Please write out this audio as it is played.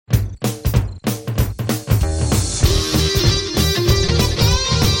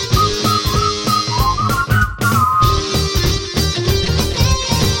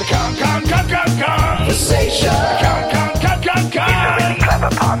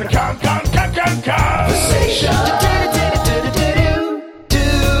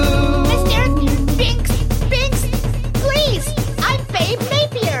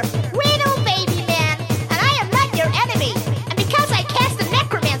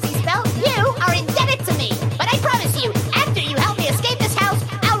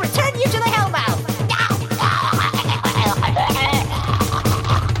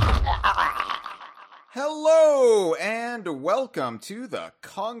welcome to the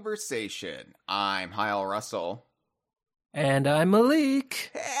conversation. I'm Hyle Russell. And I'm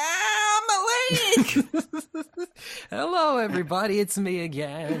Malik. Malik! Hello, everybody. It's me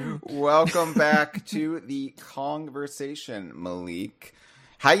again. Welcome back to the conversation, Malik.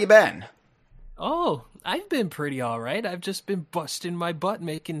 How you been? Oh, I've been pretty all right. I've just been busting my butt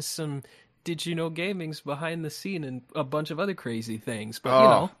making some Did You Know gamings behind the scene and a bunch of other crazy things.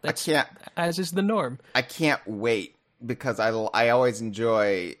 But, that's as is the norm. I can't wait because I always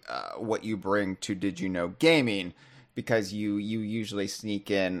enjoy what you bring to Did You Know Gaming, because you usually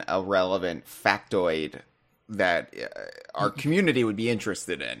sneak in a relevant factoid that our community would be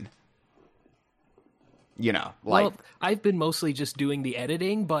interested in. Well, I've been mostly just doing the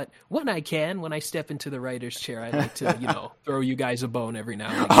editing, but when I step into the writer's chair, I like to, throw you guys a bone every now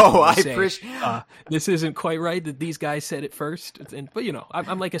and again. I appreciate. This isn't quite right that these guys said it first, but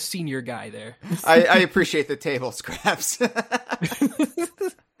I'm like a senior guy there. I appreciate the table scraps.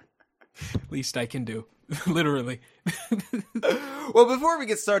 Least I can do, literally. Well, before we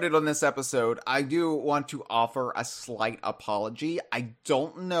get started on this episode, I do want to offer a slight apology. I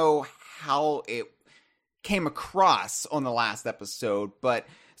don't know how it came across on the last episode, but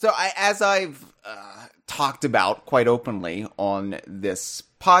as I've talked about quite openly on this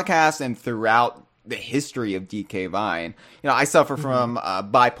podcast and throughout the history of DK Vine, I suffer from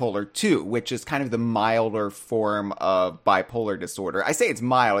bipolar 2, which is kind of the milder form of bipolar disorder. I say it's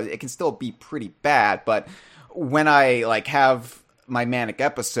mild; it can still be pretty bad, but when I have my manic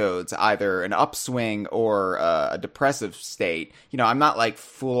episodes, either an upswing or a depressive state, I'm not like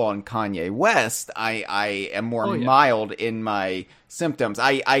full on Kanye West. I am more mild in my symptoms.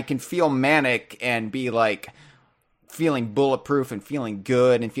 I can feel manic and be like feeling bulletproof and feeling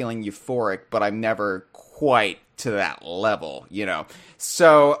good and feeling euphoric, but I'm never quite to that level,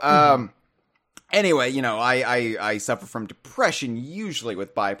 So, anyway, I suffer from depression usually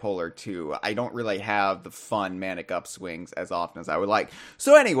with bipolar 2. I don't really have the fun manic upswings as often as I would like.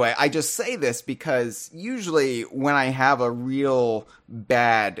 So anyway, I just say this because usually when I have a real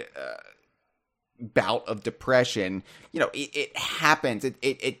bad bout of depression, it happens.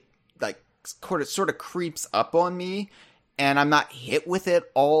 It like sort of creeps up on me, and I'm not hit with it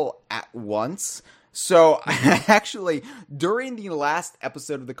all at once. So, actually, during the last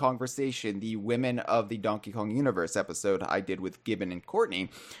episode of the conversation, the Women of the Donkey Kong Universe episode I did with Gibbon and Courtney,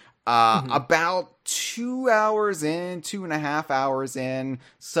 about 2 hours in, 2.5 hours in,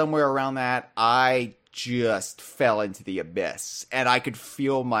 somewhere around that, I just fell into the abyss, and I could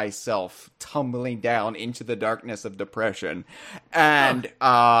feel myself tumbling down into the darkness of depression. And,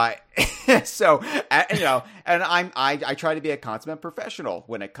 so, and I try to be a consummate professional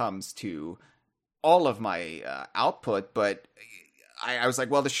when it comes to all of my output, but I was like,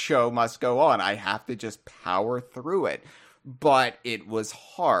 well, the show must go on. I have to just power through it. But it was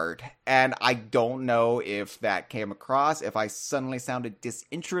hard, and I don't know if that came across, if I suddenly sounded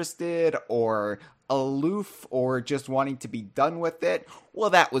disinterested or aloof or just wanting to be done with it.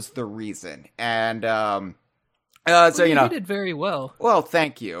 Well, that was the reason. And so you did very well. Well,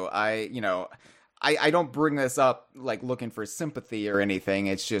 thank you. I don't bring this up like looking for sympathy or anything.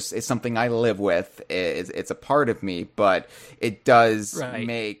 It's something I live with. It's a part of me, but it does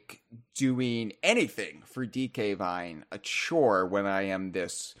make doing anything for DK Vine a chore when I am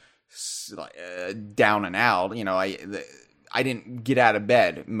this down and out. I didn't get out of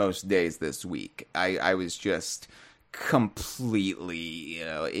bed most days this week. I was just completely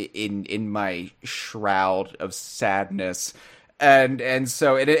in my shroud of sadness. And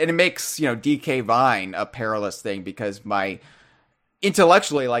so it makes, DK Vine a perilous thing because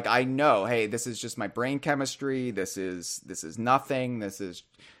intellectually, like, I know, hey, this is just my brain chemistry. This is nothing. This is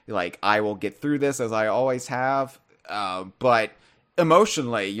like, I will get through this as I always have. But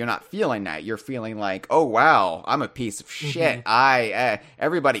emotionally, you're not feeling that. You're feeling like, oh, wow, I'm a piece of shit.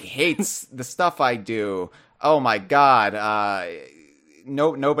 Everybody hates the stuff I do. Oh my God.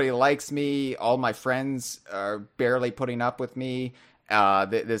 Nobody likes me. All my friends are barely putting up with me.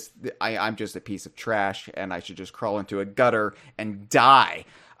 I'm just a piece of trash, and I should just crawl into a gutter and die.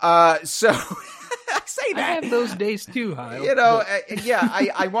 So I say that. I have those days too, Hyle.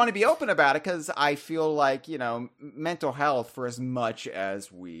 I want to be open about it because I feel like, mental health, for as much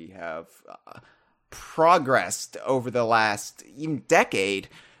as we have progressed over the last even decade,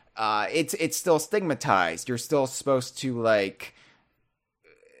 it's still stigmatized. You're still supposed to, like,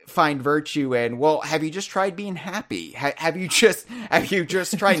 find virtue in, well, have you just tried being happy? Have you just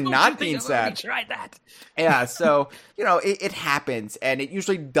tried not being sad? Tried that. Yeah, so, it happens, and it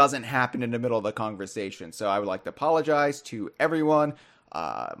usually doesn't happen in the middle of the conversation. So I would like to apologize to everyone,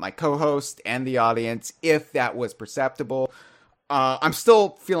 my co-host and the audience, if that was perceptible. I'm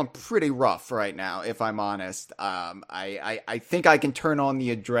still feeling pretty rough right now, if I'm honest. I think I can turn on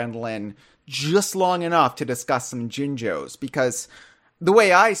the adrenaline just long enough to discuss some Jinjos, because the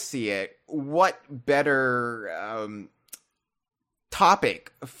way I see it, what better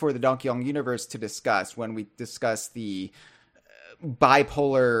topic for the Donkey Kong universe to discuss when we discuss the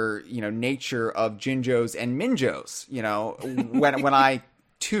bipolar, nature of Jinjos and Minjos, when I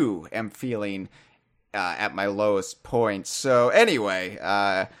too am feeling at my lowest point. So anyway,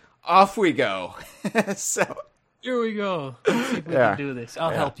 off we go. So here we go. Let's see if we can do this. I'll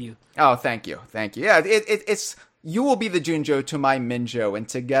help you. Oh, thank you. Yeah, it's you will be the Jinjo to my Minjo, and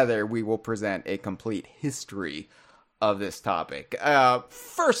together we will present a complete history of this topic.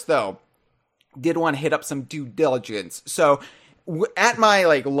 First, though, did want to hit up some due diligence. So, at my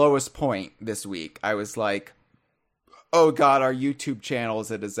lowest point this week, I was like, "Oh God, our YouTube channel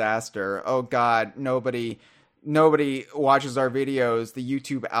is a disaster. Oh God, nobody watches our videos. The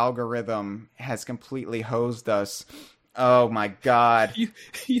YouTube algorithm has completely hosed us. Oh my God."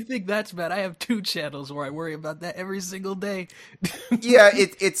 You think that's bad? I have 2 channels where I worry about that every single day. Yeah,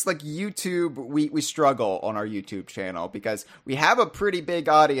 it's like YouTube. We struggle on our YouTube channel because we have a pretty big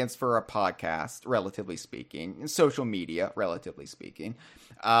audience for a podcast, relatively speaking, social media, relatively speaking.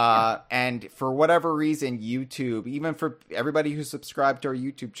 And for whatever reason, YouTube, even for everybody who's subscribed to our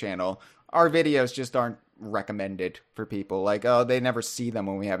YouTube channel, our videos just aren't recommended for people. They never see them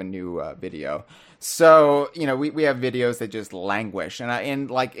when we have a new video. So, we have videos that just languish. And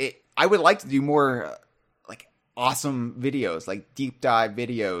I would like to do more awesome videos, like deep dive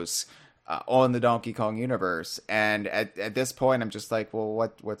videos on the Donkey Kong universe. And at this point, I'm just like, well,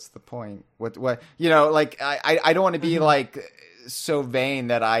 what's the point? What I don't want to be so vain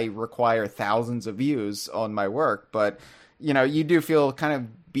that I require thousands of views on my work, but you do feel kind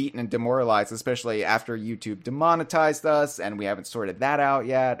of beaten and demoralized, especially after YouTube demonetized us, and we haven't sorted that out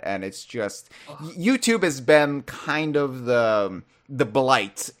yet. And it's just YouTube has been kind of the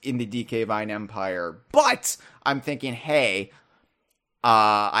blight in the DK Vine empire. But I'm thinking, hey,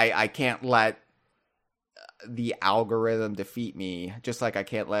 I can't let the algorithm defeat me, just like I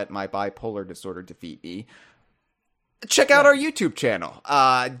can't let my bipolar disorder defeat me. Check out our YouTube channel,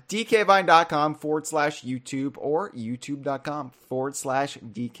 dkvine.com/YouTube or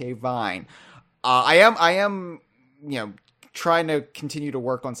youtube.com/dkvine. I am, trying to continue to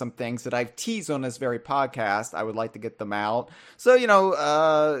work on some things that I've teased on this very podcast. I would like to get them out. So,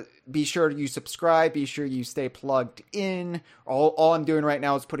 be sure you subscribe. Be sure you stay plugged in. All I'm doing right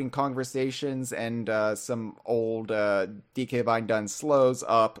now is putting conversations and some old DK Vine done slows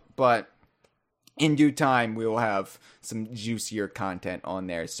up, but in due time, we will have some juicier content on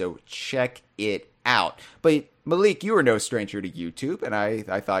there, so check it out. But Malik, you are no stranger to YouTube, and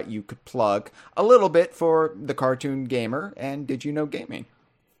I thought you could plug a little bit for the Cartoon Gamer and Did You Know Gaming?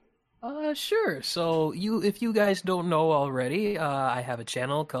 Sure. So if you guys don't know already, I have a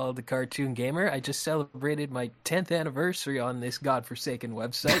channel called The Cartoon Gamer. I just celebrated my 10th anniversary on this godforsaken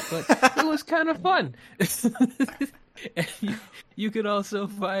website, but it was kind of fun. And you can also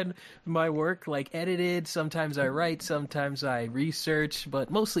find my work edited. Sometimes I write, sometimes I research,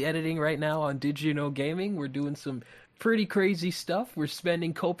 but mostly editing right now on Did You Know Gaming. We're doing some pretty crazy stuff. We're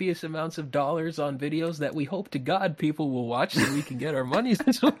spending copious amounts of dollars on videos that we hope to God people will watch so we can get our money's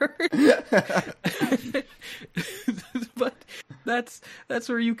worth. But that's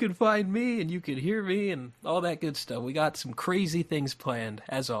where you can find me and you can hear me and all that good stuff. We got some crazy things planned,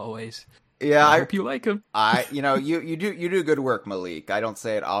 as always. Yeah, I hope you like them. You do good work, Malik. I don't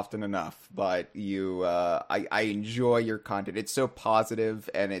say it often enough, but I enjoy your content. It's so positive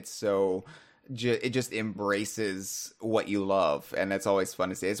and it's so it just embraces what you love, and it's always fun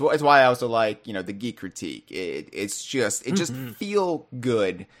to see. It's why I also like the geek critique. It just feel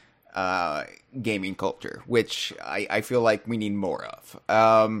good gaming culture, which I feel like we need more of.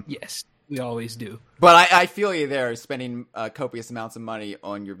 Yes. We always do. But I feel you there, spending copious amounts of money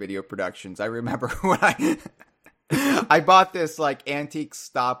on your video productions. I remember when I bought this antique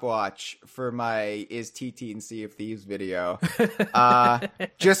stopwatch for my Is TT and Sea of Thieves video,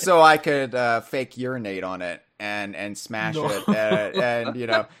 just so I could fake urinate on it and smash it, and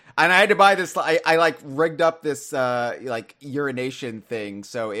and I had to buy this. I rigged up this urination thing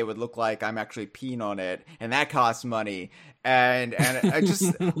so it would look like I'm actually peeing on it, and that costs money. And I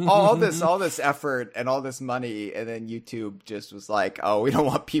just all this effort and all this money, and then YouTube just was like, "Oh, we don't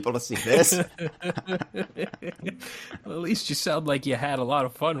want people to see this." Well, at least you sound like you had a lot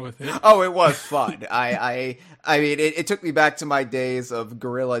of fun with it. Oh, it was fun. I mean, it took me back to my days of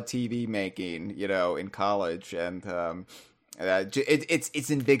guerrilla TV making, in college, and it's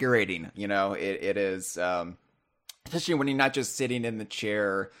invigorating. It is. Especially when you're not just sitting in the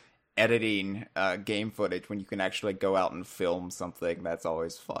chair editing game footage, when you can actually go out and film something. That's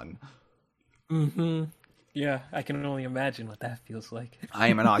always fun. Mm-hmm. Yeah, I can only imagine what that feels like. I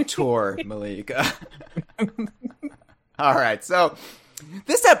am an auteur, Malik. All right, so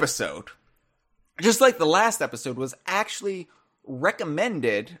this episode, just like the last episode, was actually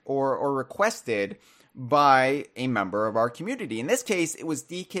recommended or requested by a member of our community. In this case, it was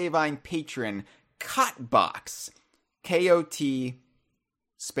DK Vine patron Kotbox. KOT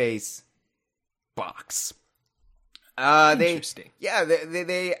space box. Interesting.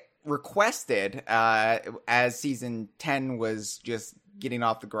 They requested, as season 10 was just getting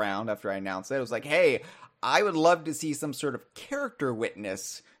off the ground after I announced it, it was like, hey, I would love to see some sort of character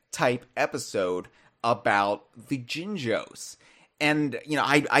witness type episode about the Jinjos. And,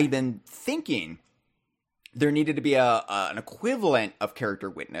 I've been thinking there needed to be an equivalent of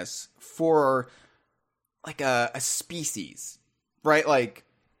character witness for, like, a species, right? Like,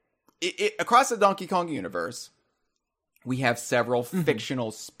 across the Donkey Kong universe, we have several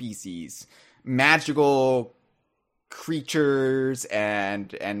fictional species, magical creatures,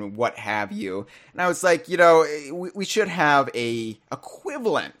 and what have you. And I was like, we should have a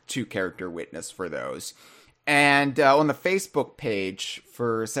equivalent to character witness for those. And on the Facebook page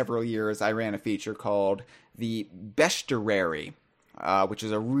for several years, I ran a feature called the Bestia-Rare-y, which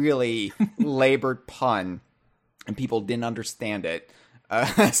is a really labored pun, and people didn't understand it.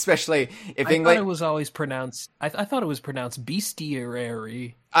 Especially if English. I thought it was always pronounced. I thought it was pronounced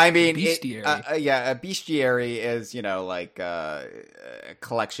Bestia-Rare-y. I mean, Bestiary. A bestiary is like a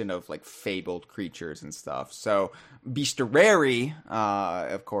collection of like fabled creatures and stuff. So Bestia-Rare-y,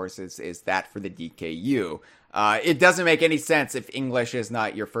 of course, is that for the DKU. It doesn't make any sense if English is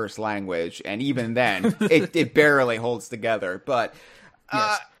not your first language, and even then, it barely holds together. But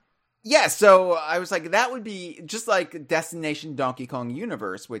yes. Yeah, so I was like, that would be just like Destination Donkey Kong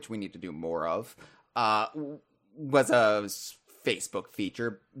Universe, which we need to do more of, was a Facebook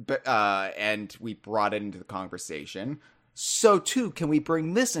feature, but and we brought it into the conversation. So too, can we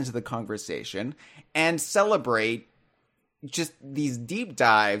bring this into the conversation and celebrate just these deep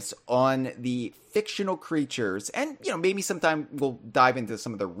dives on the fictional creatures? And, maybe sometime we'll dive into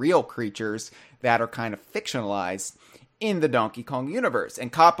some of the real creatures that are kind of fictionalized in the Donkey Kong universe.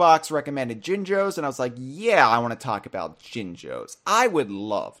 And Copbox recommended Jinjos, and I was like, yeah, I want to talk about Jinjos. I would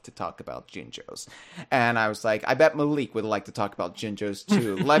love to talk about Jinjos. And I was like, I bet Malik would like to talk about Jinjos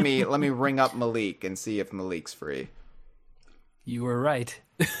too. let me ring up Malik and see if Malik's free. You were right.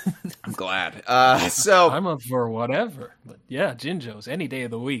 I'm glad. So I'm up for whatever. But yeah, Jinjos, any day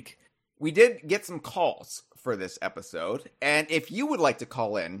of the week. We did get some calls for this episode, and if you would like to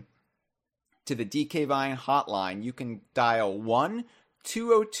call in to the DK Vine hotline, you can dial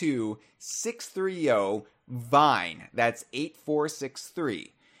 1-202-630-VINE. That's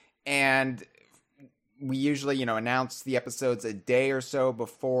 8463. And we usually, announce the episodes a day or so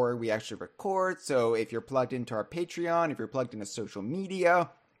before we actually record. So if you're plugged into our Patreon, if you're plugged into social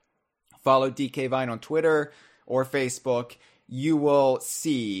media, follow DK Vine on Twitter or Facebook, you will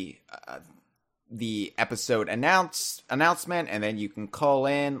see the episode announcement, and then you can call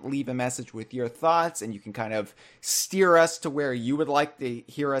in, leave a message with your thoughts, and you can kind of steer us to where you would like to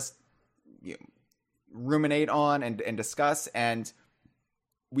hear us ruminate on and discuss. And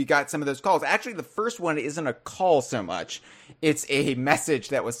we got some of those calls. Actually, the first one isn't a call so much. It's a message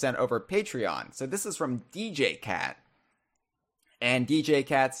that was sent over Patreon. So this is from DJ Cat. And DJ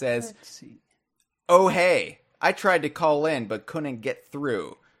Cat says, "Oh, hey, I tried to call in but couldn't get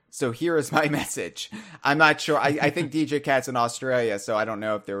through. So here is my message." I'm not sure. I think DJ Cat's in Australia, so I don't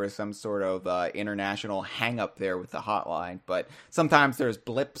know if there was some sort of international hang-up there with the hotline. But sometimes there's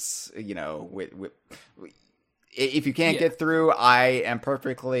blips, if you can't get through, I am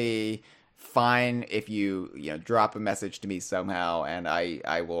perfectly fine if you drop a message to me somehow, and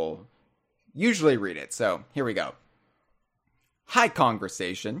I will usually read it. So here we go. Hi,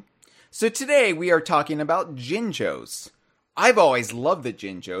 Conversation. So today we are talking about Jinjos. I've always loved the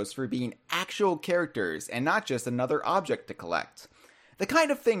Jinjos for being actual characters and not just another object to collect. The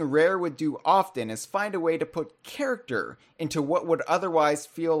kind of thing Rare would do often is find a way to put character into what would otherwise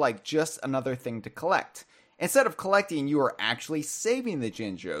feel like just another thing to collect. Instead of collecting, you are actually saving the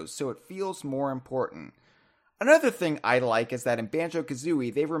Jinjos, so it feels more important. Another thing I like is that in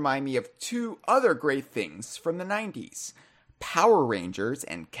Banjo-Kazooie, they remind me of two other great things from the 90s. Power Rangers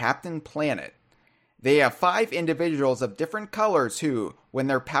and Captain Planet. They have 5 individuals of different colors who, when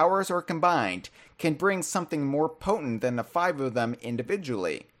their powers are combined, can bring something more potent than the 5 of them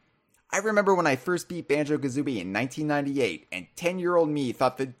individually. I remember when I first beat Banjo-Kazooie in 1998, and 10-year-old me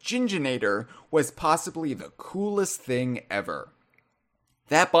thought the Jinjonator was possibly the coolest thing ever.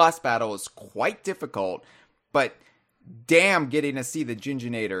 That boss battle is quite difficult, but damn, getting to see the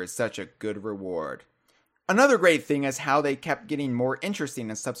Jinjonator is such a good reward. Another great thing is how they kept getting more interesting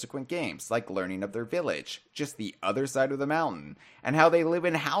in subsequent games, like learning of their village, just the other side of the mountain, and how they live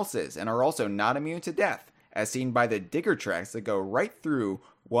in houses and are also not immune to death, as seen by the digger tracks that go right through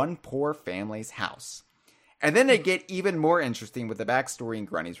one poor family's house. And then they get even more interesting with the backstory in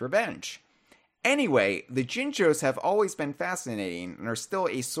Grunny's Revenge. Anyway, the Jinjos have always been fascinating and are still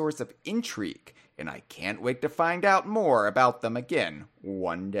a source of intrigue, and I can't wait to find out more about them again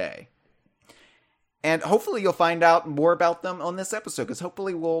one day. And hopefully you'll find out more about them on this episode, because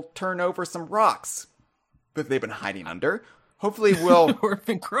hopefully we'll turn over some rocks that they've been hiding under. Hopefully we'll... or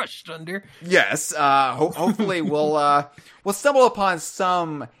been crushed under. Yes, hopefully we'll stumble upon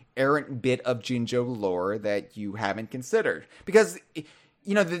some errant bit of Jinjo lore that you haven't considered. Because,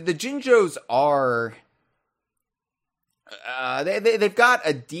 you know, the Jinjos are... they've got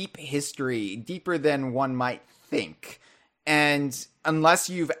a deep history, deeper than one might think. And unless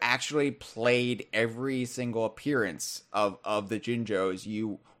you've actually played every single appearance of the Jinjos,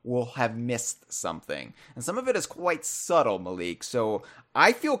 you will have missed something. And some of it is quite subtle, Malik. So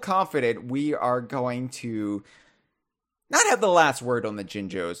I feel confident we are going to not have the last word on the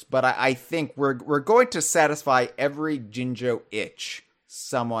Jinjos, but I think we're going to satisfy every Jinjo itch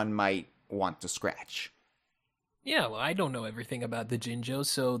someone might want to scratch. Yeah, well, I don't know everything about the Jinjos,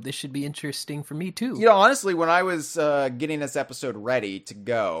 so this should be interesting for me, too. You know, honestly, when I was getting this episode ready to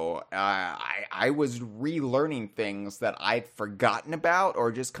go, I was relearning things that I'd forgotten about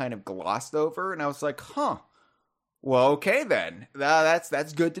or just kind of glossed over, and I was like, huh. Well, okay then.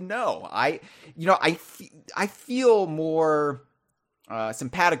 That's good to know. I feel more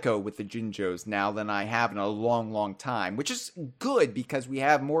simpatico with the Jinjos now than I have in a long, long time, which is good because we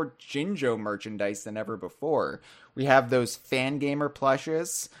have more Jinjo merchandise than ever before. We have those Fangamer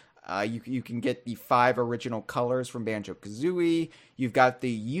plushes. You can get the 5 original colors from Banjo-Kazooie. You've got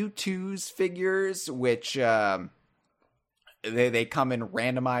the U2's figures, which they come in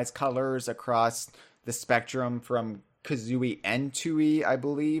randomized colors across the spectrum from Kazooie and Tooie, I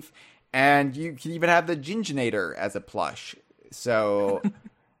believe. And you can even have the Jinjonator as a plush. So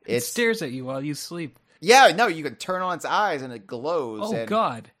it stares at you while you sleep. Yeah, no, you can turn on its eyes and it glows. Oh,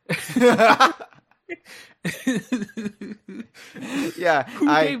 God. Yeah. Who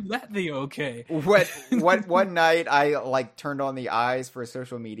gave that the okay? One night I turned on the eyes for a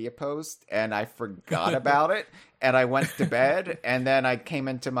social media post and I forgot about it and I went to bed and then I came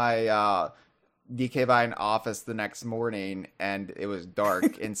into my DK Vine office the next morning and it was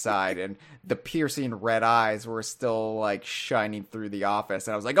dark inside and the piercing red eyes were still shining through the office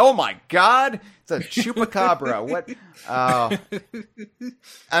and I was like, oh my God, it's a chupacabra. What?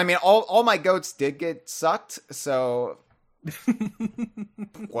 I mean, all my goats did get sucked, so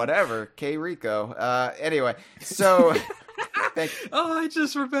whatever. K Rico. Anyway, so oh, I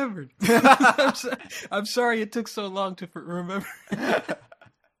just remembered. I'm sorry it took so long to remember.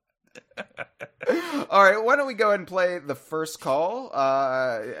 All right, why don't we go ahead and play the first call,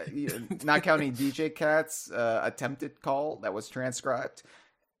 not counting DJ Cat's attempted call that was transcribed,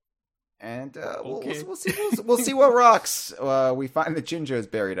 and okay. we'll see what rocks we find the Jinjos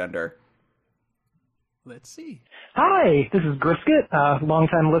buried under. Let's see. Hi, this is Brisket,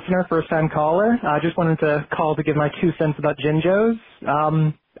 long-time listener, first-time caller. I just wanted to call to give my 2 cents about Jinjos.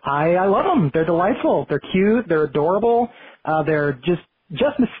 I love them. They're delightful. They're cute. They're adorable. They're just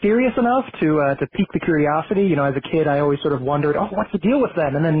mysterious enough to pique the curiosity. You know, as a kid, I always sort of wondered, oh, what's the deal with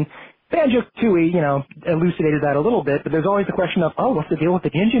them? And then Banjo-Kazooie, elucidated that a little bit, but there's always the question of, oh, what's the deal with the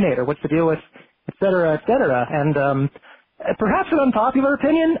Jinjonator? What's the deal with et cetera, et cetera? And perhaps an unpopular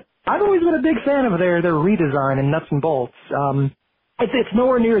opinion, I've always been a big fan of their redesign in Nuts and Bolts. It's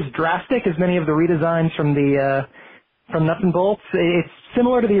nowhere near as drastic as many of the redesigns from Nuts and Bolts. It's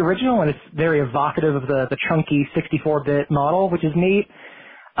similar to the original, and it's very evocative of the chunky 64-bit model, which is neat.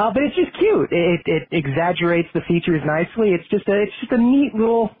 But it's just cute. It exaggerates the features nicely. It's just a neat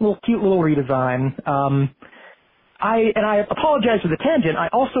cute little redesign. I apologize for the tangent. I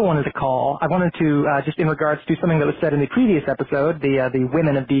also wanted to call. I wanted to just in regards to something that was said in the previous episode, the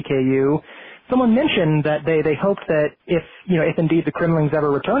women of DKU. Someone mentioned that they hoped that if indeed the Kremlings ever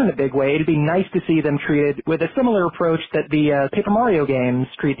return in a big way, it'd be nice to see them treated with a similar approach that the Paper Mario games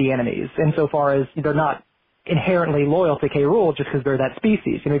treat the enemies, insofar as they're not inherently loyal to K. Rool just because they're that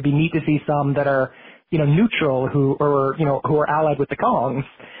species. It'd be neat to see some that are, neutral who are allied with the Kongs.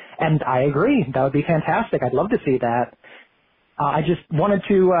 And I agree. That would be fantastic. I'd love to see that. I just wanted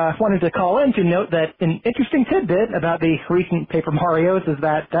to call in to note that an interesting tidbit about the recent Paper Marios is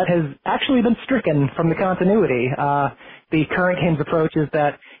that has actually been stricken from the continuity. The current game's approach is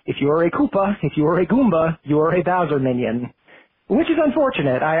that if you are a Koopa, if you are a Goomba, you are a Bowser minion, which is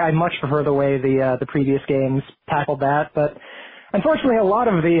unfortunate. I much prefer the way the previous games tackled that, but unfortunately, a lot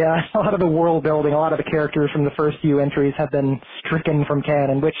of the world building, a lot of the characters from the first few entries have been stricken from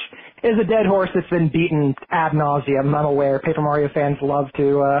canon, which is a dead horse that's been beaten ad nauseum. I'm aware Paper Mario fans love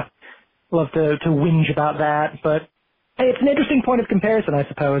to whinge about that, but hey, it's an interesting point of comparison, I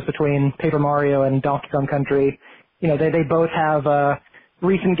suppose, between Paper Mario and Donkey Kong Country. You know, they both have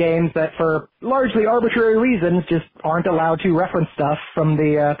recent games that, for largely arbitrary reasons, just aren't allowed to reference stuff from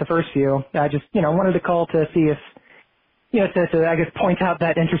the first few. I just wanted to call to see if. To I guess point out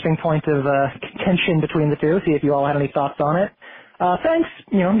that interesting point of contention between the two, see if you all had any thoughts on it. Thanks.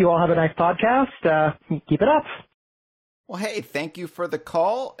 You all have a nice podcast. Keep it up. Well, hey, thank you for the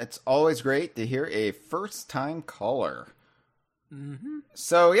call. It's always great to hear a first-time caller. Mm-hmm.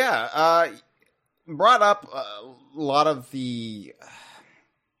 So, brought up a lot of the,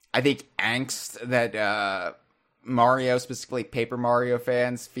 I think, angst that Mario, specifically Paper Mario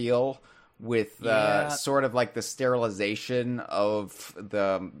fans, feel with sort of like the sterilization of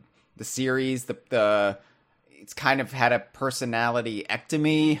the series. It's kind of had a personality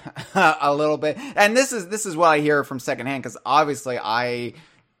ectomy a little bit. And this is what I hear from secondhand, because obviously I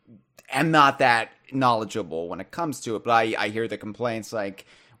am not that knowledgeable when it comes to it, but I hear the complaints like,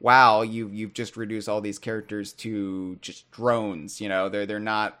 wow, you've just reduced all these characters to just drones, they're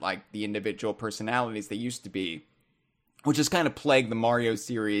not like the individual personalities they used to be, which has kind of plagued the Mario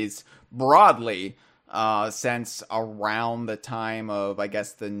series broadly since around the time of, I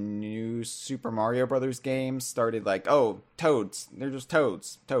guess, the new Super Mario Brothers games started. Like, oh, Toads. They're just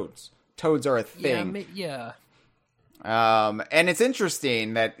Toads. Toads are a thing. Yeah. And it's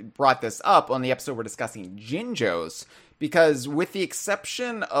interesting that brought this up on the episode we're discussing Jinjos, because with the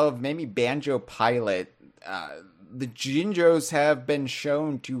exception of maybe Banjo-Pilot, the Jinjos have been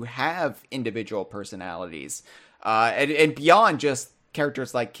shown to have individual personalities. And beyond just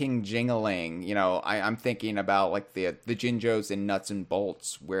characters like King Jingaling, I'm thinking about like the Jinjos in Nuts and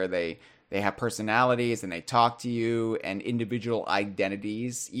Bolts, where they have personalities and they talk to you and individual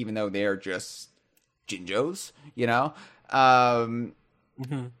identities, even though they're just Jinjos,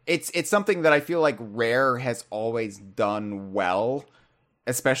 Mm-hmm. It's something that I feel like Rare has always done well,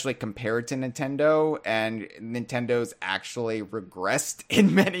 especially compared to Nintendo, and Nintendo's actually regressed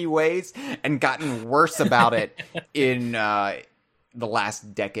in many ways and gotten worse about it in the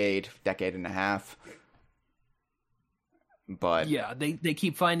last decade and a half. But yeah, they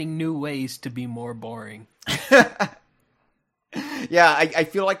keep finding new ways to be more boring. Yeah, I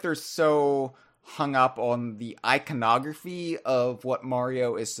feel like they're so hung up on the iconography of what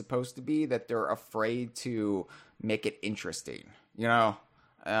Mario is supposed to be that they're afraid to make it interesting, Or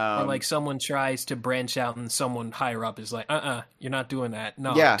like someone tries to branch out and someone higher up is like, you're not doing that.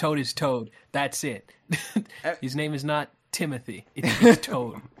 No, Toad is Toad. That's it. His name is not Timothy. It's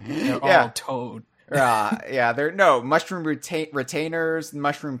Toad. They're all Toad. They're no mushroom retainers,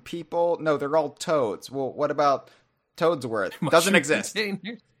 mushroom people. No, they're all Toads. Well, what about Toadsworth? Doesn't exist.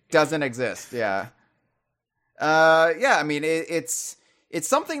 Doesn't exist. Yeah. I mean, it's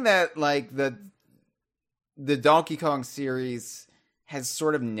something that like the Donkey Kong series has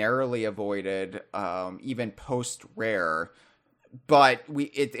sort of narrowly avoided, even post Rare, but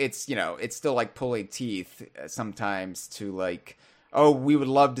it's it's still like pulling teeth sometimes to like, oh, we would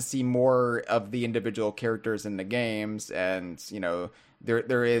love to see more of the individual characters in the games, and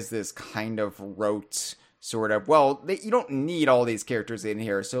there is this kind of rote sort of, well, you don't need all these characters in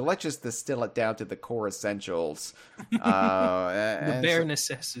here, so let's just distill it down to the core essentials. The bare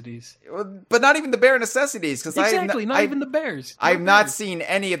necessities. But not even the bare necessities, because not even the bears. I've not seen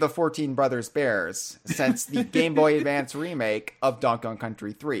any of the 14 Brothers Bears since the Game Boy Advance remake of Donkey Kong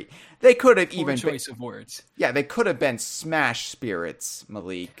Country 3. They could have even choice of words. Yeah, they could have been Smash Spirits,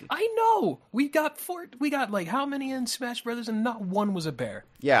 Malik. I know. We got like how many in Smash Brothers, and not one was a bear.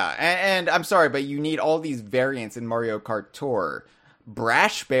 Yeah, and I'm sorry, but you need all these variants in Mario Kart Tour.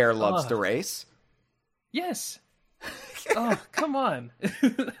 Brash Bear loves to race. Yes. Oh, come on.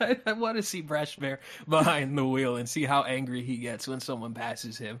 I want to see Brash Bear behind the wheel and see how angry he gets when someone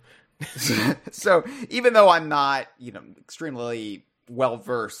passes him. So, even though I'm not, extremely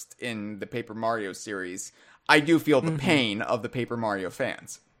well-versed in the Paper Mario series, I do feel the pain of the Paper Mario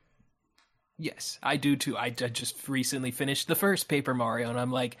fans. Yes, I do too. I just recently finished the first Paper Mario, and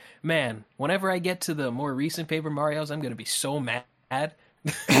I'm like, man, whenever I get to the more recent Paper Marios, I'm going to be so mad.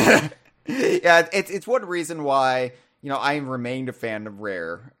 Yeah, it's one reason why, I remained a fan of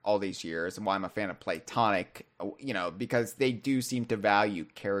Rare all these years, and why I'm a fan of Playtonic, because they do seem to value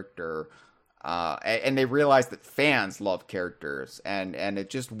character, and they realize that fans love characters, and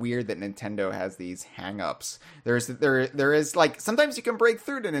it's just weird that Nintendo has these hang-ups. There is like, sometimes you can break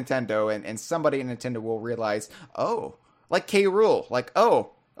through to Nintendo, and somebody in Nintendo will realize, like K. Rool, like,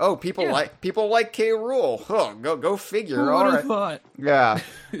 people like K. Rool. Oh, go figure. Who would have thought? Yeah,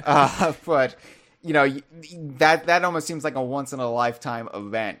 but that almost seems like a once in a lifetime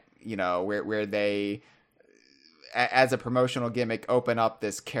event. Where they, as a promotional gimmick, open up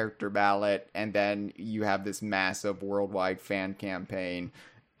this character ballot, and then you have this massive worldwide fan campaign,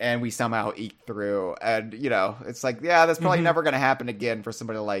 and we somehow eke through. And it's like, yeah, that's probably never going to happen again for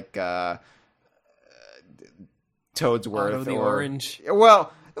somebody like Toadsworth Otto the Orange.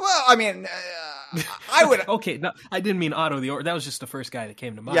 Well, I mean, I would. Okay, no, I didn't mean Otto the Orange. That was just the first guy that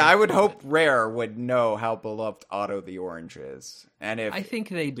came to mind. Yeah, I would hope Rare would know how beloved Otto the Orange is, and if I think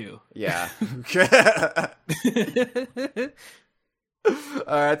they do. Yeah. All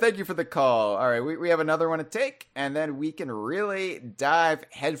right, thank you for the call. All right, we have another one to take, and then we can really dive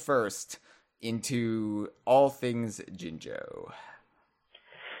headfirst into all things Jinjo.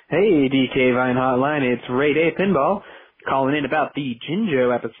 Hey, DK Vine Hotline, it's Ray Day Pinball calling in about the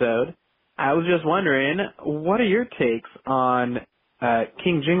Jinjo episode. I was just wondering, what are your takes on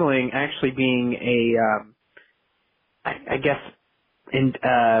King Jingling actually being a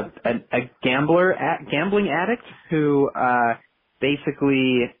gambling addict who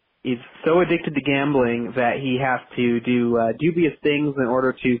basically is so addicted to gambling that he has to do dubious things in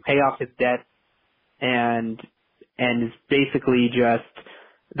order to pay off his debt, and is basically just,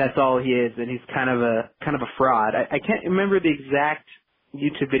 that's all he is, and he's kind of a fraud. I can't remember the exact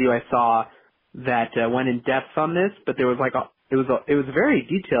YouTube video I saw that went in depth on this, but there was it was a very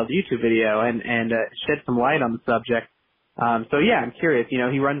detailed YouTube video and shed some light on the subject. So yeah, I'm curious.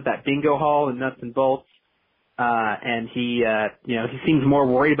 He runs that bingo hall in Nuts and Bolts, and he seems more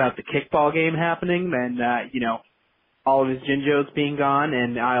worried about the kickball game happening than all of his Jinjos being gone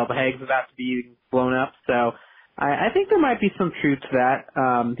and Isle of the Hags about to be blown up. So I think there might be some truth to that.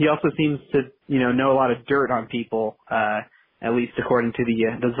 He also seems to know a lot of dirt on people, at least according to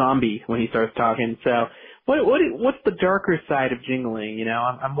the zombie when he starts talking. So what's the darker side of jingling?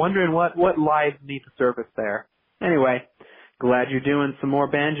 I'm wondering what lies beneath the surface there. Anyway, glad you're doing some more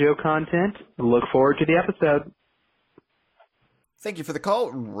Banjo content. Look forward to the episode. Thank you for the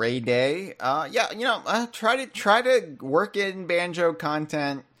call, Ray Day. Try to work in Banjo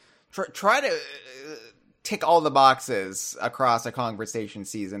content. Try to tick all the boxes across a conversation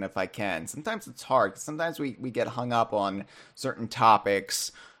season if I can. Sometimes it's hard. Sometimes we get hung up on certain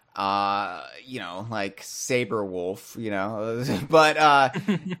topics, like Saberwolf, but,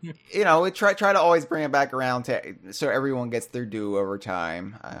 we try to always bring it back around so everyone gets their due over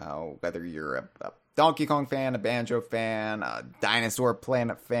time, whether you're a Donkey Kong fan, a Banjo fan, a Dinosaur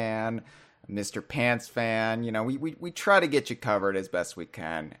Planet fan, a Mr. Pants fan, we try to get you covered as best we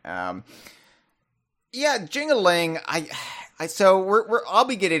can. Yeah, Jingling, so I'll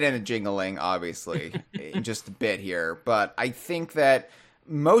be getting into Jingling, obviously, in just a bit here, but I think that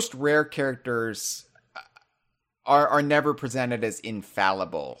most Rare characters are never presented as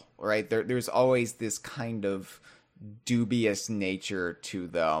infallible, right? There's always this kind of dubious nature to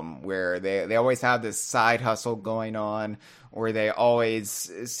them, where they always have this side hustle going on, or they always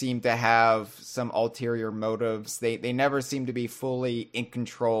seem to have some ulterior motives. They never seem to be fully in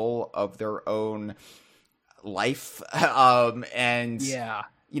control of their own life. And yeah,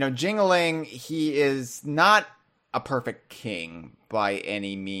 Jingling, he is not a perfect king by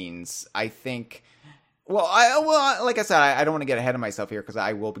any means. I think, like I said, I don't want to get ahead of myself here because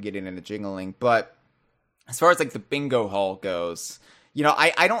I will be getting into Jingling, but as far as like the bingo hall goes,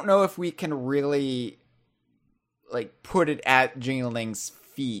 I don't know if we can really like put it at Jingling's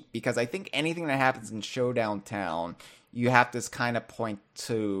feet, because I think anything that happens in Showdown Town, you have to kind of point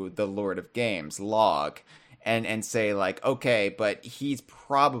to the Lord of Games log and say like, okay, but he's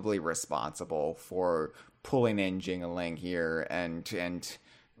probably responsible for pulling in Jingling here, and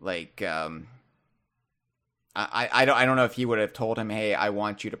like I don't know if he would have told him, hey, I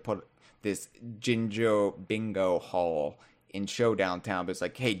want you to put this Jinjo bingo hall in Showdown Town, but it's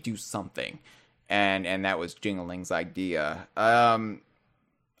like, hey, do something, and that was Jingling's idea. I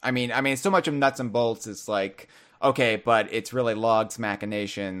mean, so much of Nuts and Bolts is like, okay, but it's really logs,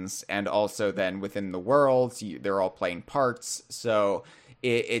 machinations, and also then within the worlds, they're all playing parts. So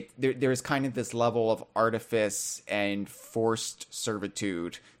there's kind of this level of artifice and forced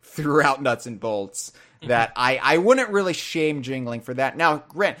servitude throughout Nuts and Bolts that I wouldn't really shame Jingling for that. Now,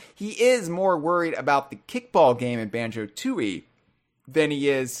 Grant, he is more worried about the kickball game in Banjo-Tooie than he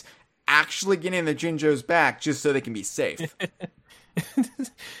is actually getting the Jinjos back just so they can be safe.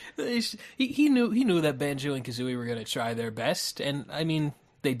 he knew that Banjo and Kazooie were going to try their best, and I mean,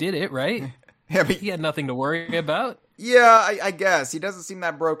 they did it, right? Yeah, but he had nothing to worry about. Yeah, I guess. He doesn't seem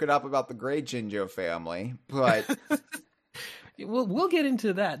that broken up about the Grey Jinjo family, but... we'll get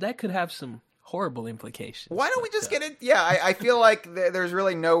into that. That could have some horrible implications. Why don't we just get it? Yeah, I feel like there's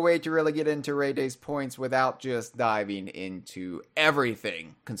really no way to really get into Ray Day's points without just diving into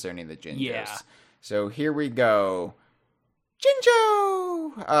everything concerning the Jinjos. Yeah. So here we go.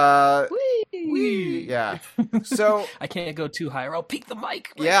 Jinjo! Whee! Yeah. So... I can't go too high or I'll peak the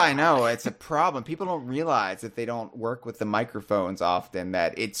mic. Yeah, I know. It's a problem. People don't realize that they don't work with the microphones often,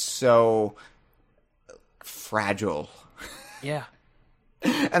 that it's so fragile. Yeah.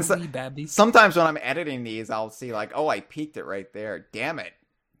 And so, sometimes when I'm editing these, I'll see like, oh, I peaked it right there. Damn it.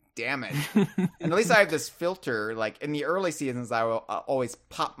 And at least I have this filter. Like in the early seasons, I will always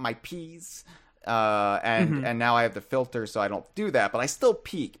pop my P's. And now I have the filter, so I don't do that. But I still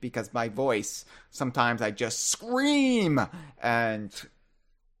peak because my voice, sometimes I just scream. And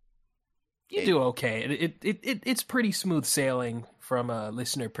you do okay. It's pretty smooth sailing from a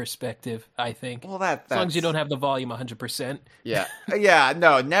listener perspective, I think. Well, that's... as long as you don't have the volume 100%. Yeah,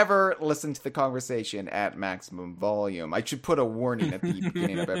 no, never listen to the conversation at maximum volume. I should put a warning at the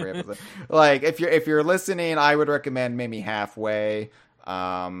beginning of every episode. Like, if you're listening, I would recommend maybe halfway,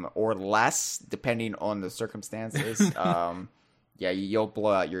 or less, depending on the circumstances. Yeah, you'll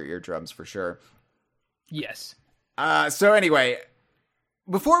blow out your eardrums for sure. Yes. So anyway,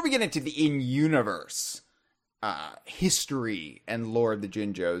 before we get into the in-universe history and lore of the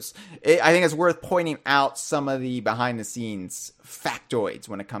Jinjos, I think it's worth pointing out some of the behind-the-scenes factoids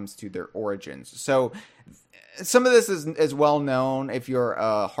when it comes to their origins. So, some of this is well known if you're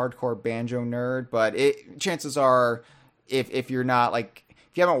a hardcore Banjo nerd, but chances are, if you're not, like,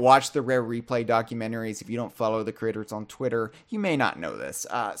 if you haven't watched the Rare Replay documentaries, if you don't follow the creators on Twitter, you may not know this.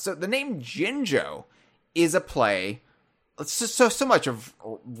 So, the name Jinjo is a play... So much of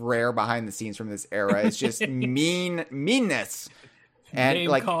Rare behind the scenes from this era is just meanness and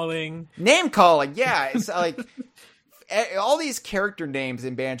name calling. Yeah, it's like all these character names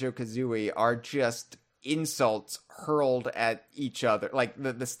in Banjo-Kazooie are just insults hurled at each other. Like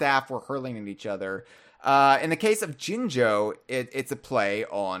the staff were hurling at each other. In the case of Jinjo, it's a play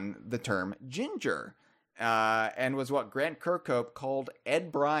on the term ginger, and was what Grant Kirkhope called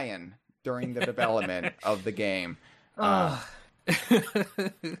Ed Bryan during the development of the game.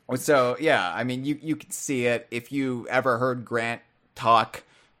 So yeah, I mean, you can see it if you ever heard Grant talk.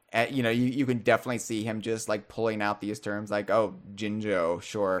 You can definitely see him just like pulling out these terms, like, oh, Jinjo,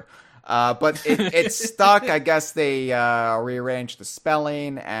 sure. But it's stuck. I guess they rearranged the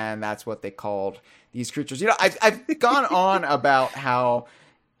spelling, and that's what they called these creatures. I've gone on about how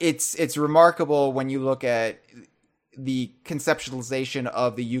it's remarkable when you look at the conceptualization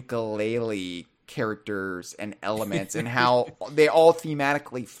of the ukulele characters and elements and how they all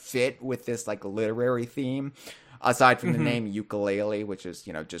thematically fit with this like literary theme, aside from the name ukulele, which is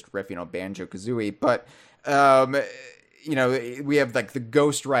just riffing on Banjo-Kazooie. But we have like the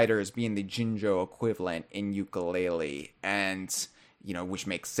ghostwriters being the Jinjo equivalent in ukulele, and which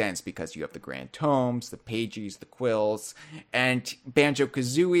makes sense because you have the grand tomes, the pages, the quills, and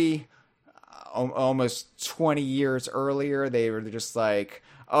Banjo-Kazooie almost 20 years earlier, they were just like,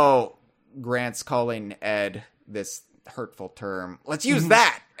 oh, Grant's calling Ed this hurtful term. Let's use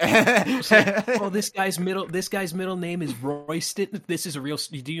that. Oh, this guy's middle name is Royston. This is a real.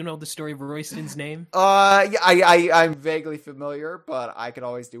 Do you know the story of Royston's name? Yeah, I'm vaguely familiar, but I could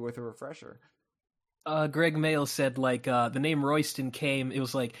always do with a refresher. Greg Mail said the name Royston came. It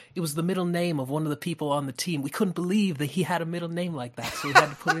was the middle name of one of the people on the team. We couldn't believe that he had a middle name like that, so we had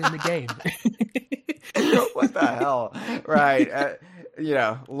to put it in the game. What the hell? Right.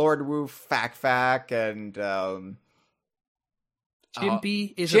 Lord Wu Fack and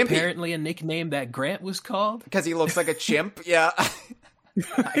Chimpy is apparently a nickname that Grant was called because he looks like a chimp. Yeah,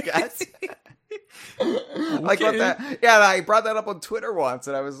 I guess. Like what that? Yeah, I brought that up on Twitter once,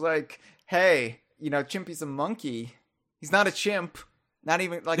 and I was like, "Hey, Chimpy's a monkey. He's not a chimp. Not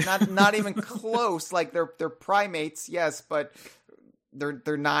even not even close. Like they're primates, yes, but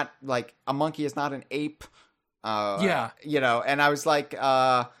they're not like a monkey is not an ape." And I was like,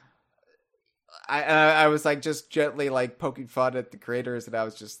 I was like just gently like poking fun at the creators, and I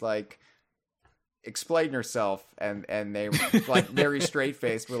was just like, explain yourself. And they, like, very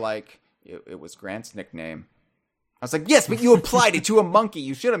straight-faced were like, it was Grant's nickname. I was like, yes, but you applied it to a monkey.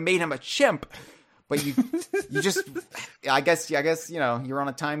 You should have made him a chimp. But you just, I guess, you're on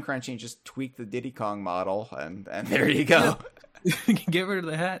a time crunch and you just tweak the Diddy Kong model, and there you go. Get rid of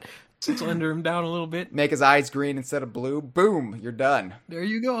the hat, slender him down a little bit. Make his eyes green instead of blue. Boom, you're done. There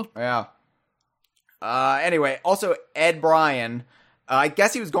you go. Yeah. Anyway, also Ed Bryan, I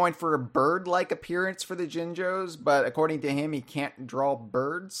guess he was going for a bird-like appearance for the Jinjos, but according to him, he can't draw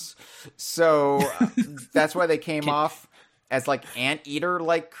birds. So that's why they came off as like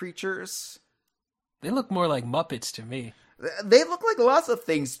anteater-like creatures. They look more like Muppets to me. They look like lots of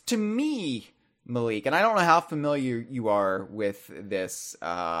things to me, Malik, and I don't know how familiar you are with this.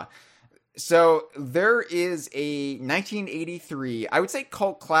 So there is a 1983, I would say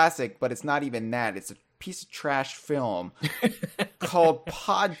cult classic, but it's not even that. It's a piece of trash film called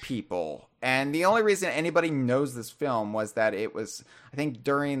Pod People. And the only reason anybody knows this film was that it was, I think,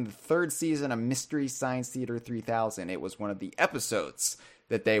 during the third season of Mystery Science Theater 3000. It was one of the episodes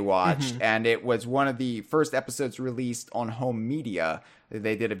that they watched, and it was one of the first episodes released on home media.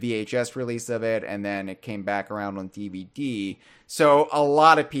 They did a VHS release of it, and then it came back around on DVD. So a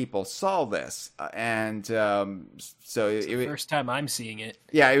lot of people saw this, and so it's the first time I'm seeing it.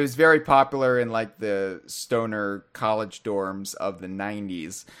 Yeah, it was very popular in like the stoner college dorms of the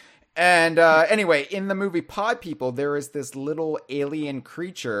 90s. And anyway, in the movie Pod People, there is this little alien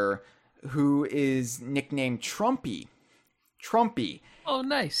creature who is nicknamed Trumpy. Oh,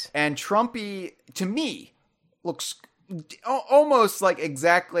 nice. And Trumpy, to me, looks almost like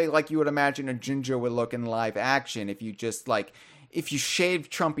exactly like you would imagine a Jinjo would look in live action if you just like, if you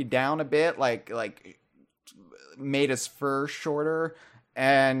shaved Trumpy down a bit, like made his fur shorter.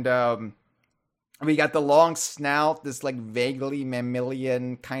 And we got the long snout, this like vaguely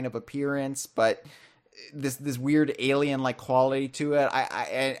mammalian kind of appearance, but this weird alien like quality to it.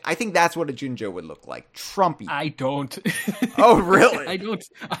 I think that's what a Jinjo would look like. Trumpy. I don't. Oh, really? I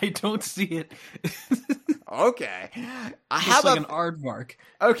don't see it. Okay. How about like an aardvark?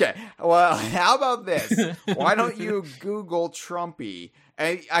 Okay. Well, how about this? Why don't you Google Trumpy?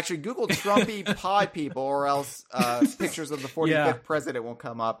 Actually, Google Trumpy Pod People, or else pictures of the 45th president will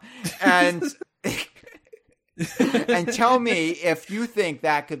come up. And and tell me if you think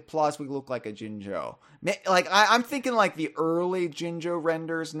that could possibly look like a Jinjo. Like, I'm thinking like the early Jinjo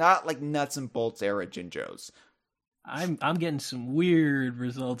renders, not like nuts and bolts era Jinjos. I'm getting some weird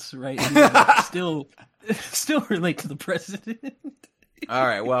results right here that still relate to the president. All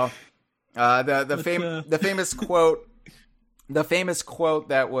right, well, the famous quote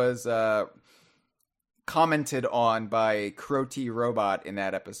that was commented on by Crow T Robot in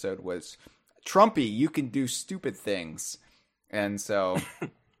that episode was, "Trumpy, you can do stupid things." And so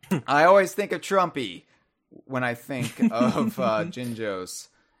I always think of Trumpy when I think of Jinjos.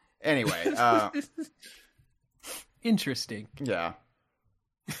 Anyway, interesting. Yeah.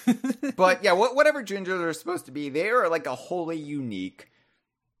 But yeah, whatever Jinjos are supposed to be, they are like a wholly unique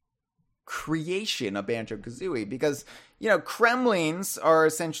creation of Banjo-Kazooie, because, Kremlings are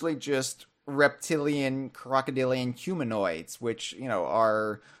essentially just reptilian, crocodilian humanoids, which,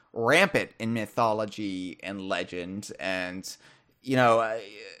 are rampant in mythology and legend. And,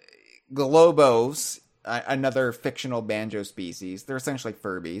 Globos, another fictional Banjo species, they're essentially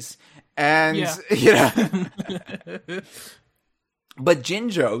Furbies. And, but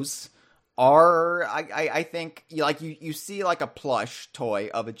Jinjos are, I think, like you see like a plush toy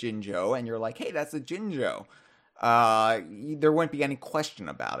of a Jinjo, and you're like, hey, that's a Jinjo. There wouldn't be any question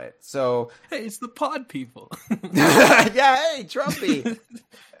about it. So, hey, it's the Pod People. Yeah, hey, Trumpy.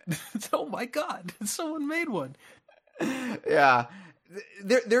 Oh my God, someone made one. Yeah.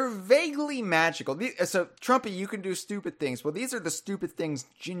 They're vaguely magical. So, Trumpy, you can do stupid things. Well, these are the stupid things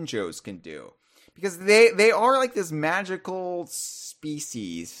Jinjos can do. Because they are like this magical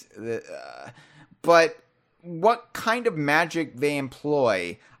species. But what kind of magic they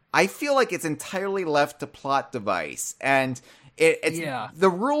employ, I feel like it's entirely left to plot device. And the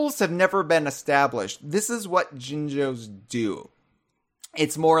rules have never been established. This is what Jinjos do.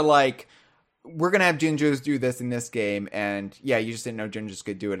 It's more like, we're going to have Jinjos do this in this game, and yeah, you just didn't know Jinjos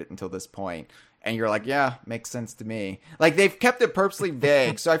could do it until this point. And you're like, yeah, makes sense to me. Like, they've kept it purposely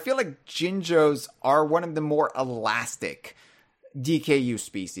vague, so I feel like Jinjos are one of the more elastic DKU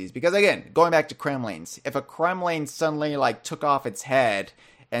species. Because again, going back to Kremlings, if a Kremling suddenly, like, took off its head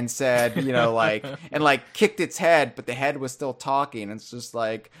and said, and, like, kicked its head, but the head was still talking, it's just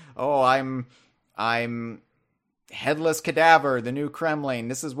like, oh, I'm Headless Cadaver, the new Kremling.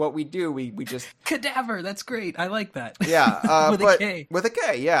 This is what we do. We just Cadaver. That's great. I like that. Yeah, with a K. With a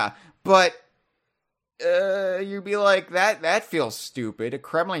K, yeah. But you'd be like, that feels stupid. A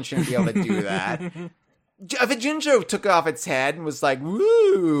Kremlin shouldn't be able to do that. If a Jinjo took off its head and was like,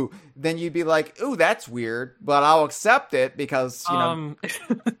 woo, then you'd be like, ooh, that's weird, but I'll accept it because, you know.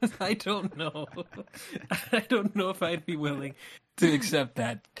 I don't know. I don't know if I'd be willing to accept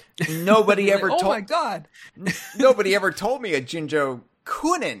that. Nobody ever told. Oh my God. Nobody ever told me a Jinjo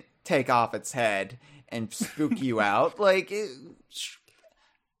couldn't take off its head and spook you out. Like,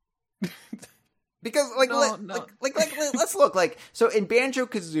 because, like, No. let's look. Like, so in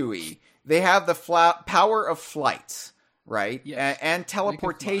Banjo-Kazooie, they have the power of flight, right? Yes. And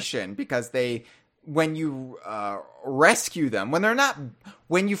teleportation, because when you rescue them,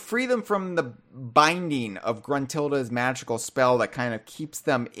 when you free them from the binding of Gruntilda's magical spell that kind of keeps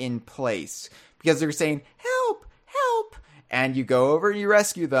them in place, because they're saying, help, help, and you go over and you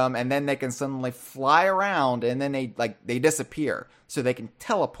rescue them, and then they can suddenly fly around, and then they disappear, so they can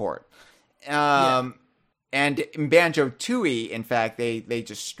teleport. And in Banjo-Tooie, in fact, they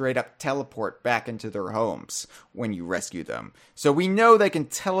just straight up teleport back into their homes when you rescue them. So we know they can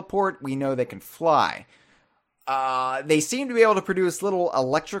teleport, we know they can fly. They seem to be able to produce little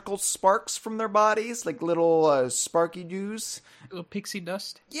electrical sparks from their bodies, like little sparky dews. Little pixie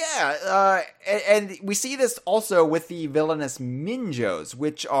dust. Yeah, and we see this also with the villainous Minjos,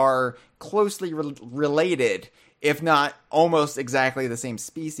 which are closely related, if not almost exactly the same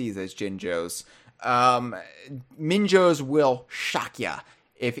species as Jinjos. Minjos will shock ya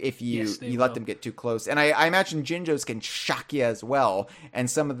if you let them get too close. And I imagine Jinjos can shock you as well. And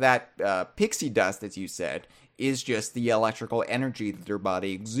some of that pixie dust, as you said, is just the electrical energy that their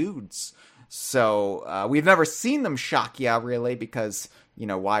body exudes. So we've never seen them shock ya, really, because, you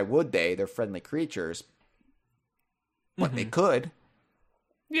know, why would they? They're friendly creatures. But they could.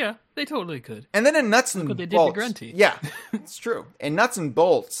 Yeah, they totally could. And then in Nuts and Bolts, they did to Grunty. Yeah, it's true. In Nuts and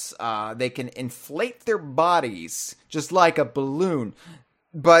Bolts, they can inflate their bodies just like a balloon,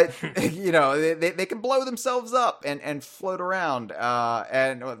 but you know they can blow themselves up and float around.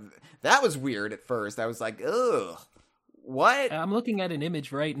 And that was weird at first. I was like, ugh, what? I'm looking at an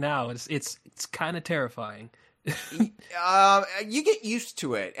image right now. It's kind of terrifying. You get used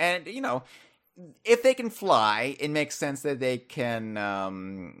to it, and you know. If they can fly, it makes sense that they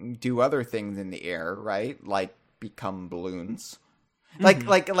can do other things in the air, right? Like become balloons. Mm-hmm.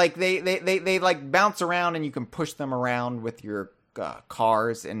 Like they like bounce around, and you can push them around with your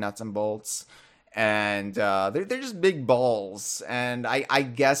cars in Nuts and Bolts. And they're just big balls, and I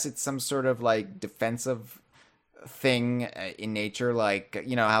guess it's some sort of like defensive thing in nature, like,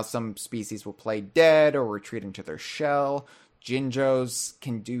 you know, how some species will play dead or retreat into their shell. Jinjos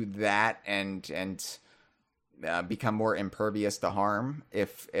can do that and become more impervious to harm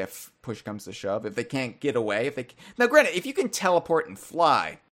if push comes to shove. If they can't get away, now granted, if you can teleport and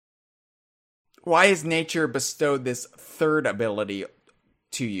fly, why has nature bestowed this third ability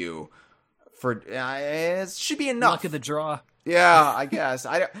to you? For it should be enough. Luck of the draw. Yeah, I guess.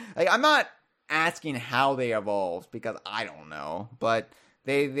 I'm not asking how they evolved because I don't know, but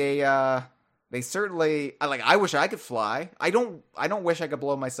they certainly, like, I wish I could fly. I don't wish I could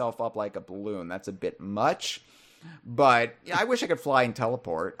blow myself up like a balloon. That's a bit much. But yeah, I wish I could fly and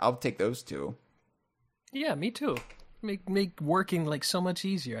teleport. I'll take those two. Yeah, me too. Make working like so much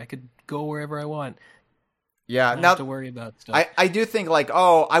easier. I could go wherever I want. Yeah, not have to worry about stuff. I do think, like,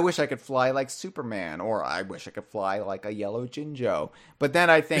 oh, I wish I could fly like Superman, or I wish I could fly like a yellow Jinjo. But then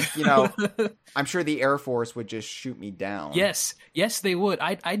I think, you know, I'm sure the Air Force would just shoot me down. Yes, they would.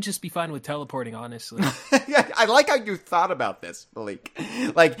 I'd just be fine with teleporting, honestly. Yeah, I like how you thought about this, Malik.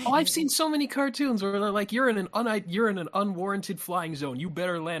 Like, oh, I've seen so many cartoons where they're like, you're in an unwarranted flying zone. You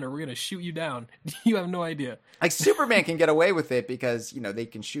better land, or we're gonna shoot you down. You have no idea. Like, Superman can get away with it because, you know, they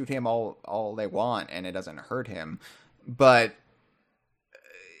can shoot him all they want, and it doesn't hurt him. But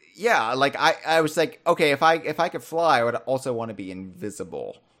yeah, like I was like, okay, if I could fly, I would also want to be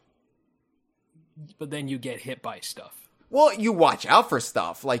invisible. But then you get hit by stuff. Well, you watch out for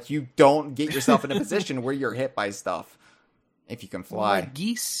stuff. Like, you don't get yourself in a position where you're hit by stuff if you can fly. Like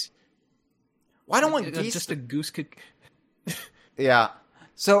geese. Why don't want geese? Just a goose could. Yeah.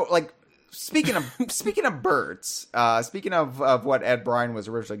 So, like, speaking of birds, speaking of what Ed Bryan was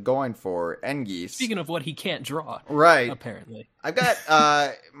originally going for, and geese. Speaking of what he can't draw, right? Apparently, I've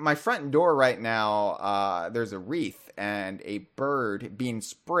got my front door right now. There's a wreath and a bird being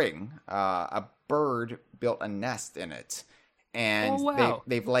spring. A bird built a nest in it, and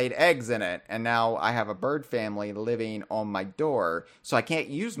they've laid eggs in it. And now I have a bird family living on my door, so I can't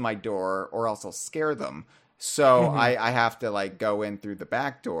use my door, or else I'll scare them. So I have to, like, go in through the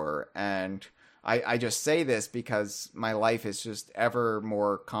back door, and I just say this because my life is just ever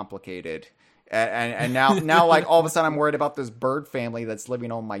more complicated And now like all of a sudden I'm worried about this bird family that's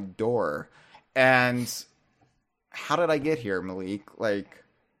living on my door. And how did I get here, Malik? Like,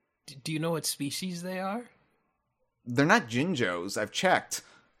 do you know what species they are? They're not Jinjos. I've checked.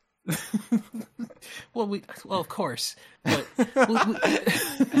 Well, of course. But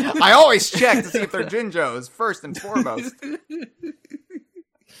I always check to see if they're Jinjos first and foremost.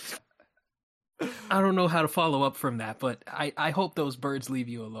 I don't know how to follow up from that, but I hope those birds leave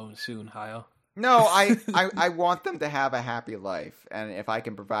you alone soon, Hyle. No, I want them to have a happy life, and if I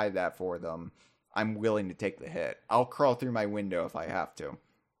can provide that for them, I'm willing to take the hit. I'll crawl through my window if I have to.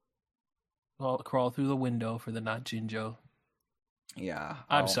 I'll crawl through the window for the not Jinjo. Yeah.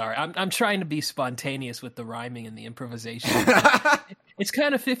 I'm sorry. I'm trying to be spontaneous with the rhyming and the improvisation. It's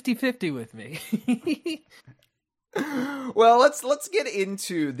kind of 50-50 with me. Well, let's get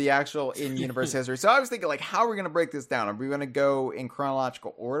into the actual in-universe history. So I was thinking, like, how are we going to break this down? Are we going to go in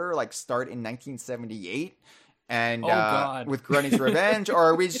chronological order, like start in 1978 and with Grunny's Revenge, or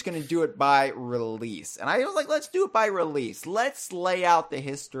are we just going to do it by release? And I was like, let's do it by release. Let's lay out the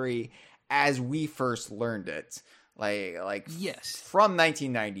history as we first learned it. Like yes, from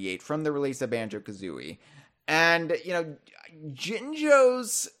 1998, from the release of Banjo-Kazooie. And, you know,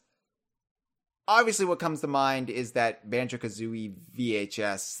 Jinjos, obviously what comes to mind is that Banjo-Kazooie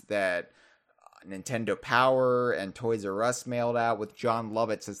VHS that Nintendo Power and Toys R Us mailed out with John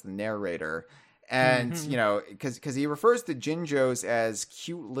Lovitz as the narrator. And, you know, because he refers to Jinjos as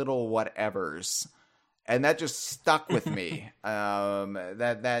cute little whatevers. And that just stuck with me.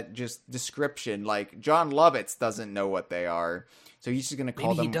 That just description, like John Lovitz doesn't know what they are, so he's just going to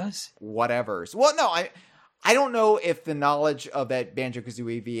call them whatevers. Well, no, I don't know if the knowledge of that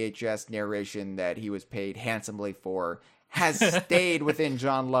Banjo-Kazooie VHS narration that he was paid handsomely for has stayed within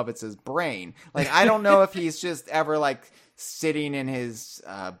John Lovitz's brain. Like, I don't know if he's just ever like sitting in his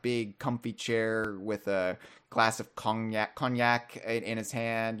big comfy chair with a glass of cognac in his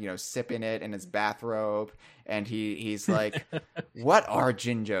hand, you know, sipping it in his bathrobe, and he's like, "What are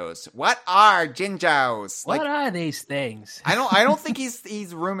Jinjos? What are Jinjos? What are these things?" I don't think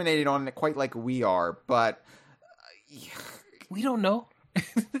he's ruminating on it quite like we are, but we don't know.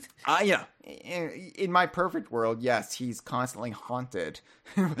 Yeah, in my perfect world, yes, he's constantly haunted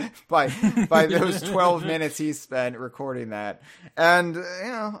by those 12 minutes he spent recording that, and you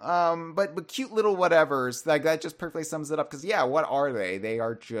know, but cute little whatevers, like that just perfectly sums it up. Because yeah, what are they?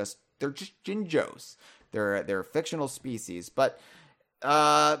 They're just Jinjos. They're a fictional species, but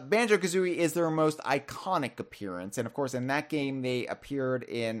Banjo-Kazooie is their most iconic appearance, and of course, in that game, they appeared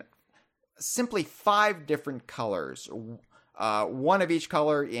in simply 5 different colors. One of each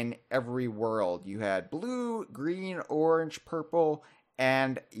color in every world. You had blue, green, orange, purple,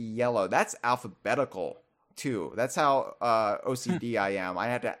 and yellow. That's alphabetical, too. That's how OCD I am. I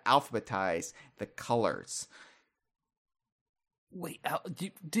had to alphabetize the colors. Wait,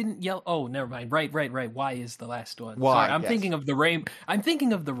 didn't yellow? Oh, never mind. Right. Y is the last one. Y. Sorry, I'm thinking of the I'm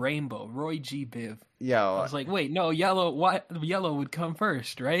thinking of the rainbow. Roy G. Biv. Yeah. I was like, wait, no, yellow. Yellow would come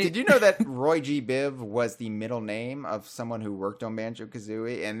first, right? Did you know that Roy G. Biv was the middle name of someone who worked on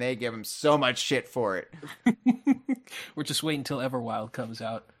Banjo-Kazooie, and they give him so much shit for it? We're just waiting until Everwild comes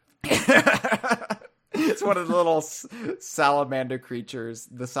out. It's one of the little salamander creatures,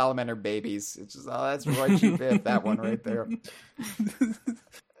 the salamander babies. It's just, oh, that's Roy G. Biv, that one right there.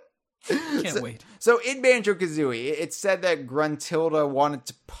 Can't wait. So in Banjo-Kazooie, it said that Gruntilda wanted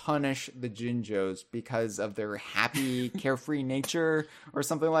to punish the Jinjos because of their happy, carefree nature or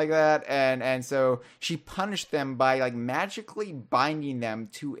something like that. And so she punished them by like magically binding them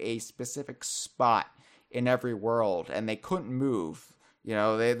to a specific spot in every world, and they couldn't move. You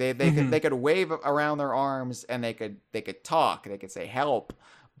know, they could wave around their arms, and they could talk, they could say help,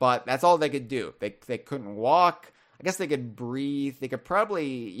 but that's all they could do. They couldn't walk. I guess they could breathe. They could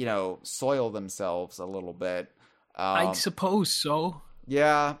probably, you know, soil themselves a little bit. I suppose so.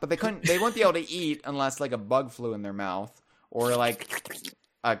 Yeah, but they wouldn't be able to eat unless like a bug flew in their mouth, or like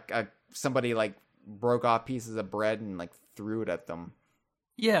somebody like broke off pieces of bread and like threw it at them.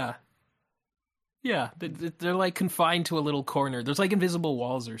 Yeah. Yeah, they're like confined to a little corner. There's like invisible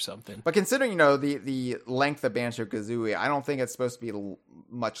walls or something. But considering, you know, the length of Banjo-Kazooie, I don't think it's supposed to be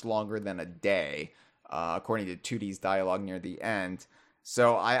much longer than a day, according to 2D's dialogue near the end.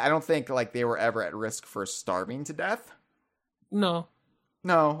 So I don't think like they were ever at risk for starving to death. No,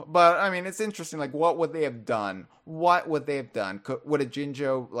 but I mean, it's interesting. Like, what would they have done? Would a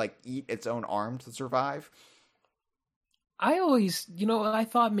Jinjo like eat its own arm to survive? I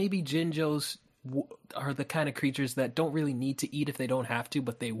thought maybe Jinjos are the kind of creatures that don't really need to eat if they don't have to,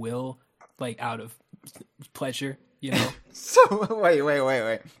 but they will, like, out of pleasure, you know? So, wait.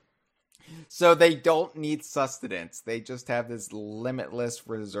 So So they don't need sustenance. They just have this limitless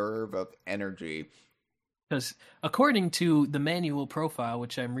reserve of energy. Because according to the manual profile,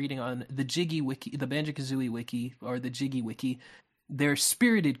 which I'm reading on the Jiggy Wiki, the Banjo-Kazooie Wiki, or the Jiggy Wiki, they're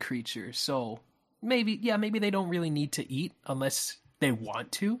spirited creatures. So maybe they don't really need to eat unless they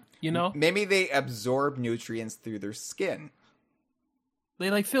want to, you know? Maybe they absorb nutrients through their skin. They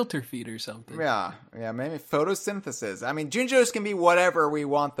like filter feed or something. Yeah, maybe photosynthesis. I mean, Jinjos can be whatever we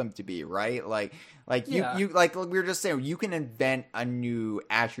want them to be, right? You like we were just saying, you can invent a new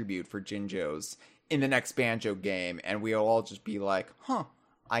attribute for Jinjos in the next Banjo game, and we'll all just be like, huh,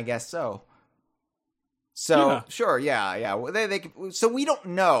 I guess so. So, sure, yeah. So we don't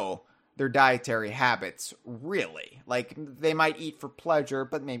know their dietary habits, really. Like, they might eat for pleasure,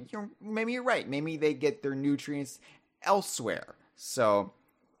 but maybe you're right. Maybe they get their nutrients elsewhere. So,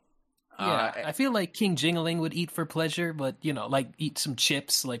 I feel like King Jingling would eat for pleasure, but, you know, like, eat some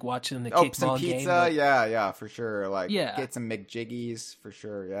chips, like watching the kickball some pizza, game. But... yeah, for sure. Like, get some McJiggies, for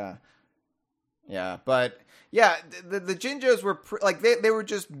sure, yeah. Yeah, but, yeah, the Jinjos were, they were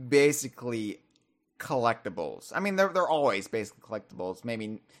just basically collectibles. I mean, they're always basically collectibles.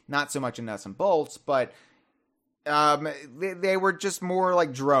 Maybe not so much in nuts and bolts, but they were just more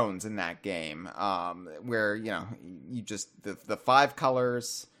like drones in that game, where, you know, you just the 5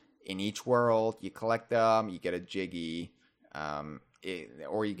 colors in each world, you collect them, you get a Jiggy,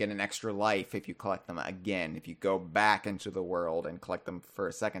 or you get an extra life if you collect them again. If you go back into the world and collect them for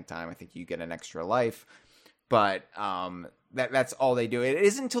a second time, I think you get an extra life. But that's all they do. It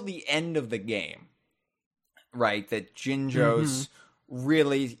isn't until the end of the game, right, that Jinjos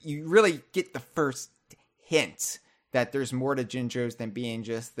you really get the first hint that there's more to Jinjos than being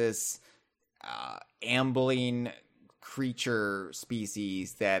just this ambling creature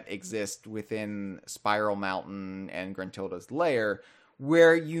species that exist within Spiral Mountain and Gruntilda's lair,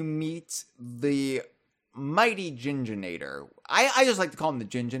 where you meet the mighty Jinjonator. I just like to call him the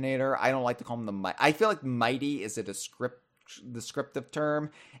Jinjonator. I don't like to call him the mighty. I feel like mighty is a descriptive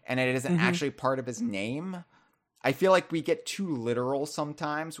term, and it isn't actually part of his name. I feel like we get too literal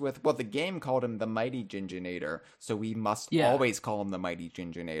sometimes with, well, the game called him the mighty Jinjonator, so we must always call him the mighty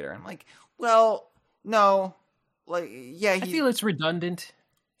Jinjonator. I'm like, well, no. Like, yeah, I feel it's redundant.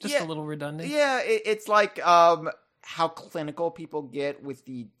 Just a little redundant. Yeah, it's like how clinical people get with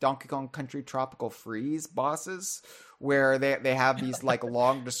the Donkey Kong Country Tropical Freeze bosses, where they have these like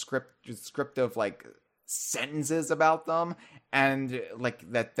long descriptive like sentences about them, and like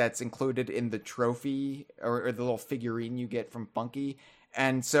that's included in the trophy or the little figurine you get from Funky.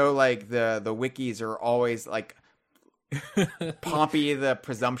 And so like the wikis are always like Pompey the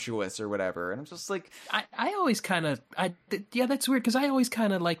Presumptuous or whatever, and I'm just like, I always kind of that's weird, because I always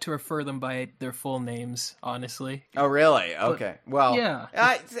kind of like to refer them by their full names, honestly. Oh really? Okay. Well, yeah,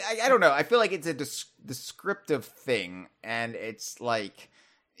 I don't know, I feel like it's a descriptive thing, and it's like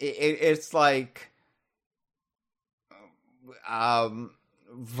it's like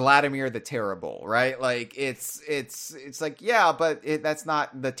Vladimir the Terrible, right? Like it's like, yeah, but that's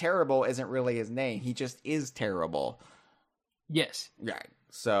not, the Terrible isn't really his name, he just is terrible. Yes. Right.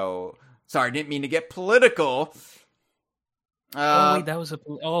 So, sorry, didn't mean to get political. Wait, that was okay.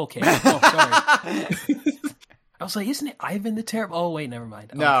 Oh, sorry. I was like, isn't it Ivan the Terrible? Oh, wait, never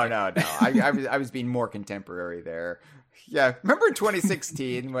mind. No. I was being more contemporary there. Yeah, remember in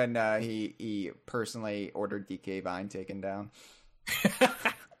 2016 when he personally ordered DK Vine taken down?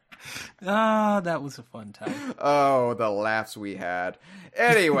 That was a fun time. Oh, the laughs we had.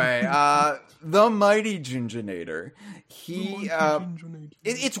 Anyway, the mighty Jinjonator.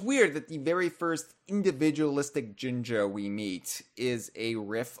 It's weird that the very first individualistic Jinjo we meet is a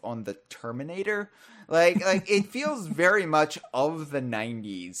riff on the Terminator. Like it feels very much of the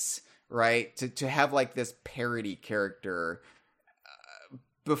 90s, right? To have like this parody character.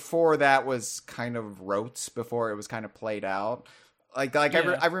 Before that was kind of rote, before it was kind of played out.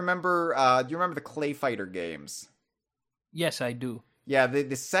 I remember, do you remember the Clay Fighter games? Yes, I do. Yeah,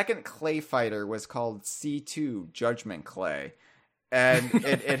 the second Clay Fighter was called C2 Judgment Clay. And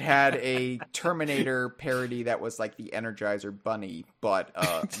it had a Terminator parody that was like the Energizer Bunny, but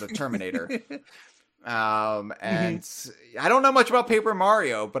the Terminator. And I don't know much about Paper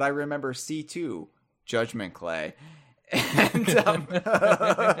Mario, but I remember C2 Judgment Clay. And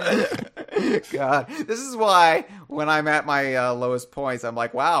God, this is why when I'm at my lowest points, I'm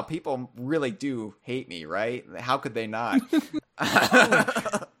like, wow, people really do hate me, right? How could they not?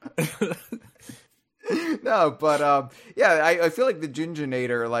 No, but yeah, I feel like the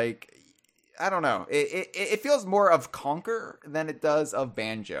Jinjonator, I don't know, it feels more of Conker than it does of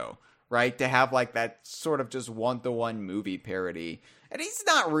Banjo, right? To have like that sort of just one-to-one movie parody. And he's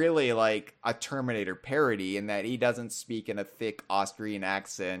not really like a Terminator parody in that he doesn't speak in a thick Austrian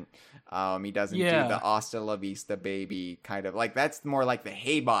accent. He doesn't do the Hasta la vista baby kind of like, that's more like the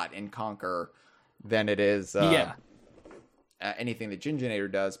Haybot in Conquer than it is anything that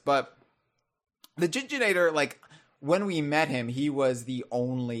Jinjonator does. But the Jinjonator, like when we met him, he was the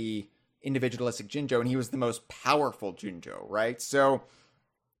only individualistic Jinjo and he was the most powerful Jinjo, right? So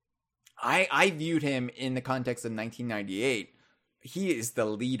I viewed him in the context of 1998. He is the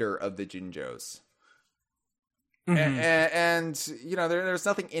leader of the Jinjos. Mm-hmm. And you know, there's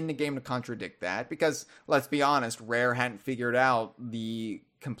nothing in the game to contradict that, because let's be honest, Rare hadn't figured out the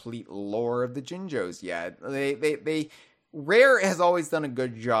complete lore of the Jinjos yet. Rare has always done a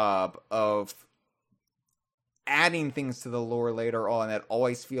good job of adding things to the lore later on that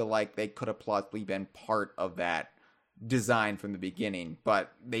always feel like they could have plausibly been part of that design from the beginning,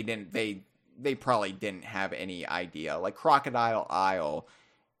 but they didn't. They probably didn't have any idea. Like Crocodile Isle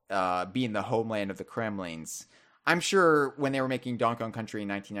being the homeland of the Kremlins. I'm sure when they were making Donkey Kong Country in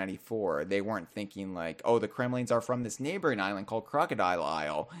 1994, they weren't thinking like, oh, the Kremlins are from this neighboring island called Crocodile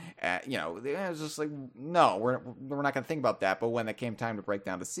Isle. You know, it was just like, no, we're not going to think about that. But when it came time to break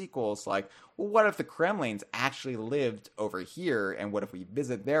down the sequels, like, well, what if the Kremlins actually lived over here? And what if we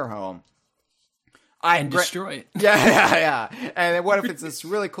visit their home? And destroy it. Yeah. And then what if it's this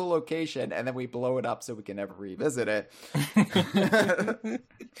really cool location and then we blow it up so we can never revisit it?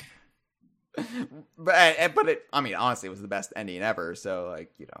 But it, I mean, honestly, it was the best ending ever. So,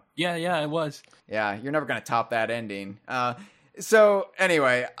 like, you know. Yeah, it was. Yeah, you're never going to top that ending. So,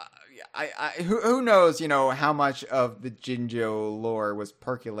 anyway, who knows, you know, how much of the Jinjo lore was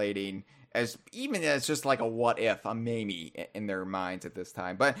percolating as just like a what if, a maybe in their minds at this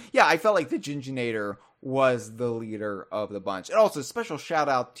time. But yeah, I felt like the Jinjonator was the leader of the bunch. And also, special shout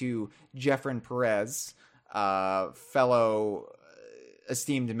out to Jeffrin Perez, fellow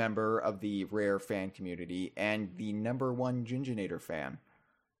esteemed member of the Rare fan community and the #1 Jinjonator fan.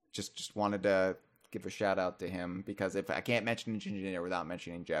 Just wanted to give a shout out to him, because if I can't mention the Jinjonator without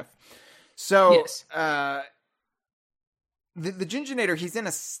mentioning Jeff. So, yes. The Jinjonator, he's in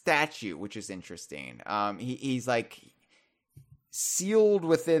a statue, which is interesting. He's like sealed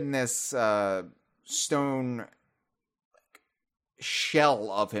within this stone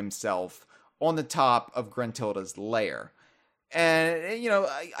shell of himself on the top of Gruntilda's lair. And, you know,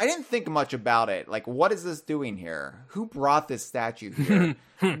 I didn't think much about it. Like, what is this doing here? Who brought this statue here?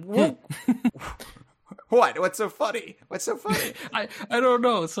 What? What's so funny? I don't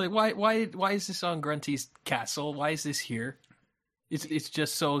know. It's like, why is this on Grunty's castle? Why is this here? It's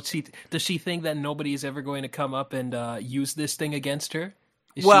just so does she think that nobody is ever going to come up and use this thing against her?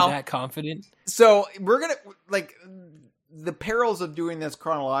 Is she that confident? So we're gonna, like, the perils of doing this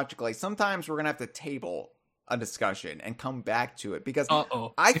chronologically. Sometimes we're gonna have to table a discussion and come back to it, because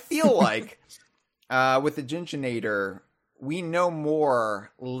I feel like with the Jinjonator, we know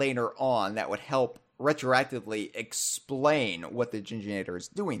more later on that would help retroactively explain what the Jinjonator is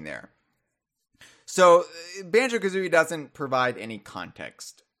doing there. So Banjo-Kazooie doesn't provide any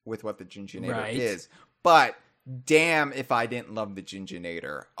context with what the Jinjonator is, but damn if I didn't love the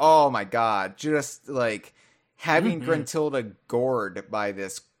Jinjonator. Oh my god, just like having Gruntilda gored by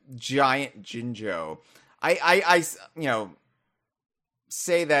this giant Jinjo. I you know,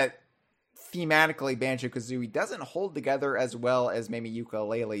 say that thematically Banjo-Kazooie doesn't hold together as well as maybe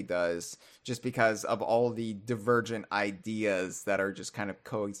Yooka-Laylee does, just because of all the divergent ideas that are just kind of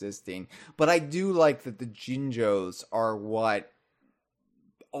coexisting. But I do like that the Jinjos are what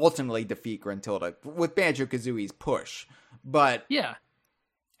ultimately defeat Gruntilda with Banjo-Kazooie's push. But yeah,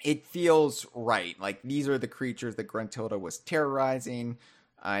 it feels right. Like, these are the creatures that Gruntilda was terrorizing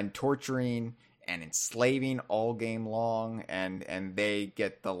and torturing and enslaving all game long, and they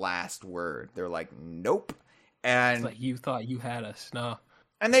get the last word. They're like, nope. And it's like, you thought you had us. No.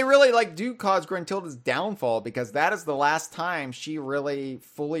 And they really, like, do cause Gruntilda's downfall, because that is the last time she really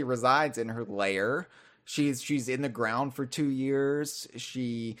fully resides in her lair. She's in the ground for 2 years.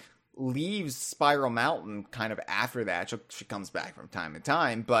 She leaves Spiral Mountain kind of after that. She comes back from time to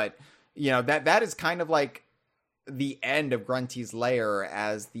time, but, you know, that is kind of like the end of Grunty's lair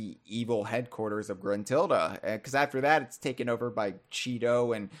as the evil headquarters of Gruntilda, because after that it's taken over by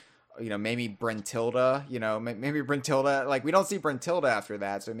Cheeto and, you know, maybe Brentilda. You know, maybe Brentilda, like, we don't see Brentilda after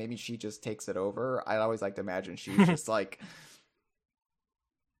that, so maybe she just takes it over. I always like to imagine she's just like,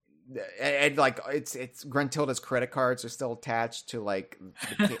 and like it's Gruntilda's credit cards are still attached to like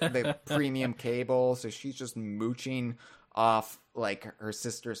the premium cable, so she's just mooching off like her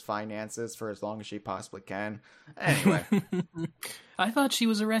sister's finances for as long as she possibly can. Anyway. I thought she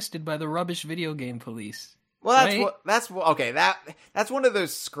was arrested by the rubbish video game police. Well, that's that's one of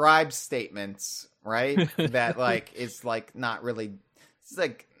those scribe statements, right? That like is like not really, it's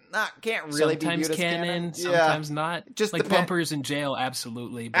like can't really sometimes be viewed as canon. Sometimes not. Just like Bumper's in jail,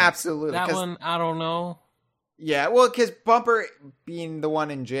 absolutely. Absolutely. That one, I don't know. Yeah, well, because Bumper being the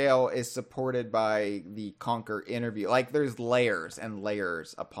one in jail is supported by the Conker interview. Like, there's layers and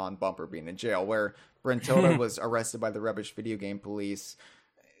layers upon Bumper being in jail, where Brentilda was arrested by the rubbish video game police.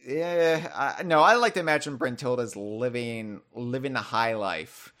 Yeah, I like to imagine Brentilda's living the high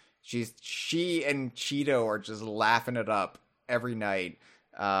life. She and Cheeto are just laughing it up every night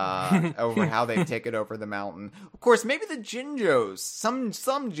over how they've taken over the mountain. Of course, maybe the Jinjos, some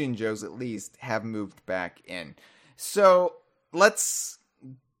Jinjos at least, have moved back in. So let's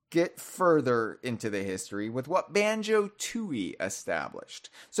get further into the history with what Banjo-Tooie established.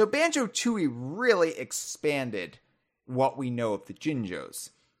 So Banjo-Tooie really expanded what we know of the Jinjos.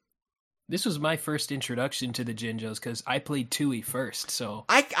 This was my first introduction to the Jinjos because I played Tooie first. So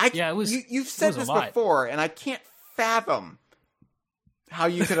it was. You've said this before, and I can't fathom how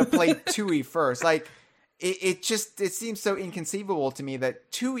you could have played Tooie first. Like it seems so inconceivable to me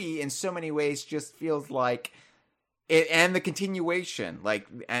that Tooie, in so many ways, just feels like it, and the continuation. Like,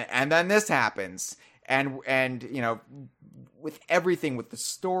 and then this happens, and you know, with everything, with the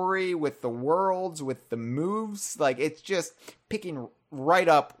story, with the worlds, with the moves, like it's just picking right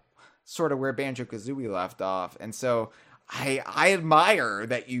up sort of where Banjo-Kazooie left off. And so I admire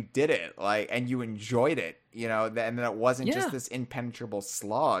that you did it, like, and you enjoyed it, you know, and that it wasn't just this impenetrable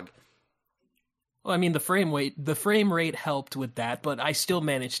slog. Well, I mean, the frame rate helped with that, but I still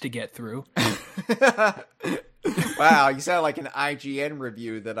managed to get through. Wow, you sound like an IGN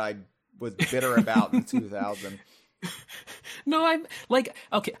review that I was bitter about in 2000. No, I'm like,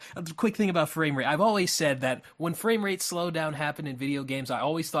 okay, a quick thing about frame rate. I've always said that when frame rate slowdown happened in video games, I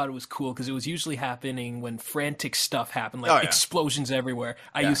always thought it was cool because it was usually happening when frantic stuff happened, like explosions everywhere.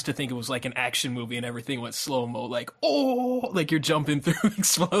 I used to think it was like an action movie and everything went slow-mo, like, oh, like you're jumping through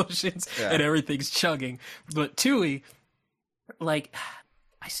explosions and everything's chugging. But Tooie, like,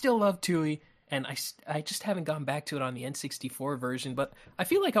 I still love Tooie, and I just haven't gone back to it on the N64 version, but I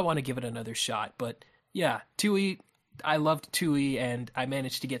feel like I want to give it another shot. But yeah, Tooie, I loved Tooie, and I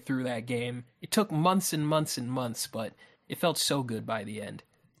managed to get through that game. It took months and months and months, but it felt so good by the end.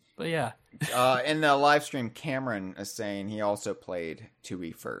 But yeah. In the live stream, Cameron is saying he also played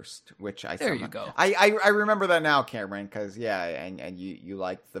Tooie first, which There you go. I remember that now, Cameron, because, and you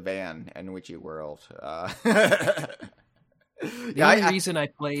liked the van in Witchy World. The only reason I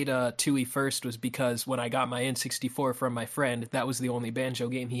played Tooie first was because when I got my N64 from my friend, that was the only Banjo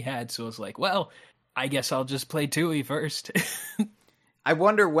game he had, so I was like, well, I guess I'll just play Tooie first. I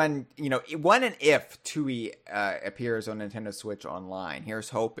wonder when and if Tooie appears on Nintendo Switch Online. Here's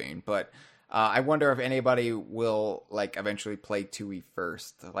hoping, but I wonder if anybody will like eventually play Tooie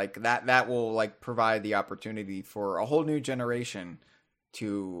first. Like that will like provide the opportunity for a whole new generation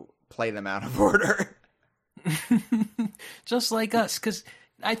to play them out of order. Just like us, because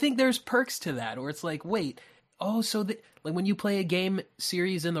I think there's perks to that, where it's like, wait, so like when you play a game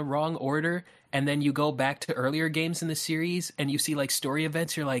series in the wrong order, and then you go back to earlier games in the series, and you see like story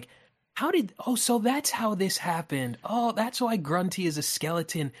events, you're like, so that's how this happened. Oh, that's why Grunty is a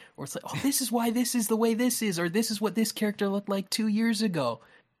skeleton. Or it's like, this is why this is the way this is, or this is what this character looked like 2 years ago.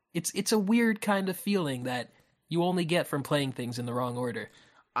 It's a weird kind of feeling that you only get from playing things in the wrong order.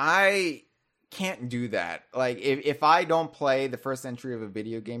 I can't do that. Like if I don't play the first entry of a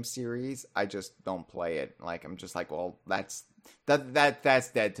video game series, I just don't play it. Like I'm just like, well, that's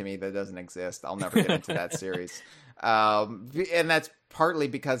dead to me. That doesn't exist. I'll never get into that series. And that's partly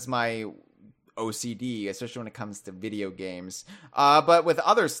because my OCD, especially when it comes to video games. But with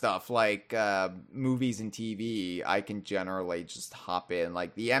other stuff like movies and TV, I can generally just hop in.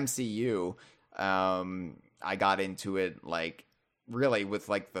 Like the MCU, I got into it like really with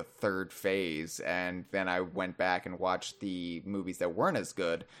like the third phase, and then I went back and watched the movies that weren't as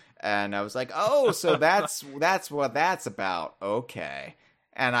good, and I was like, oh, so that's what that's about. Okay.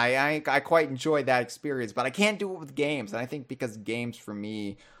 And I quite enjoyed that experience, but I can't do it with games. And I think because games for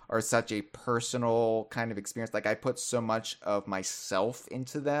me are such a personal kind of experience, like I put so much of myself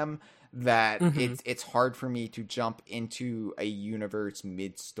into them that it's hard for me to jump into a universe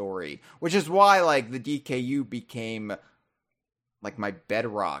mid-story, which is why like the DKU became like my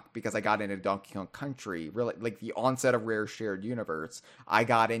bedrock, because I got into Donkey Kong Country, really like the onset of Rare Shared Universe. I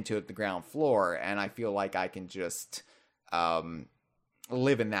got into it the ground floor, and I feel like I can just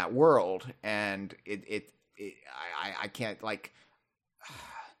live in that world, and I can't, like,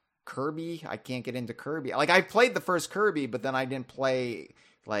 Kirby. I can't get into Kirby. Like, I played the first Kirby, but then I didn't play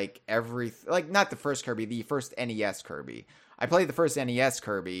like not the first Kirby, the first NES Kirby. I played the first NES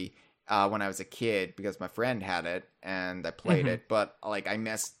Kirby when I was a kid because my friend had it and I played it, but like I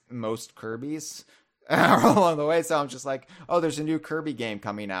missed most Kirby's along the way, so I'm just like, oh, there's a new Kirby game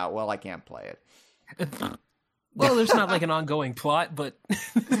coming out. Well, I can't play it. Well, there's not like an ongoing plot, but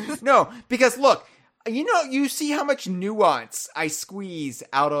no, because look, you see how much nuance I squeeze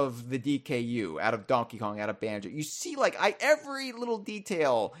out of the DKU, out of Donkey Kong, out of Banjo. You see, like, every little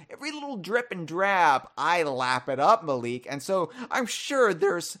detail, every little drip and drab, I lap it up, Malik. And so I'm sure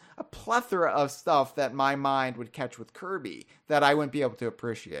there's a plethora of stuff that my mind would catch with Kirby that I wouldn't be able to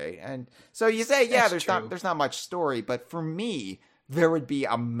appreciate. And so you say, yeah, there's not much story, but for me, there would be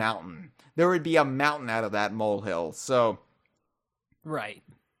a mountain. There would be a mountain out of that molehill. So, right.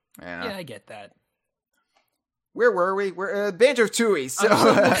 Yeah, I get that. Where were we? We're Banjo-Tooie. So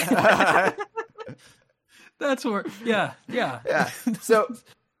that's where. Yeah. So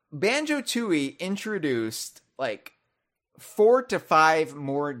Banjo-Tooie introduced like 4 to 5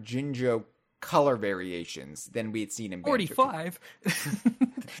 more Jinjo color variations than we had seen in Banjo. 45.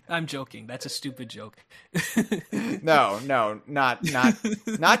 I'm joking. That's a stupid joke. No, not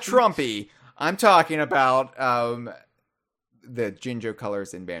Trumpy. I'm talking about the Jinjo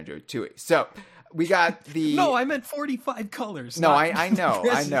colors in Banjo-Tooie. So. We got the... No, I meant 45 colors. No, I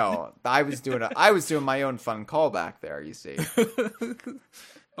know. I was doing my own fun callback there, you see.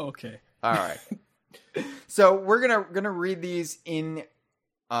 Okay. All right. So we're gonna read these in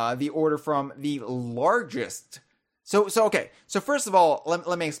the order from the largest. So okay. So first of all,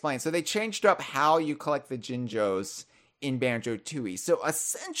 let me explain. So they changed up how you collect the Jinjos in Banjo-Tooie. So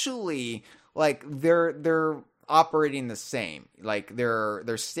essentially, like they're operating the same. Like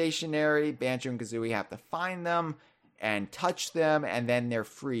they're stationary. Banjo and Kazooie have to find them and touch them, and then they're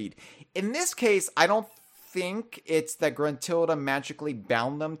freed. In this case, I don't think it's that Gruntilda magically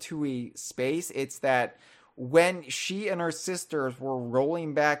bound them to a space. It's that when she and her sisters were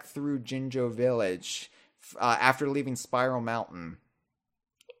rolling back through Jinjo Village after leaving Spiral Mountain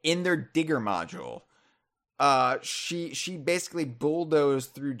in their digger module, she basically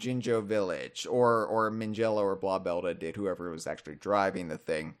bulldozed through Jinjo Village, or Minjella or Blobelda did, whoever was actually driving the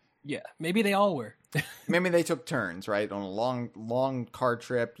thing. Yeah, maybe they all were. Maybe they took turns, right? On a long car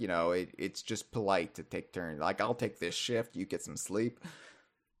trip, it's just polite to take turns. Like, I'll take this shift, you get some sleep.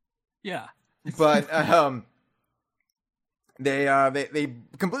 Yeah. But they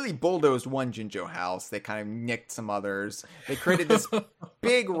completely bulldozed one Jinjo house. They kind of nicked some others. They created this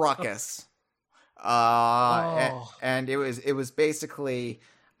big ruckus. And it was basically,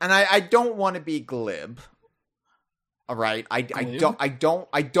 and I don't want to be glib. All right. I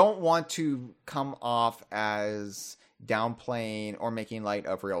don't want to come off as downplaying or making light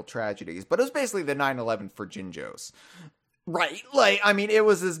of real tragedies, but it was basically the 9/11 for Jinjos. Right. Like, I mean, it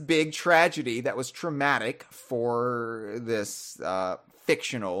was this big tragedy that was traumatic for this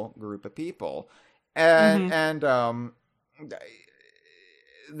fictional group of people. And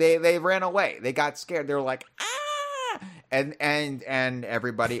they ran away. They got scared. They were like, ah! And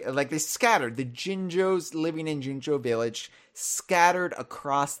everybody, like, they scattered. The Jinjos living in Jinjo Village scattered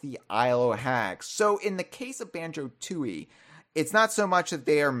across the Isle of Hags. So in the case of Banjo-Tooie, it's not so much that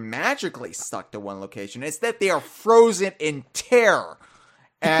they are magically stuck to one location. It's that they are frozen in terror.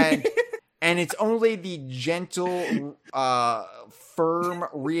 And and it's only the gentle, firm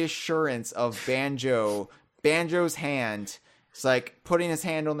reassurance of Banjo's hand. It's like putting his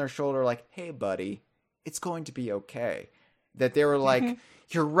hand on their shoulder like, hey, buddy, it's going to be okay. That they were like,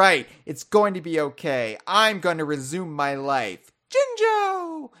 you're right, it's going to be okay. I'm going to resume my life.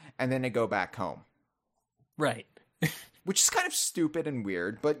 Jinjo! And then they go back home. Right. Which is kind of stupid and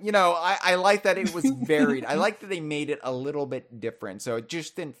weird. But, I like that it was varied. I like that they made it a little bit different. So it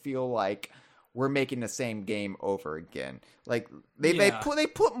just didn't feel like we're making the same game over again. Like, they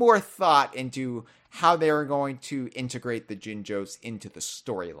put more thought into how they were going to integrate the Jinjos into the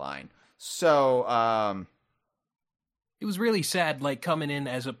storyline. So, it was really sad, like, coming in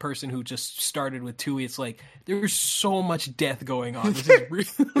as a person who just started with Tooie. It's like, there's so much death going on. This is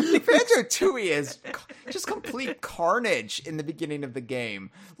really... Banjo-Tooie is just complete carnage in the beginning of the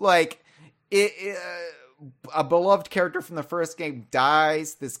game. Like, a beloved character from the first game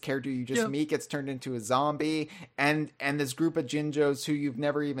dies. This character you just meet gets turned into a zombie, and this group of Jinjos who you've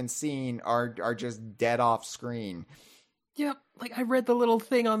never even seen are just dead off screen. Yep. Like, I read the little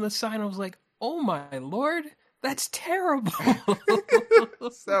thing on the sign. I was like, oh my lord, that's terrible.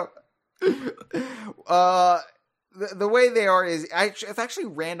 So, the way they are is it's actually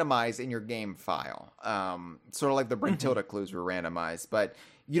randomized in your game file. Sort of like the Brintilda clues were randomized, but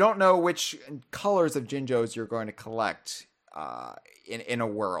you don't know which colors of Jinjos you're going to collect in a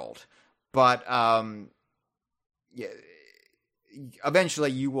world. But yeah,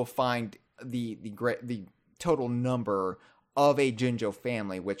 eventually you will find the total number of a Jinjo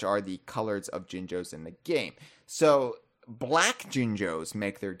family, which are the colors of Jinjos in the game. So black Jinjos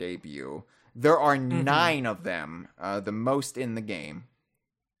make their debut. There are 9 of them, the most in the game.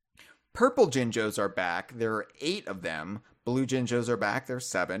 Purple Jinjos are back. There are 8 of them. Blue Jinjos are back. There are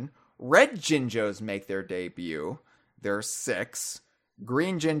 7. Red Jinjos make their debut. There are 6.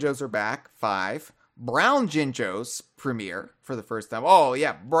 Green Jinjos are back. 5. Brown Jinjos premiere for the first time. Oh,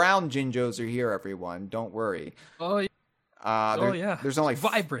 yeah. Brown Jinjos are here, everyone. Don't worry. Oh, yeah. There's only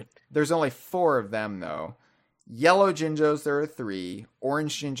vibrant. There's only 4 of them, though. Yellow Jinjos, there are 3.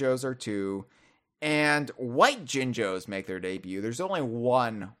 Orange Jinjos are 2. And white Jinjos make their debut. There's only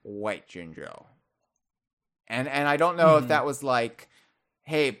 1 white Jinjo. And I don't know if that was like,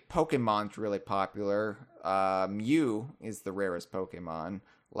 hey, Pokemon's really popular. Mew is the rarest Pokemon.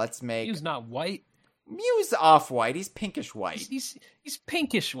 Let's make... Mew's not white. Mew's off-white. He's pinkish white. He's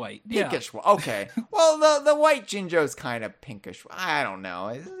pinkish white. Pinkish white. Okay. Well, the white Jinjo's kind of pinkish. I don't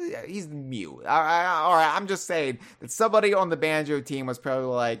know. He's Mew. All right. I'm just saying that somebody on the Banjo team was probably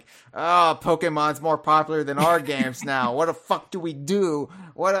like, oh, Pokemon's more popular than our games now. What the fuck do we do?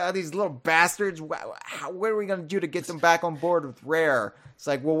 What are these little bastards? What are we going to do to get them back on board with Rare? It's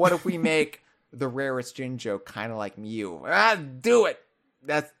like, well, what if we make the rarest Jinjo kind of like Mew? Do it.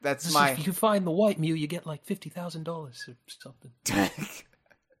 That's my. If you find the white Mew, you get like $50,000 or something.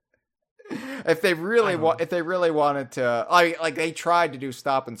 If they really wanted to, like they tried to do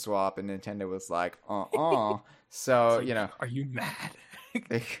Stop and Swap, and Nintendo was like, So like, are you mad?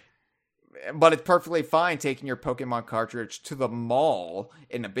 But it's perfectly fine taking your Pokemon cartridge to the mall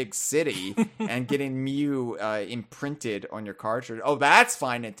in a big city and getting Mew imprinted on your cartridge. Oh, that's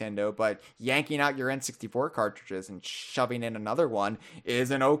fine, Nintendo, but yanking out your N64 cartridges and shoving in another one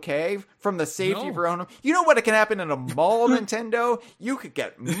isn't okay from the safety of your own home. You know what can happen in a mall, Nintendo? You could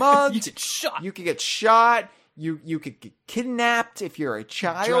get mugged. You get shot. You could get shot. You could get kidnapped if you're a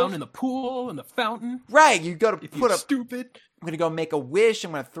child. Drown in the pool, in the fountain. Right, you got to put up... Stupid. I'm going to go make a wish.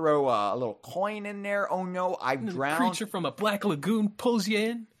 I'm going to throw a little coin in there. Oh no, I drowned. A creature from a Black Lagoon pulls you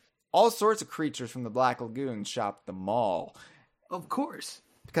in. All sorts of creatures from the Black Lagoon shop at the mall. Of course.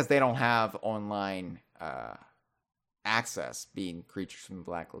 Because they don't have online access, being creatures from the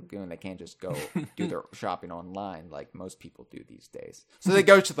Black Lagoon. They can't just go do their shopping online like most people do these days. So they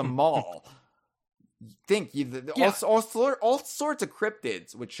go to the mall. All sorts of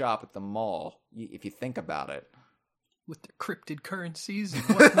cryptids would shop at the mall, if you think about it. With their cryptid currencies and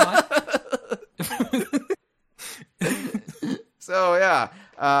whatnot. So, yeah.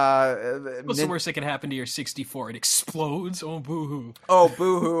 What's the worst that can happen to your 64? It explodes? Oh, boo-hoo. Oh,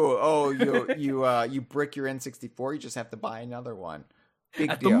 boo-hoo. Oh, you brick your N64, you just have to buy another one.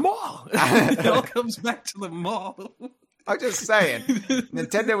 Big deal. The mall. It all comes back to the mall. I'm just saying,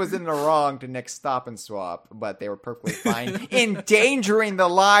 Nintendo was in the wrong to next Stop and Swap, but they were perfectly fine endangering the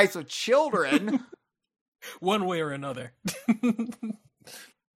lives of children. One way or another. As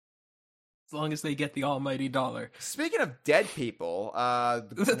long as they get the almighty dollar. Speaking of dead people, the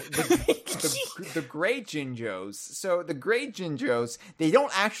gray Jinjos. So the gray Jinjos, they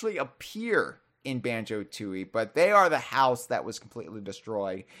don't actually appear in Banjo-Tooie, but they are the house that was completely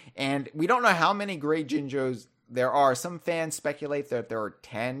destroyed. And we don't know how many gray Jinjos there are. Some fans speculate that there are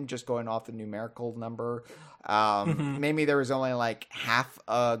 10, just going off the numerical number. Maybe there was only like half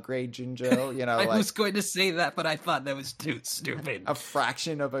a gray Jinjo, I was going to say that, but I thought that was too stupid. A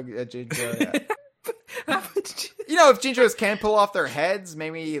fraction of a Jinjo, yeah. If Jinjos can pull off their heads,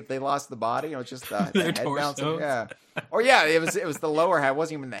 maybe if they lost the body, just the head bouncing. Yeah. Or yeah, it was the lower head. It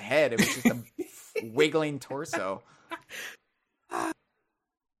wasn't even the head. It was just a wiggling torso.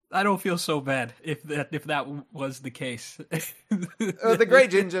 I don't feel so bad if that was the case. The gray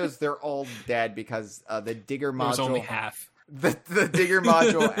Jinjos, they're all dead because the digger module. It was only half. The digger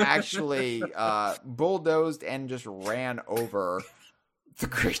module actually bulldozed and just ran over the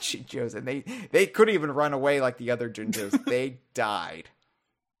gray Jinjos, and they couldn't even run away like the other Jinjos. They died,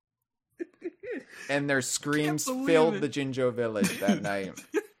 and their screams filled the Jinjo village that night.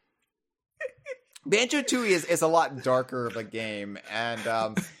 Banjo-Tooie is a lot darker of a game, and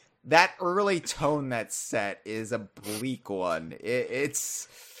that early tone that's set is a bleak one. It's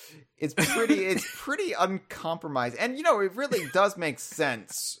pretty uncompromised, and it really does make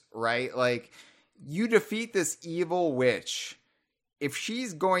sense, right? Like, you defeat this evil witch, if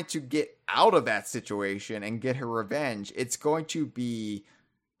she's going to get out of that situation and get her revenge, it's going to be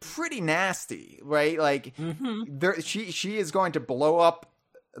pretty nasty, right? Like, she is going to blow up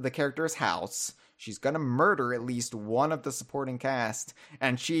the character's house. She's going to murder at least one of the supporting cast,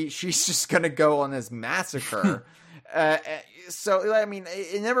 and she's just going to go on this massacre. So, I mean,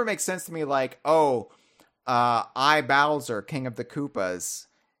 it never makes sense to me, like, I, Bowser, King of the Koopas,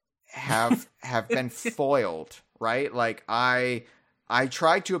 have been foiled, right? Like, I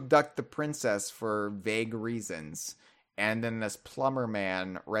tried to abduct the princess for vague reasons, and then this plumber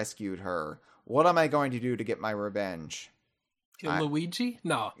man rescued her. What am I going to do to get my revenge? Kill Luigi?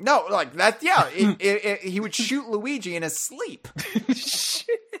 No, like that. Yeah, he would shoot Luigi in his sleep.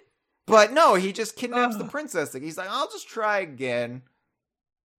 But no, he just kidnaps the princess. He's like, I'll just try again.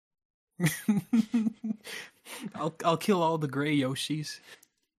 I'll kill all the gray Yoshis.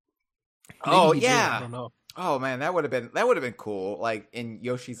 Maybe I don't know. Oh man, that would have been cool. Like in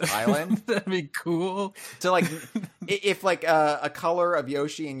Yoshi's Island, that'd be cool. To like, if like a color of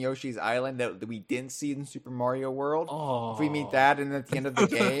Yoshi in Yoshi's Island that we didn't see in Super Mario World. If we meet that, and at the end of the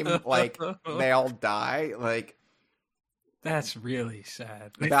game, like they all die. Like that's really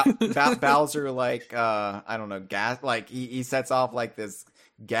sad. Bowser, like I don't know, gas. Like he sets off like this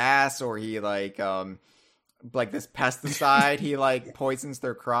gas, or he like this pesticide, he like poisons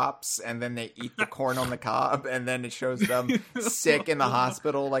their crops, and then they eat the corn on the cob, and then it shows them sick in the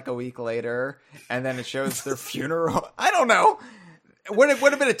hospital like a week later, and then it shows their funeral. I don't know. It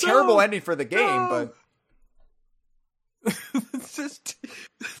would have been a terrible ending for the game, but it's just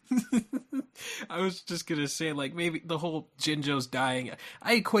I was just gonna say, like, maybe the whole Jinjo's dying,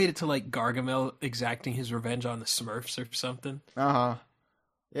 I equate it to like Gargamel exacting his revenge on the Smurfs or something.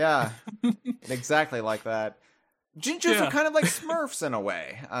 Yeah, exactly like that. Jinjos are kind of like Smurfs in a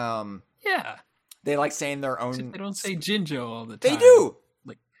way. Yeah. They like saying their own... They don't say Jinjo all the time. They do!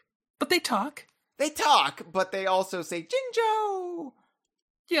 Like, but they talk. They talk, but they also say Jinjo!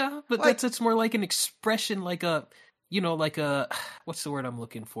 Yeah, but like, it's more like an expression, like a... like a... What's the word I'm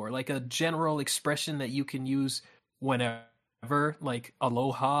looking for? Like a general expression that you can use whenever, like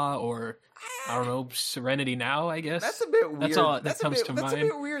aloha or... I don't know, Serenity Now, I guess. That's a bit weird. That's all that comes to mind. That's a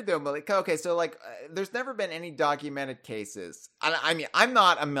bit weird, though. But like, okay, so like, there's never been any documented cases. I mean, I'm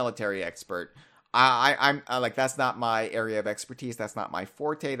not a military expert. I'm like, that's not my area of expertise. That's not my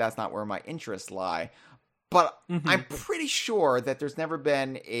forte. That's not where my interests lie. But I'm pretty sure that there's never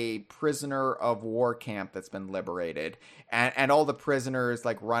been a prisoner of war camp that's been liberated. And all the prisoners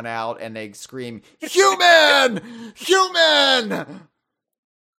like run out and they scream, "Human! Human!"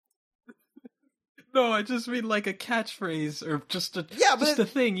 No, I just mean like a catchphrase or just a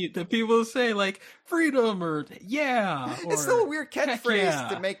thing that people say, like freedom or yeah. Or, it's still a weird catchphrase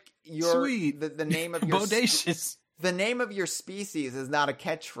to make your sweet the name of your bodacious. The name of your species is not a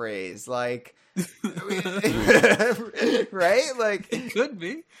catchphrase, like right? Like it could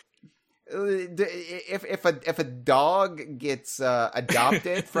be. If a dog gets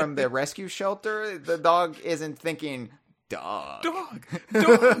adopted from the rescue shelter, the dog isn't thinking. Dog.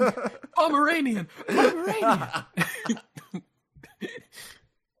 Pomeranian. I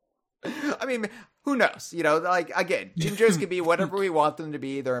mean, who knows? Like, again, Jinjos can be whatever we want them to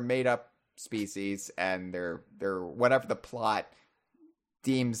be. They're a made-up species, and they're whatever the plot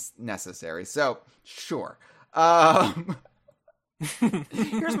deems necessary. So, sure.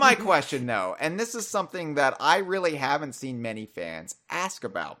 Here's my question, though, and this is something that I really haven't seen many fans ask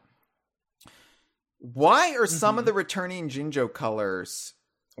about. Why are some of the returning Jinjo colors...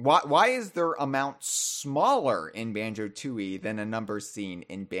 Why is their amount smaller in Banjo-Tooie than a number seen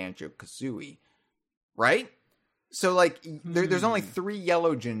in Banjo-Kazooie? Right? So, like, there's only 3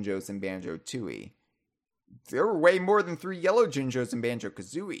 yellow Jinjos in Banjo-Tooie. There were way more than 3 yellow Jinjos in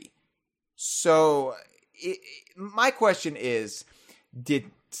Banjo-Kazooie. So, my question is, did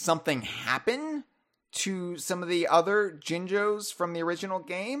something happen to some of the other Jinjos from the original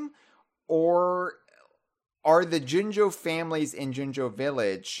game? Or are the Jinjo families in Jinjo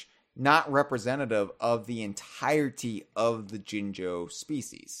Village not representative of the entirety of the Jinjo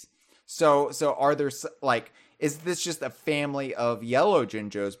species? So are there, like, is this just a family of yellow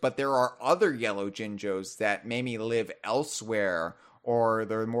Jinjos, but there are other yellow Jinjos that maybe live elsewhere, or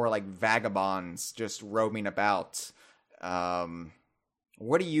they're more like vagabonds just roaming about?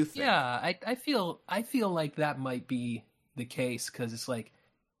 What do you think? Yeah, I feel like that might be the case, because it's like,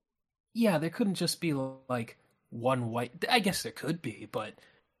 yeah, there couldn't just be like one white. I guess there could be, but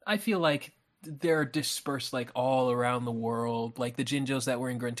I feel like they're dispersed like all around the world. Like the Jinjos that were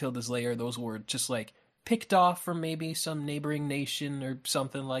in Gruntilda's lair, those were just like picked off from maybe some neighboring nation or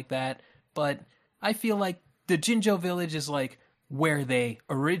something like that. But I feel like the Jinjo village is like where they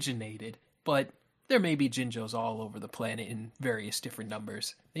originated, but there may be Jinjos all over the planet in various different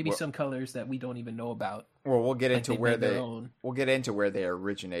numbers. Maybe some colors that we don't even know about. Well, we'll get into where they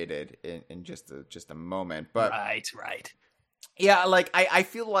originated in just a moment. But right. Yeah, like I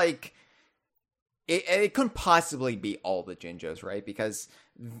feel like it couldn't possibly be all the Jinjos, right? Because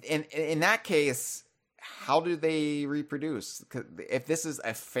in that case, how do they reproduce? 'Cause if this is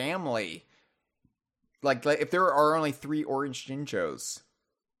a family, like if there are only 3 orange Jinjos,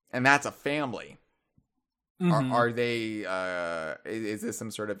 and that's a family, are they? Is this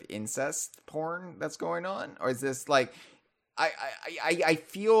some sort of incest porn that's going on, or is this like? I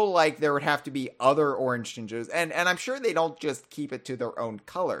feel like there would have to be other orange Jinjos, and I'm sure they don't just keep it to their own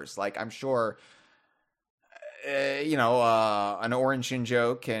colors. Like I'm sure. An orange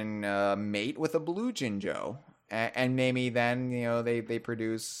Jinjo can mate with a blue Jinjo, and maybe then they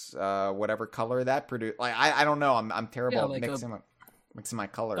produce whatever color that produce. Like I don't know. I'm terrible at mixing my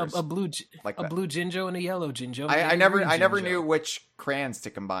colors. A blue Jinjo and a yellow Jinjo. I never knew which crayons to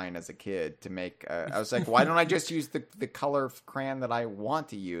combine as a kid to make. I was like, why don't I just use the color crayon that I want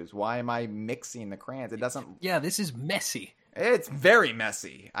to use? Why am I mixing the crayons? It doesn't. Yeah, this is messy. It's very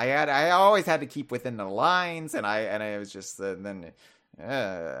messy. I always had to keep within the lines, and I was just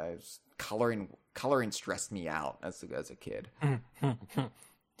coloring stressed me out as a kid.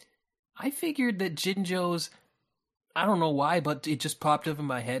 I figured that Jinjos, I don't know why, but it just popped up in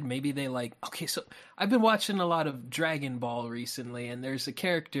my head. Maybe they so I've been watching a lot of Dragon Ball recently, and there's a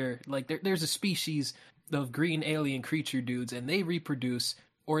character, there's a species of green alien creature dudes, and they reproduce,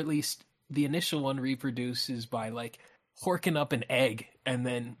 or at least the initial one reproduces by horking up an egg and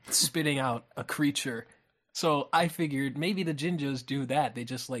then spitting out a creature. So I figured maybe the Jinjos do that. They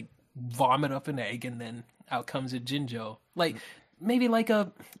just vomit up an egg and then out comes a Jinjo. Maybe like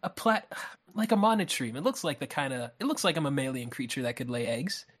a monotreme. It looks like a mammalian creature that could lay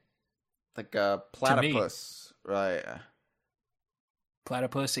eggs. Like a platypus, right?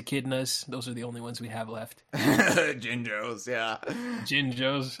 Platypus, echidnas, those are the only ones we have left. Jinjos, yeah.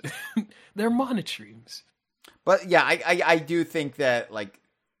 Jinjos. They're monotremes. But yeah, I do think that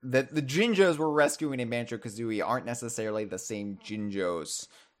the Jinjos we're rescuing in Banjo-Kazooie aren't necessarily the same Jinjos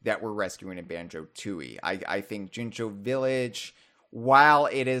that we're rescuing in Banjo-Tooie. I think Jinjo Village, while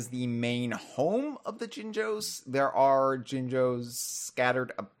it is the main home of the Jinjos, there are Jinjos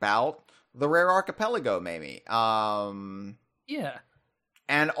scattered about the Rare Archipelago, maybe. Yeah.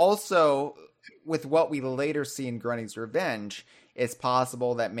 And also, with what we later see in Grunny's Revenge, it's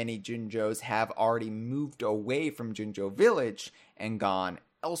possible that many Jinjos have already moved away from Jinjo Village and gone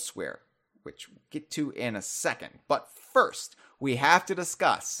elsewhere, which we'll get to in a second. But first, we have to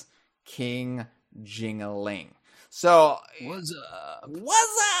discuss King Jingaling. So, what's up?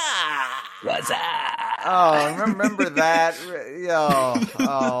 Oh, remember that?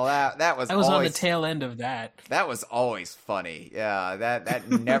 That was. I was always on the tail end of that. That was always funny. Yeah, that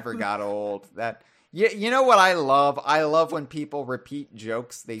never got old. That. You know what I love? I love when people repeat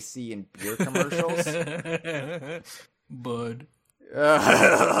jokes they see in beer commercials. Bud.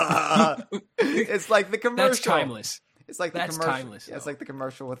 It's like the commercial. That's timeless. It's like That's commercial. Timeless. It's like the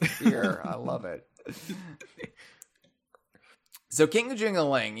commercial with the beer. I love it. So King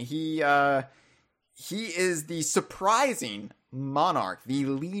Jingaling, he is the surprising monarch, the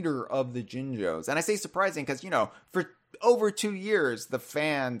leader of the Jinjos. And I say surprising because, for over 2 years, the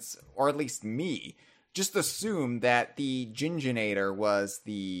fans, or at least me, just assumed that the Jinjonator was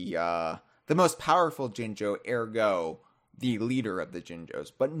the most powerful Jinjo, ergo the leader of the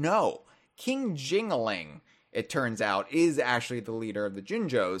Jinjos. But no, King Jingaling, it turns out, is actually the leader of the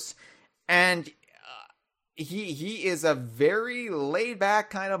Jinjos, and he is a very laid back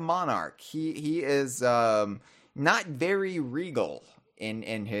kind of monarch. He is not very regal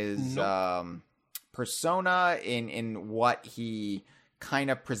in his persona, in what he kind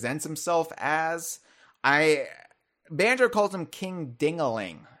of presents himself as. Banjo calls him King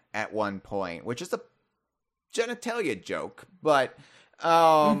Dingaling at one point, which is a genitalia joke, but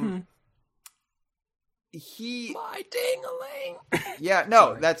he my dingaling. Yeah,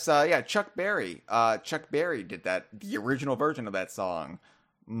 no, sorry. That's Chuck Berry. Chuck Berry did that, the original version of that song,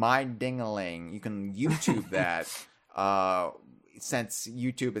 My Dingaling. You can YouTube that. Since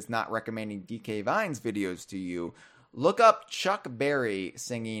YouTube is not recommending DK Vine's videos to you, look up Chuck Berry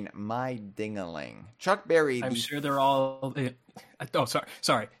singing My Dingaling. Chuck Berry. I'm sure they're all. Oh,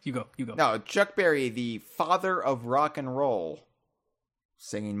 sorry. You go. No, Chuck Berry, the father of rock and roll,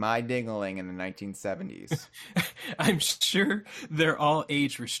 singing My Dingaling in the 1970s. I'm sure they're all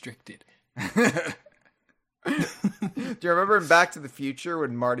age restricted. Do you remember in Back to the Future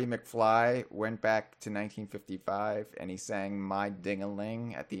when Marty McFly went back to 1955 and he sang My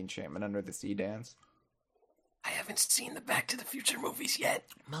Ding-a-Ling at the Enchantment Under the Sea dance? I haven't seen the Back to the Future movies yet.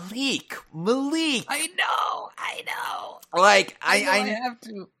 Malik! I know! Like, I have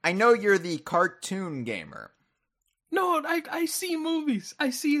to. I know you're the cartoon gamer. No, I see movies.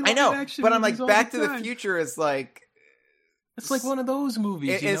 I see I know, action but I'm like, Back to the time. Future is like... It's like one of those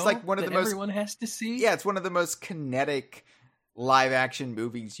movies, it's like one of the most... everyone has to see. Yeah, it's one of the most kinetic live-action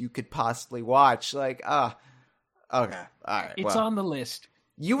movies you could possibly watch. Like, okay, all right. It's on the list.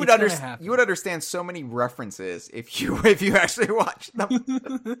 You would understand. You would understand so many references if you actually watched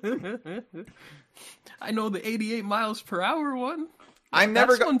them. I know the 88 miles per hour one.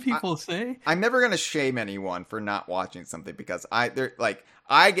 That's one people say. I'm never gonna shame anyone for not watching something because I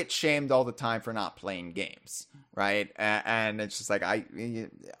get shamed all the time for not playing games, right? And it's just like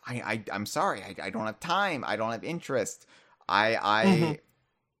I'm sorry, I don't have time, I don't have interest. I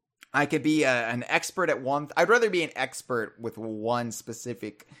could be an expert at one. I'd rather be an expert with one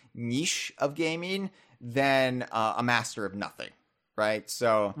specific niche of gaming than a master of nothing, right?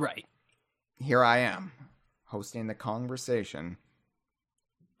 So here I am hosting the conversation.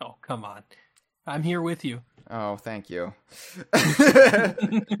 Oh, come on. I'm here with you. Oh, thank you.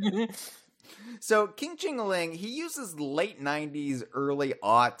 So, King Jingo-ling, he uses late 90s, early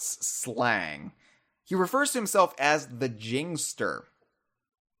aughts slang. He refers to himself as the Jingster.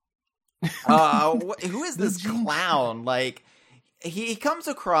 Who is this clown? Like, he comes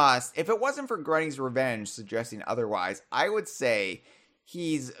across, if it wasn't for Grunny's Revenge suggesting otherwise, I would say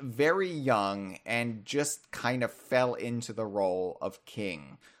he's very young and just kind of fell into the role of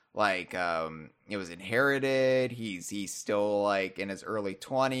king. Like, it was inherited. He's still like in his early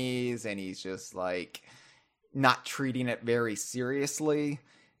 20s and he's just like not treating it very seriously.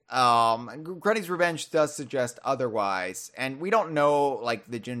 Grunny's Revenge does suggest otherwise, and we don't know like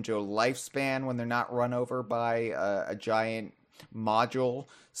the Jinjo lifespan when they're not run over by a giant module.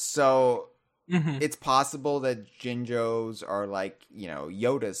 So it's possible that Jinjos are like,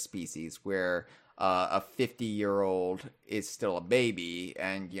 Yoda's species where a 50-year-old is still a baby,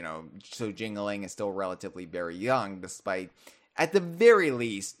 and so Jingo-ling is still relatively very young, despite at the very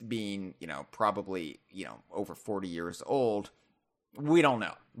least being probably over 40 years old. We don't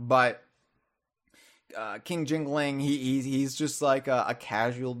know, but King Jingo-ling, he's just like a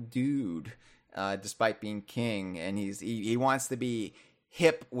casual dude, despite being king, and he wants to be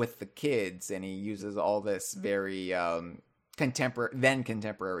hip with the kids, and he uses all this very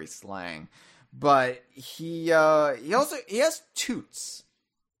contemporary slang. But he has Toots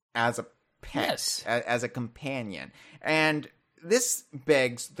as a pet, as a companion, and this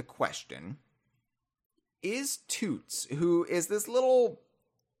begs the question: is Toots, who is this little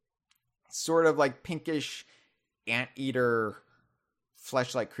sort of like pinkish anteater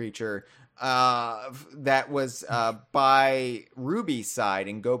flesh-like creature that was by Ruby's side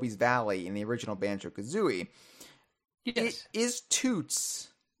in Gobi's Valley in the original Banjo-Kazooie, is Toots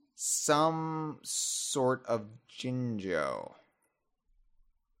some sort of Jinjo?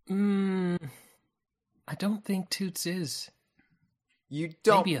 I don't think Toots is. You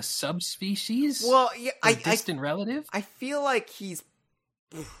don't? Maybe a subspecies? Well, yeah, a distant relative? I feel like he's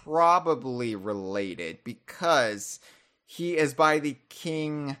probably related because he is by the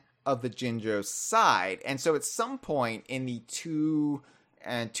king of the Jinjo's side. And so at some point in the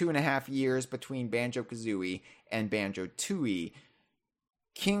 2.5 years between Banjo-Kazooie and Banjo-Tooie,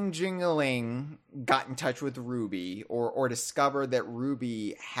 King Jingo-ling got in touch with Ruby or discovered that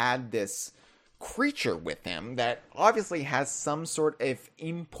Ruby had this creature with him that obviously has some sort of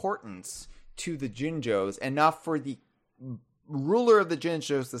importance to the Jinjos, enough for the ruler of the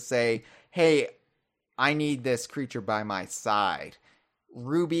Jinjos to say, hey, I need this creature by my side.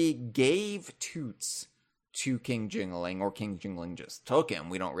 Ruby gave Toots to King Jingo-ling, or King Jingo-ling just took him.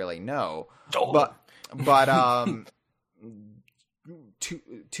 We don't really know. But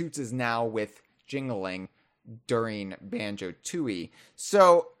Toots is now with Jingo-ling during Banjo-Tooie.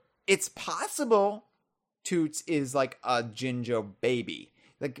 So it's possible Toots is like a Jinjo baby.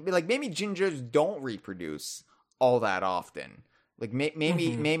 Like maybe Jinjos don't reproduce all that often. Like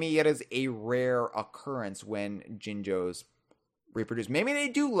maybe it is a rare occurrence when Jinjos reproduce. Maybe they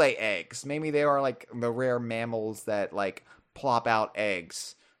do lay eggs. Maybe they are like the rare mammals that like plop out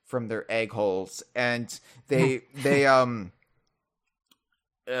eggs from their egg holes, and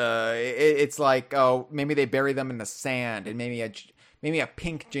it's like, oh, maybe they bury them in the sand, and maybe a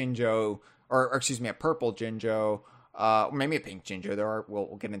pink Jinjo, or excuse me, a purple Jinjo Maybe a pink Jinjo.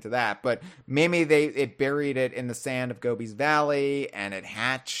 We'll get into that, but maybe it buried it in the sand of Gobi's Valley, and it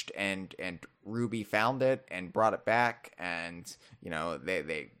hatched, and Ruby found it and brought it back, and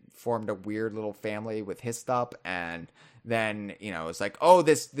they formed a weird little family with Histop, and then it's like, oh,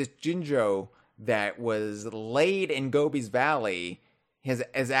 this Jinjo that was laid in Gobi's Valley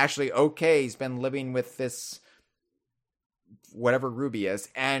is actually okay. He's been living with this whatever Ruby is,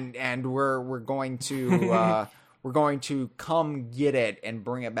 and we're going to we're going to come get it and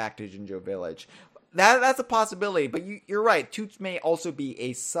bring it back to Jinjo Village. That's a possibility, but you're right. Toots may also be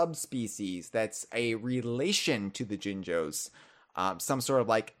a subspecies that's a relation to the Jinjos, some sort of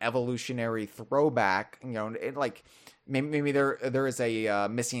like evolutionary throwback. Maybe there is a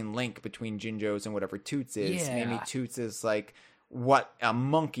missing link between Jinjos and whatever Toots is. Yeah. Maybe Toots is like what a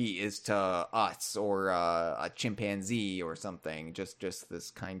monkey is to us, or a chimpanzee or something. Just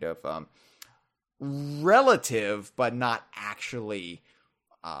this kind of relative, but not actually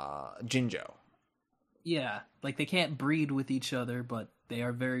Jinjo. Yeah, like they can't breed with each other, but they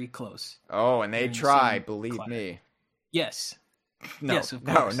are very close. Oh, and they try, believe me. Yes. No, yes, of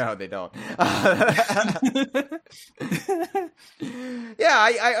course. No, they don't. Yeah,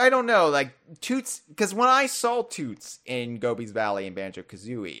 I don't know. Like, Toots, because when I saw Toots in Gobi's Valley and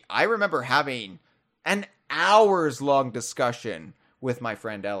Banjo-Kazooie, I remember having an hours-long discussion with my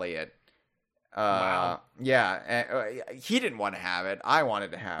friend Elliot. Wow. Yeah, he didn't want to have it. I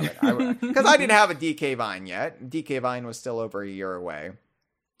wanted to have it. Because I didn't have a DK Vine yet. DK Vine was still over a year away.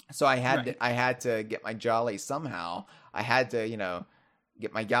 So I had to get my jolly somehow. I had to,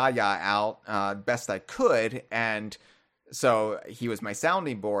 get my yaya out best I could. And so he was my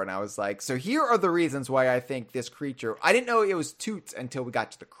sounding board. And I was like, so here are the reasons why I think this creature... I didn't know it was Toots until we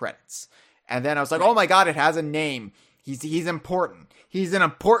got to the credits. And then I was like, oh my God, it has a name. He's important. He's an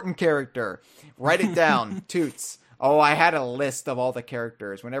important character. Write it down. Toots. Oh, I had a list of all the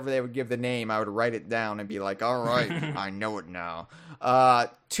characters. Whenever they would give the name, I would write it down and be like, all right, I know it now.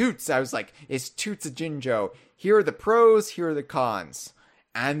 Toots, I was like, is Toots a Jinjo? Here are the pros, here are the cons.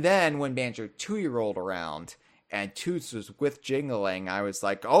 And then when Banjo-Tooie rolled around and Toots was with Jingling, I was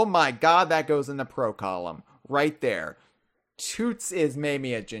like, oh my God, that goes in the pro column. Right there. Toots is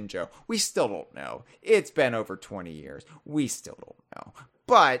maybe a Jinjo. We still don't know. It's been over 20 years. We still don't know.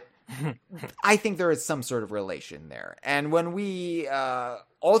 But I think there is some sort of relation there. And when we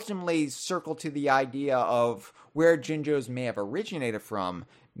ultimately circle to the idea of where Jinjos may have originated from,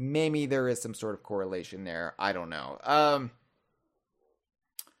 maybe there is some sort of correlation there. I don't know.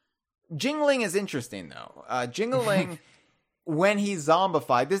 Jingling is interesting, though. Jingling, when he's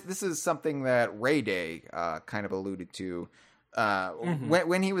zombified, this is something that Ray Day kind of alluded to.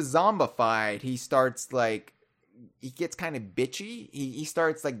 When he was zombified, he starts like... he gets kind of bitchy. He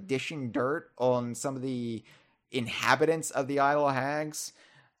starts like dishing dirt on some of the inhabitants of the Isle of Hags.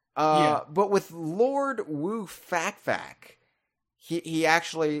 But with Lord Wu Fac, he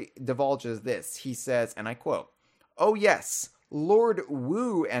actually divulges this. He says, and I quote, "Oh yes, Lord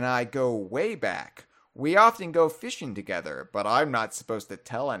Wu and I go way back. We often go fishing together, but I'm not supposed to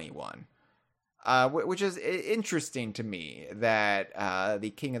tell anyone." Which is interesting to me, that the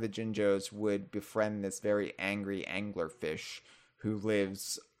king of the Jinjos would befriend this very angry anglerfish who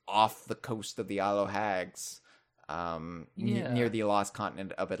lives off the coast of the Isle of Hags, near the lost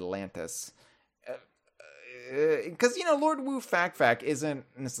continent of Atlantis. Because, Lord Wu Fac isn't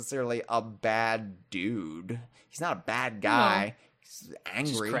necessarily a bad dude. He's not a bad guy. No. He's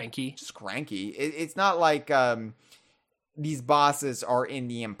angry. Just cranky. It's not like... these bosses are in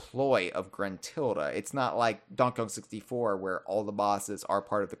the employ of Gruntilda. It's not like Donkey Kong 64 where all the bosses are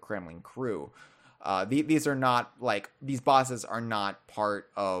part of the Kremlin crew. These are not these bosses are not part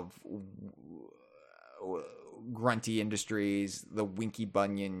of Grunty Industries, the Winky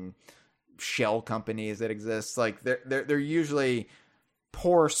Bunyan shell companies that exist. Like they're usually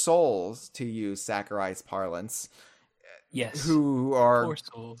poor souls, to use Sakurai's parlance. Yes. Who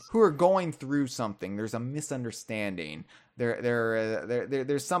are going through something. There's a misunderstanding.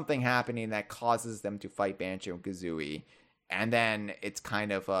 There's something happening that causes them to fight Banjo-Kazooie, and then it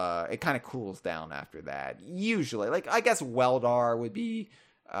kind of cools down after that. Usually, I guess Weldar would be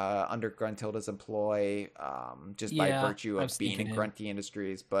under Gruntilda's employ, just by virtue of being in Grunty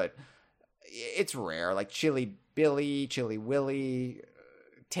Industries, but it's rare. Like Chili Billy, Chili Willy,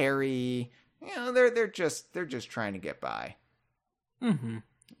 Terry. They're just trying to get by. Mm-hmm.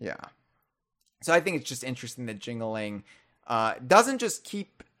 Yeah. So I think it's just interesting that Jingling doesn't just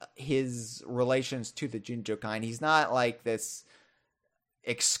keep his relations to the Jinjo kind. He's not like this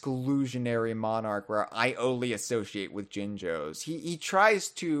exclusionary monarch where I only associate with Jinjos. He tries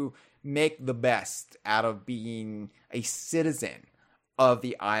to make the best out of being a citizen of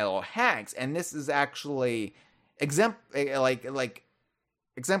the Isle of Hags. And this is actually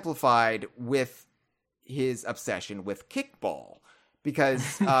exemplified with his obsession with kickball, because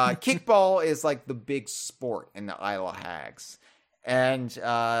kickball is like the big sport in the Isle of Hags. And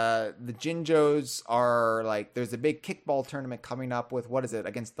the Jinjos are like, there's a big kickball tournament coming up with, what is it,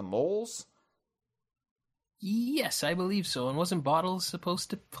 against the moles? Yes, I believe so. And wasn't Bottles supposed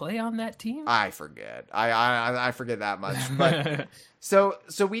to play on that team? I forget. I forget that much. But so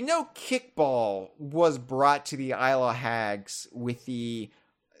we know kickball was brought to the Isle of Hags with the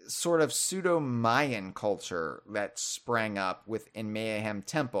sort of pseudo-Mayan culture that sprang up within Mayhem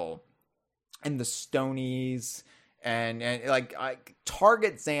Temple and the Stonies. And like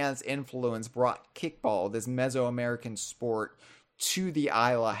Target Zan's influence brought kickball, this Mesoamerican sport, to the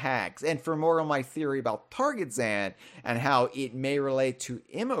Isle of Hags. And for more on my theory about Target Zan and how it may relate to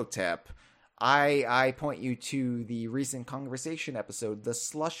Imhotep, I point you to the recent conversation episode, The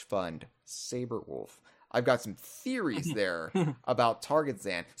Slush Fund, Saberwolf. I've got some theories there about Target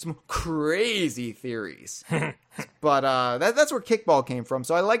Zan. Some crazy theories. But that's where kickball came from.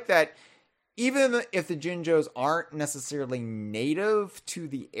 So I like that even if the Jinjos aren't necessarily native to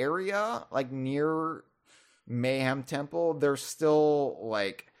the area, like near Mayhem Temple, they're still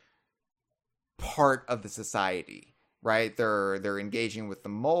like part of the society, right? They're engaging with the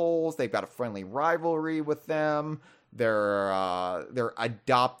moles. They've got a friendly rivalry with them. They're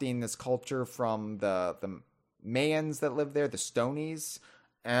adopting this culture from the Mayans that live there, the Stonies.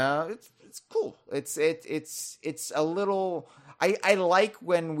 It's cool. It's a little. I like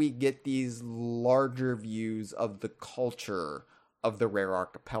when we get these larger views of the culture of the Rare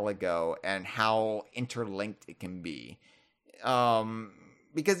Archipelago and how interlinked it can be.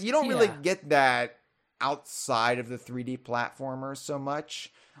 Because you don't really get that outside of the 3D platformers so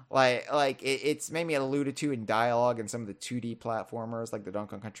much. Like it's maybe alluded to in dialogue in some of the 2D platformers, like the Donkey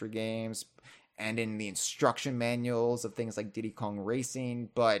Kong Country games, and in the instruction manuals of things like Diddy Kong Racing.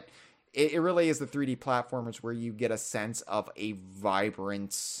 But it really is the 3D platformers where you get a sense of a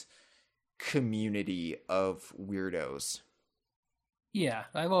vibrant community of weirdos. Yeah,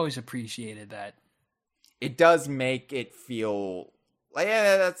 I've always appreciated that. It does make it feel like,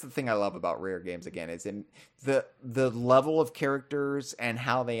 yeah, that's the thing I love about Rare games. Again, is in the level of characters and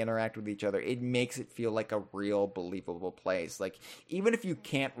how they interact with each other. It makes it feel like a real, believable place. Like, even if you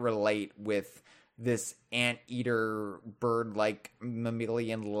can't relate with this anteater bird-like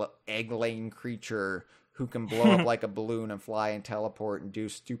mammalian egg-laying creature who can blow up like a balloon and fly and teleport and do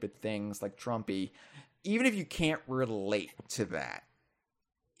stupid things like Trumpy, even if you can't relate to that,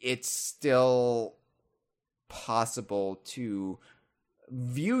 it's still possible to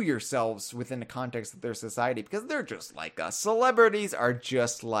view yourselves within the context of their society, because they're just like us. Celebrities are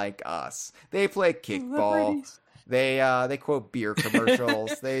just like us. They play kickball. They quote beer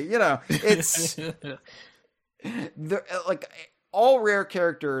commercials. It's like all Rare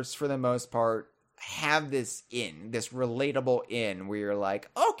characters for the most part have this relatable where you're like,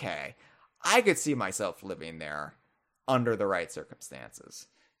 okay, I could see myself living there under the right circumstances.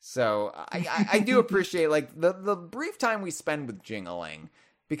 So I do appreciate like the brief time we spend with Jingling,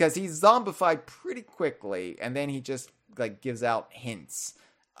 because he's zombified pretty quickly, and then he just like gives out hints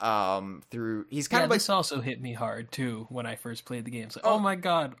through. He's kind of like, this also hit me hard too when I first played the game. It's like, oh my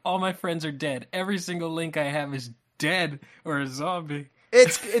god, all my friends are dead. Every single Link I have is dead or a zombie.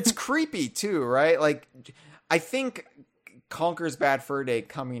 It's creepy too, right? Like, I think Conker's Bad Fur Day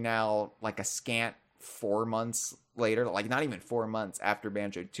coming out like a scant 4 months later, like not even 4 months after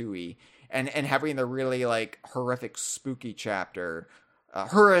Banjo-Tooie, and having the really like horrific spooky chapter,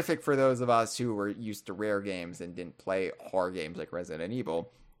 horrific for those of us who were used to Rare games and didn't play horror games like Resident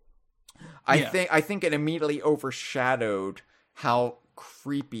Evil. I think it immediately overshadowed how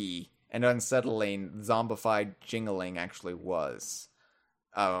creepy and unsettling zombified Jingling actually was.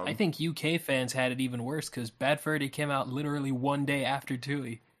 I think UK fans had it even worse, because Bad Fur Day came out literally one day after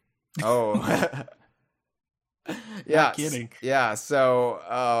Tooie. Oh. Yeah, not kidding. Yeah, so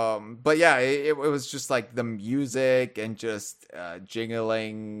but yeah, it was just like the music and just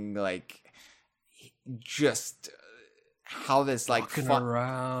jingling, like just how this like walking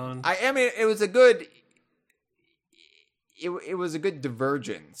around. I mean, it was a good it was a good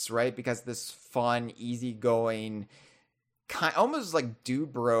divergence, right? Because this fun, easygoing, almost like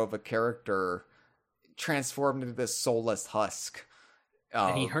dude bro of a character transformed into this soulless husk.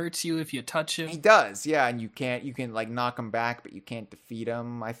 And he hurts you if you touch him. He does, yeah, and you can like knock him back, but you can't defeat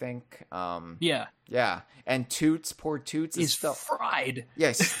him, I think. Yeah. And poor Toots is still fried. Yeah,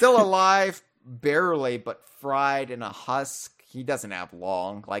 he's still alive, barely, but fried in a husk. he doesn't have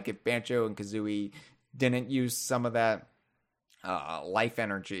long. Like, if Banjo and Kazooie didn't use some of that life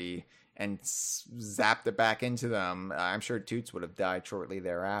energy and zapped it back into them, I'm sure Toots would have died shortly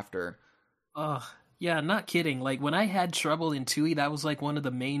thereafter. Yeah, not kidding. Like, when I had trouble in Tooie, that was like one of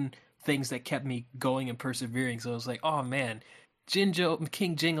the main things that kept me going and persevering. So I was like, oh man, Jinjo,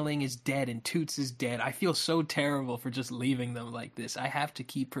 King Jingling is dead and Toots is dead. I feel so terrible for just leaving them like this. I have to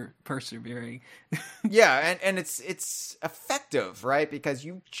keep persevering. Yeah, and it's effective, right? Because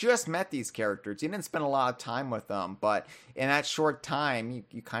you just met these characters. You didn't spend a lot of time with them, but in that short time,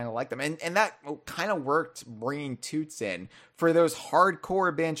 you kind of like them. And that kind of worked bringing Toots in. For those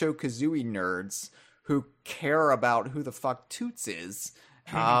hardcore Banjo-Kazooie nerds who care about who the fuck Toots is,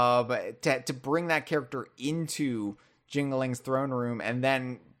 to bring that character into Jingling's throne room and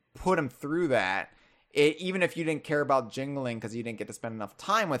then put him through that, even if you didn't care about Jingling because you didn't get to spend enough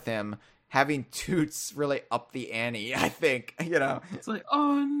time with him, having Toots really up the ante, I think, It's like,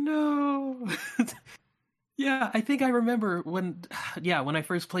 oh no. Yeah, I think I remember when I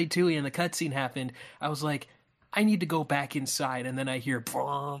first played Tooie and the cutscene happened, I was like, I need to go back inside, and then I hear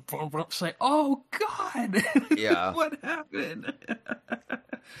brum, brum, brum. It's like, oh god. Yeah. What happened?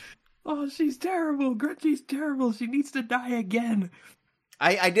 Oh, she's terrible. Grunty's terrible. She needs to die again.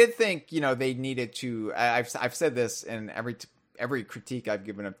 I did think, they needed to. I've said this in every critique I've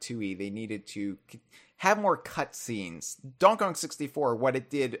given of Tooie. They needed to have more cutscenes. Donkey Kong 64, what it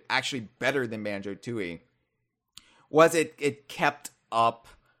did actually better than Banjo-Tooie was it kept up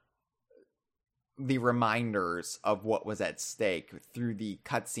the reminders of what was at stake through the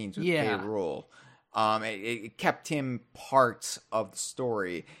cutscenes with K. Rool. It kept him part of the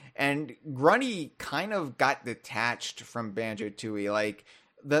story. And Grunty kind of got detached from Banjo-Tooie. Like,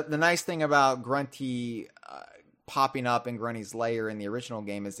 the nice thing about Grunty popping up in Grunty's lair in the original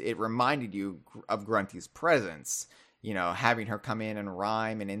game is it reminded you of Grunty's presence. Having her come in and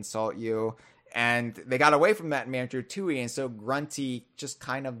rhyme and insult you. And they got away from that in Banjo-Tooie, and so Grunty just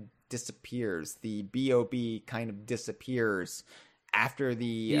kind of disappears. The B.O.B. kind of disappears after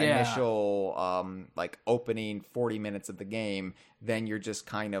the initial opening 40 minutes of the game. Then you're just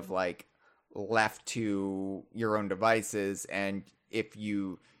kind of like left to your own devices, and if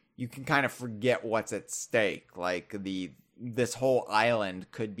you can kind of forget what's at stake. Like this whole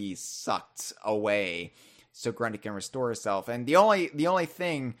island could be sucked away so Grunty can restore herself, and the only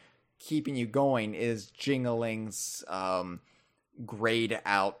thing keeping you going is Jingling's grayed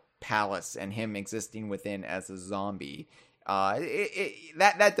out palace and him existing within as a zombie.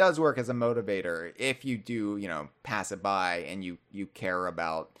 That does work as a motivator if you do, pass it by and you care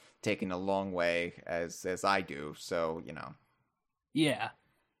about taking a long way as I do. So, Yeah.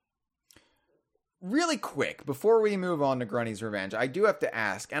 Really quick, before we move on to Grunty's Revenge, I do have to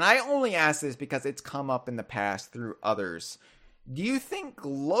ask, and I only ask this because it's come up in the past through others. Do you think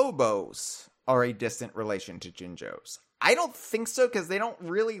Lobos are a distant relation to Jinjos? I don't think so, because they don't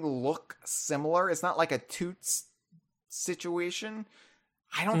really look similar. It's not like a Toots situation.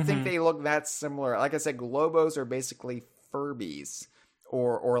 I don't think they look that similar. Like I said, Lobos are basically Furbies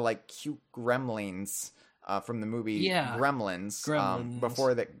or like cute gremlins from the movie Gremlins.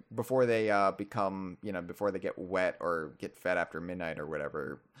 Before they become, before they get wet or get fed after midnight or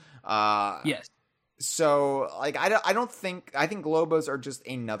whatever. Yes. So, like, I think Lobos are just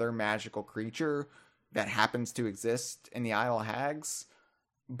another magical creature that happens to exist in the Isle of Hags,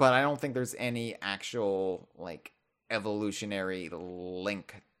 but I don't think there's any actual, like, evolutionary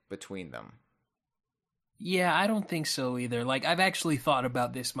link between them. Yeah, I don't think so either. Like, I've actually thought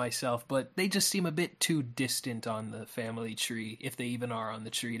about this myself, but they just seem a bit too distant on the family tree, if they even are on the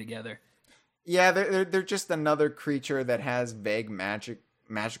tree together. Yeah, they're just another creature that has vague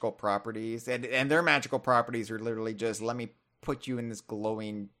magical properties, and their magical properties are literally just, let me put you in this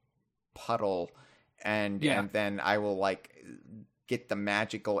glowing puddle, and then I will, like, get the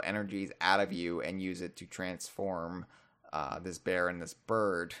magical energies out of you and use it to transform this bear and this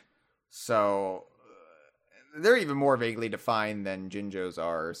bird. So they're even more vaguely defined than Jinjos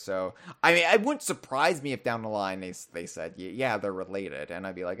are. So, I mean, it wouldn't surprise me if down the line they said, yeah, they're related, and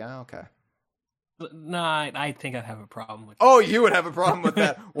I'd be like, oh, okay. Nah, I think I'd have a problem with that. Oh, you would have a problem with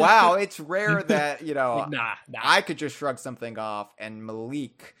that. Wow, it's rare that, Nah. I could just shrug something off, and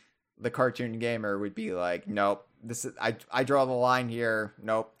Malik, the cartoon gamer, would be like, nope, this is I draw the line here.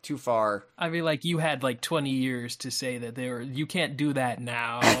 Nope, too far. I'd be like, you had like 20 years to say that you can't do that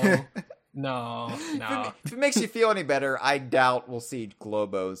now. No. If it makes you feel any better, I doubt we'll see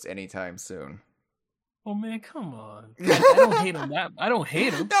Globos anytime soon. Oh man, come on. I don't hate him. I don't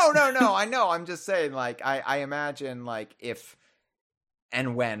hate him. No. I know. I'm just saying, like, I imagine, like, if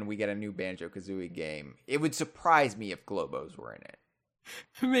and when we get a new Banjo-Kazooie game. It would surprise me if Globos were in it.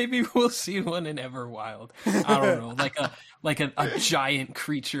 Maybe we'll see one in Everwild. I don't know, like a giant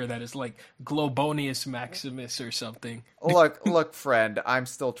creature that is like Globonius Maximus or something. Look, friend, I'm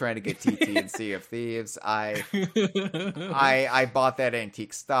still trying to get TT in Sea of Thieves. I bought that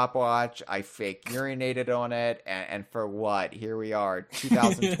antique stopwatch. I fake urinated on it, and for what? Here we are,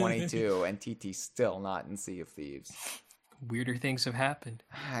 2022, and TT's still not in Sea of Thieves. Weirder things have happened.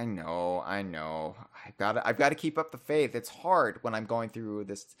 I know. I've got to keep up the faith. It's hard when I'm going through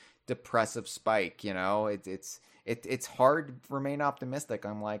this depressive spike. You know, it's hard to remain optimistic.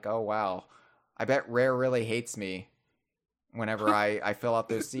 I'm like, oh wow, I bet Rare really hates me. Whenever I fill out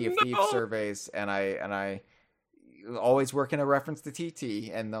those Sea of Thieves surveys, and I always work in a reference to TT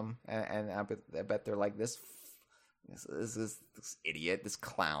in them, and I bet they're like this idiot, this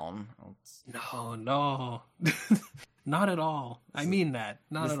clown. No. Not at all. I mean that.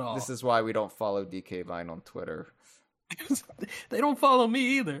 Not at all. This is why we don't follow DK Vine on Twitter. They don't follow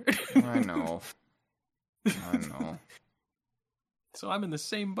me either. I know. So I'm in the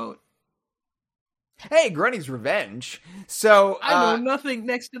same boat. Hey, Grunny's Revenge. So I know nothing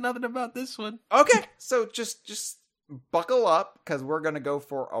next to nothing about this one. Okay, so just buckle up because we're gonna go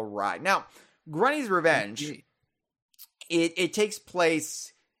for a ride. Now, Grunny's Revenge. Okay. It takes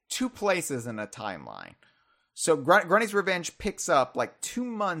place 2 places in a timeline. So Grunny's Revenge picks up like 2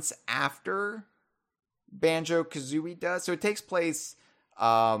 months after Banjo-Kazooie does. So it takes place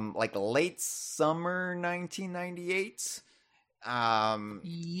like late summer 1998.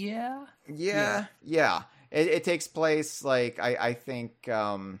 Yeah. It takes place like I think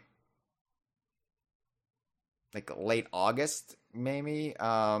like late August maybe.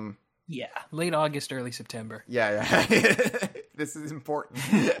 Yeah, late August, early September. Yeah. This is important.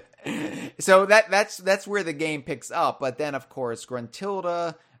 So that's where the game picks up. But then, of course,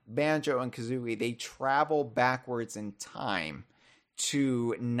 Gruntilda, Banjo, and Kazooie, they travel backwards in time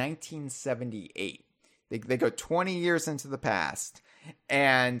to 1978. They go 20 years into the past.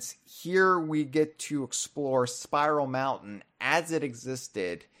 And here we get to explore Spiral Mountain as it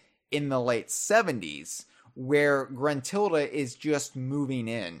existed in the late 70s, where Gruntilda is just moving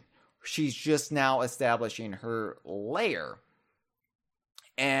in. She's just now establishing her lair.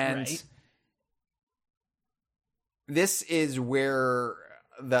 And this is where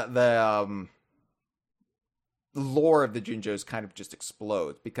the lore of the Jinjos kind of just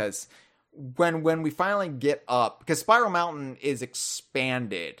explodes, because when we finally get up, because Spiral Mountain is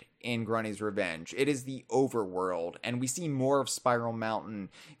expanded in Grunny's Revenge, it is the overworld, and we see more of Spiral Mountain.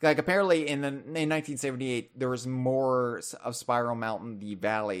 Like apparently in 1978 there was more of Spiral Mountain, the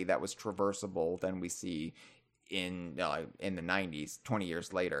valley, that was traversable than we see in the 90s, 20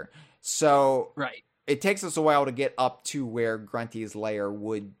 years later. So it takes us a while to get up to where Grunty's lair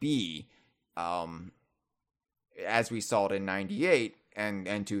would be, as we saw it in 98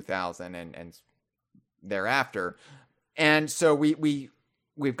 and 2000 and thereafter. And so we've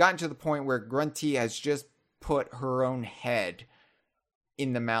gotten to the point where Grunty has just put her own head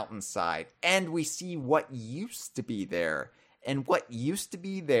in the mountainside, and we see what used to be there. And what used to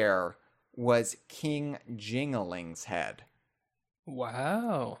be there was King Jingling's head.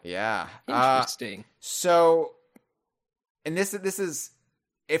 Wow. Yeah. Interesting. So, and this is,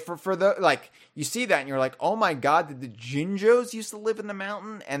 if for the, like, you see that and you're like, oh my god, did the Jinjos used to live in the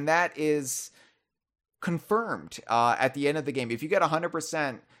mountain? And that is confirmed at the end of the game. If you get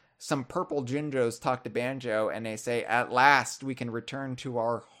 100%, some purple Jinjos talk to Banjo and they say, at last we can return to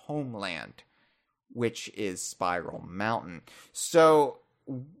our homeland, which is Spiral Mountain. So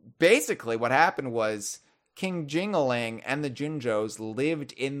basically what happened was King Jingling and the Jinjos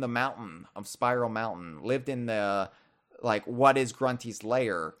lived in the mountain of Spiral Mountain, lived in the, like, what is Grunty's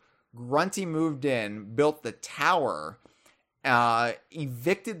lair. Grunty moved in, built the tower,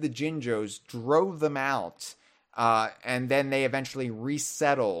 evicted the Jinjos, drove them out, and then they eventually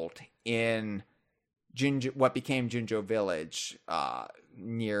resettled in what became Jinjo Village,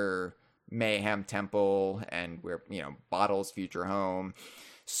 near Mayhem Temple and where, Bottle's future home.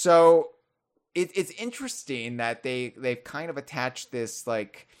 So it's interesting that they've kind of attached this,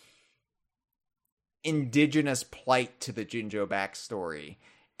 like, indigenous plight to the Jinjo backstory.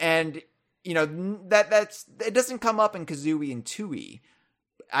 And, it doesn't come up in Kazooie and Tooie.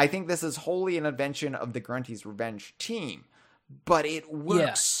 I think this is wholly an invention of the Grunty's Revenge team. But it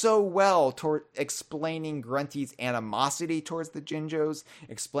works so well toward explaining Grunty's animosity towards the Jinjos,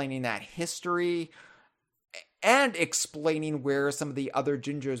 explaining that history, and explaining where some of the other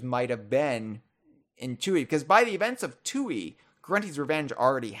Jinjos might have been in Tooie. Because by the events of Tooie, Grunty's Revenge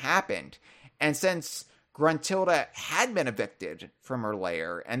already happened. And since Gruntilda had been evicted from her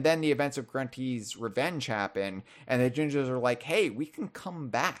lair, and then the events of Grunty's revenge happen, and the Jinjos are like, hey, we can come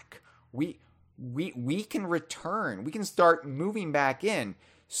back. We can return. We can start moving back in.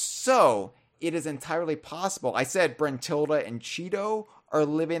 So it is entirely possible. I said Gruntilda and Cheeto are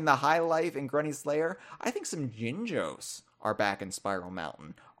living the high life in Grunty's lair. I think some Jinjos are back in Spiral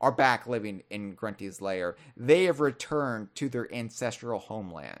Mountain, are back living in Grunty's lair. They have returned to their ancestral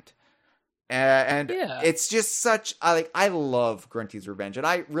homeland. And it's just such, I love Grunty's Revenge, and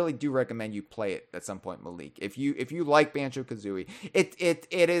I really do recommend you play it at some point, Malik. If you like Banjo-Kazooie, it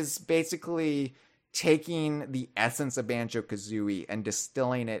is basically taking the essence of Banjo-Kazooie and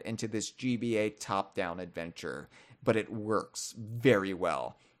distilling it into this GBA top-down adventure, but it works very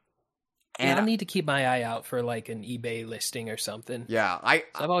well. And I need to keep my eye out for like an eBay listing or something. Yeah, I've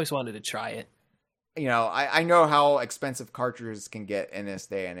always wanted to try it. You know, I know how expensive cartridges can get in this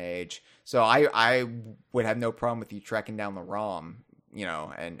day and age, so I would have no problem with you tracking down the ROM, you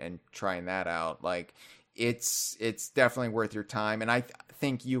know, and trying that out. Like, it's definitely worth your time, and I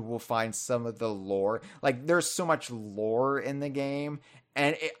think you will find some of the lore. Like, there's so much lore in the game,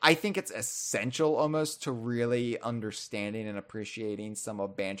 and I think it's essential almost to really understanding and appreciating some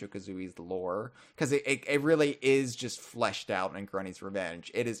of Banjo-Kazooie's lore, because it really is just fleshed out in Grunty's Revenge.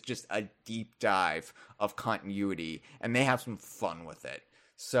 It is just a deep dive of continuity, and they have some fun with it.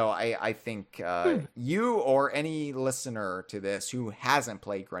 So I think you or any listener to this who hasn't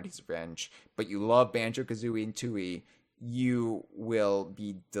played Grunty's Revenge, but you love Banjo-Kazooie and Tooie, you will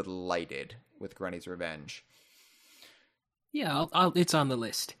be delighted with Grunty's Revenge. Yeah, it's on the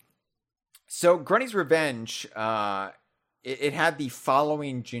list. So Grunty's Revenge, it had the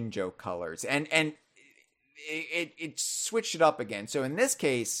following Jinjo colors, and it switched it up again. So in this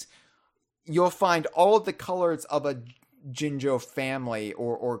case, you'll find all of the colors of a Jinjo family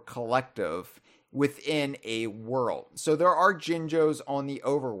or collective within a world. So there are Jinjos on the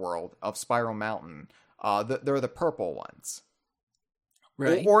overworld of Spiral Mountain. They're the purple ones.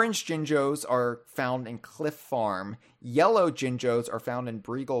 Right. Orange Jinjos are found in Cliff Farm. Yellow Jinjos are found in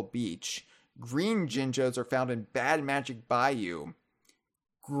Breagle Beach. Green Jinjos are found in Bad Magic Bayou.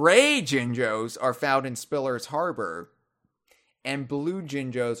 Gray Jinjos are found in Spiller's Harbor. And blue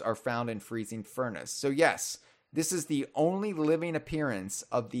Jinjos are found in Freezing Furnace. So yes, this is the only living appearance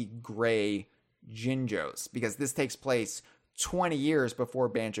of the gray Jinjos, because this takes place 20 years before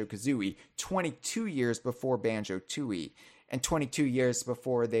Banjo-Kazooie, 22 years before Banjo-Tooie, and 22 years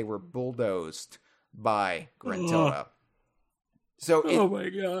before they were bulldozed by Gruntilda. So my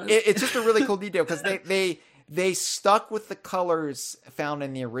god, it's just a really cool detail, because they stuck with the colors found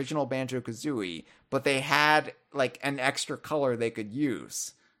in the original Banjo-Kazooie, but they had like an extra color they could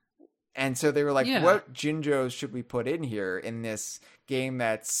use. And so they were like, what Jinjos should we put in here in this game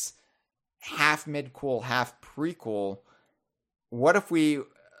that's half midquel, half prequel? What if we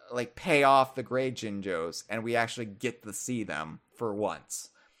like pay off the gray Jinjos and we actually get to see them for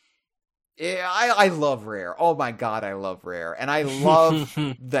once? Yeah, I love Rare. Oh my god, I love Rare. And I love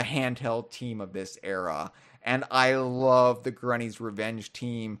the handheld team of this era. And I love the Grunty's Revenge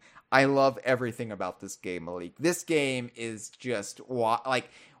team. I love everything about this game, Malik. This game is just like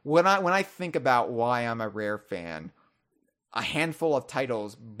when I think about why I'm a Rare fan, a handful of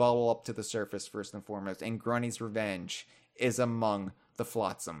titles bubble up to the surface first and foremost, and Grunty's Revenge is among the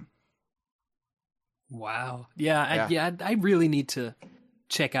flotsam. Wow. Yeah. I really need to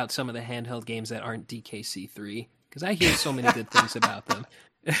check out some of the handheld games that aren't DKC3, because I hear so many good things about them.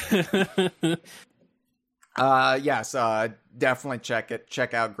 Yes, definitely check it.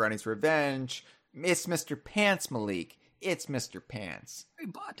 Check out Grunty's Revenge. It's Mr. Pants, Malik. It's Mr. Pants.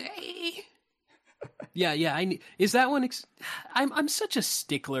 Everybody. Yeah. Is that one? I'm such a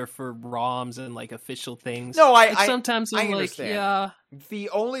stickler for ROMs and like official things. No, sometimes I'm like, yeah.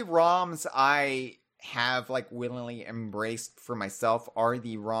 The only ROMs I have like willingly embraced for myself are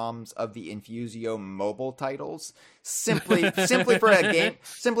the ROMs of the Infusio mobile titles, simply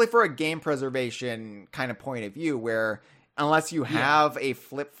for a game preservation kind of point of view, where unless you have a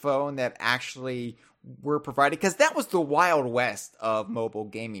flip phone that actually were provided, because that was the Wild West of mobile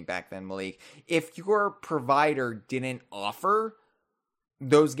gaming back then, Malik. If your provider didn't offer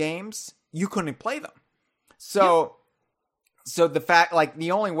those games, you couldn't play them. So the fact, like,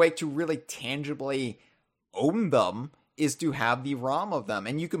 the only way to really tangibly own them is to have the ROM of them,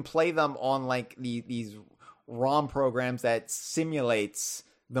 and you can play them on like these ROM programs that simulates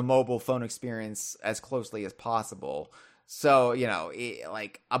the mobile phone experience as closely as possible. So, you know,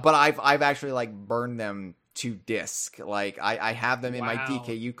 but I've actually like burned them to disk. Like I have them in my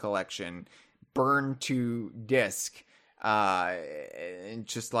DKU collection, burned to disk. And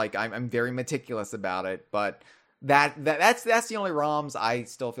just like I'm very meticulous about it, but that's the only ROMs I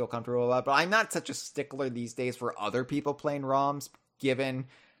still feel comfortable about. But I'm not such a stickler these days for other people playing ROMs, given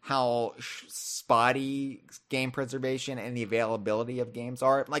how spotty game preservation and the availability of games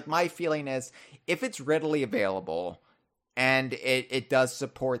are. Like, my feeling is, if it's readily available and it does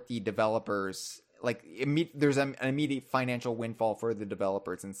support the developers, like, there's an immediate financial windfall for the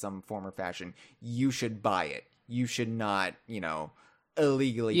developers in some form or fashion, you should buy it. You should not,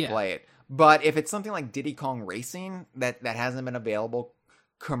 illegally play it. But if it's something like Diddy Kong Racing that hasn't been available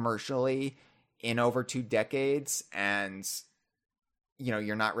commercially in over 2 decades, and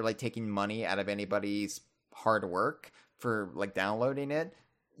you're not really taking money out of anybody's hard work for like downloading it,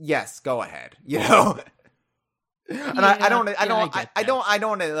 yes, go ahead. And I don't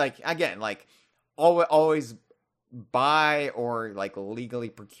want to, like, again, like, always buy or like legally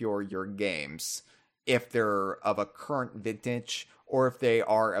procure your games if they're of a current vintage or if they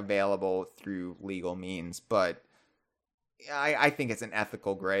are available through legal means. But I think it's an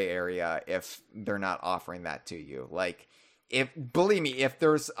ethical gray area if they're not offering that to you. Like, believe me, if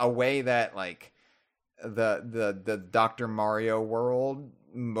there's a way that, like, the Dr. Mario World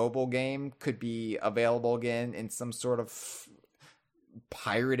mobile game could be available again in some sort of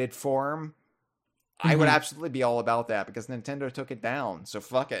pirated form, I would absolutely be all about that, because Nintendo took it down. So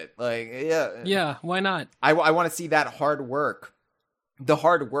fuck it. Like, yeah, why not? I want to see that hard work. The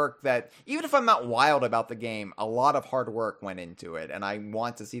hard work that, even if I'm not wild about the game, a lot of hard work went into it, and I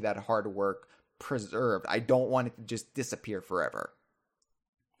want to see that hard work preserved. I don't want it to just disappear forever.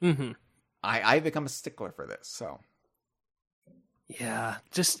 I've become a stickler for this, so. Yeah,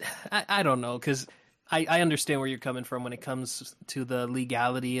 just, I don't know, because I understand where you're coming from when it comes to the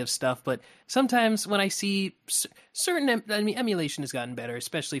legality of stuff, but sometimes when I see certain, emulation has gotten better,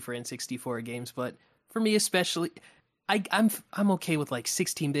 especially for N64 games, but for me especially, I'm okay with like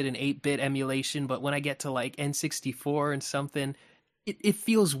 16-bit and 8-bit emulation, but when I get to like N64 and something, it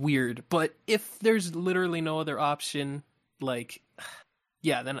feels weird. But if there's literally no other option, like,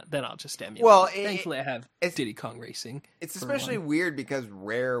 yeah, then I'll just emulate. Well, thankfully I have Diddy Kong Racing. It's especially weird because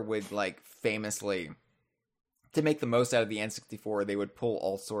Rare would, like, famously, to make the most out of the N64, they would pull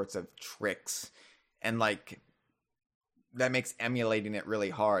all sorts of tricks, and like, that makes emulating it really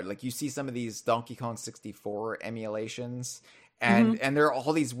hard. Like, you see some of these Donkey Kong 64 emulations, and there are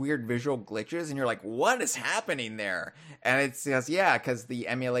all these weird visual glitches, and you're like, what is happening there? And it says, because the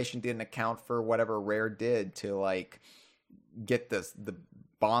emulation didn't account for whatever Rare did to, like, get the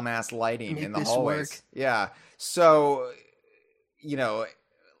bomb-ass lighting in the hallways. Work. Yeah. So,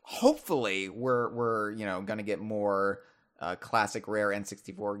 hopefully we're gonna get more classic Rare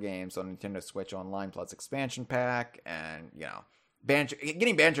N64 games on Nintendo Switch Online Plus expansion pack, and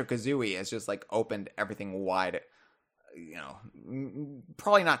getting Banjo-Kazooie has just like opened everything wide.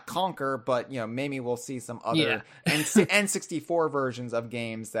 Probably not conquer, but maybe we'll see some other N64 versions of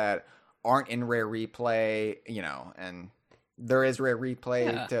games that aren't in Rare Replay, and there is Rare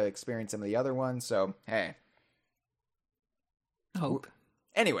Replay to experience some of the other ones. So hey, hope.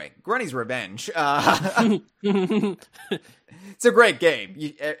 Anyway, Grunny's Revenge. It's a great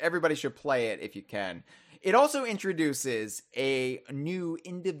game. Everybody should play it if you can. It also introduces a new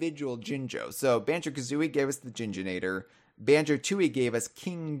individual Jinjo. So Banjo-Kazooie gave us the Jinjonator. Banjo-Tooie gave us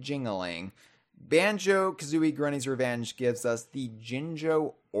King Jingaling. Banjo-Kazooie Grunny's Revenge gives us the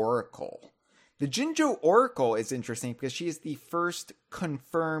Jinjo Oracle. The Jinjo Oracle is interesting because she is the first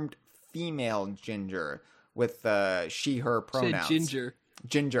confirmed female Ginger with she, her pronouns. Said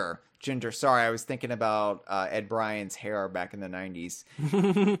Ginger. Sorry, I was thinking about Ed Bryan's hair back in the 90s.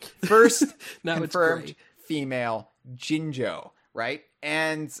 First confirmed female Jinjo, right?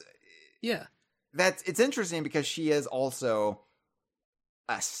 And yeah, it's interesting because she is also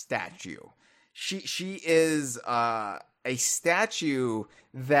a statue. She is a statue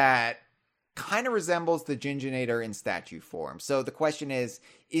that kind of resembles the Jinjonator in statue form. So the question is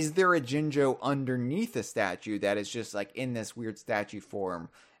there a Jinjo underneath the statue that is just like in this weird statue form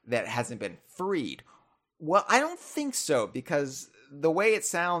that hasn't been freed? Well, I don't think so, because the way it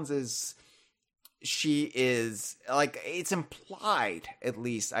sounds is she is, like, it's implied, at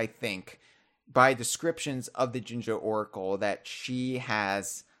least I think, by descriptions of the Jinjo Oracle that she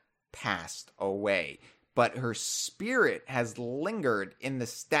has passed away. But her spirit has lingered in the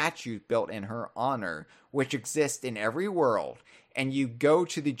statues built in her honor, which exist in every world. And you go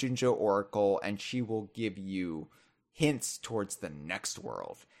to the Jinjo Oracle, and she will give you hints towards the next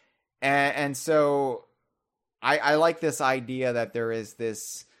world. And so I like this idea that there is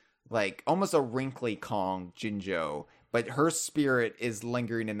this, like, almost a wrinkly Kong Jinjo, but her spirit is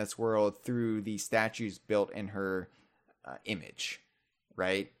lingering in this world through the statues built in her image,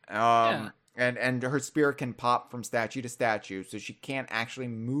 right? And her spirit can pop from statue to statue, so she can't actually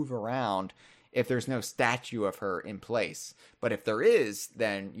move around if there's no statue of her in place. But if there is,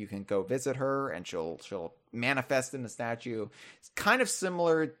 then you can go visit her, and she'll manifest in the statue. It's kind of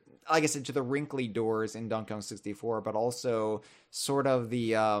similar, like I said, to the wrinkly doors in Donkey Kong 64, but also sort of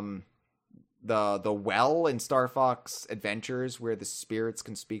the well in Star Fox Adventures, where the spirits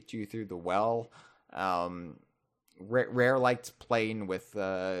can speak to you through the well. Rare liked playing with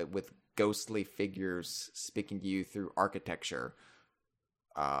ghostly figures speaking to you through architecture.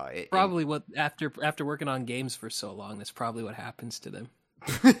 Probably what after working on games for so long, that's probably what happens to them.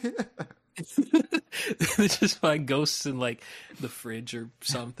 They just find ghosts in like the fridge or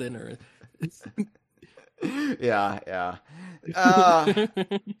something, or yeah.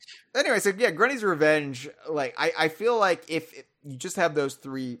 Anyway, so yeah, Grunny's Revenge. Like, I feel like if you just have those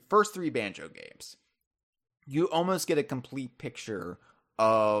first three Banjo games, you almost get a complete picture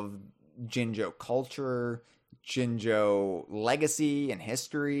of Jinjo culture, Jinjo legacy and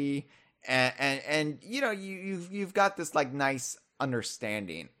history, and you know, you've got this like nice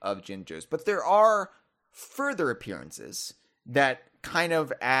understanding of Jinjos. But there are further appearances that kind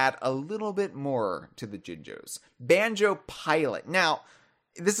of add a little bit more to the Jinjos. Banjo Pilot. Now,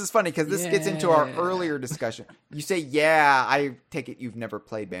 this is funny because this gets into our earlier discussion. You say, yeah, I take it you've never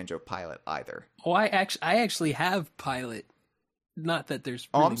played Banjo Pilot either. Oh, I actually have Pilot. Not that there's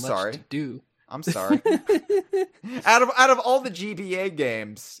really much to do. I'm sorry. out of all the GBA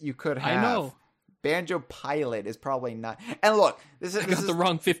games you could have, I know. Banjo Pilot is probably not. And look, this is the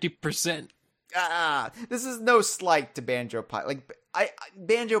wrong 50%. This is no slight to Banjo Pilot. Like,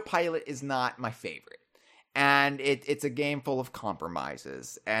 Banjo Pilot is not my favorite, and it's a game full of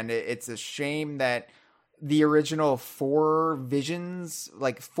compromises, and it's a shame that the original 4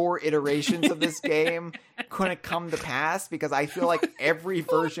 iterations of this game couldn't come to pass, because I feel like every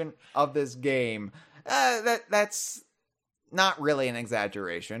version of this game, that's not really an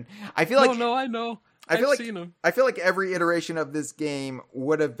exaggeration. I feel like I know. I've seen them. I feel like every iteration of this game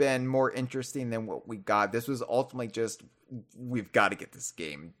would have been more interesting than what we got. This was ultimately just, we've got to get this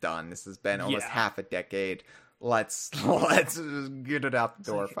game done. This has been almost half a decade. Let's just get it out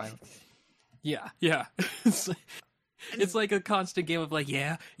the door finally. Yeah. It's like a constant game of like,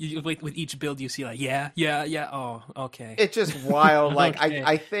 with each build you see like, yeah. Oh, okay. It's just wild. Like, okay.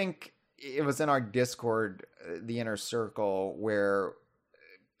 I think it was in our Discord, the Inner Circle, where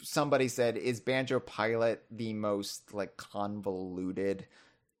somebody said, is Banjo Pilot the most like convoluted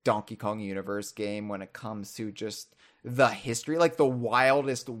Donkey Kong universe game when it comes to just the history, like the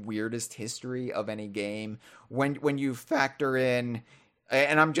wildest, weirdest history of any game? When you factor in,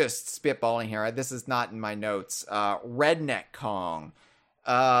 and I'm just spitballing here, this is not in my notes, Redneck Kong,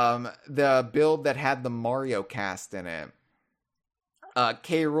 the build that had the Mario cast in it,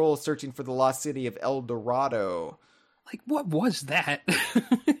 K. Rool searching for the lost city of El Dorado. Like, what was that?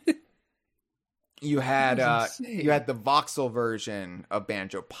 You had the voxel version of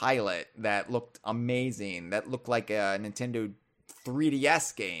Banjo Pilot that looked amazing. That looked like a Nintendo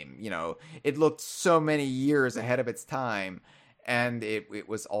 3DS game. You know, it looked so many years ahead of its time, and it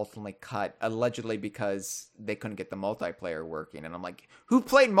was ultimately cut, allegedly because they couldn't get the multiplayer working. And I'm like, who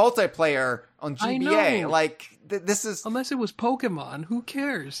played multiplayer on GBA? Like, this is, unless it was Pokemon, who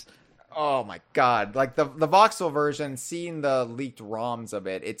cares? Oh my god, like the voxel version, seeing the leaked ROMs of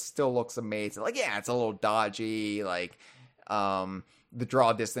it still looks amazing. Like, yeah, it's a little dodgy, like the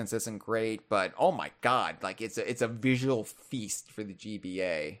draw distance isn't great, but oh my god, like it's a visual feast for the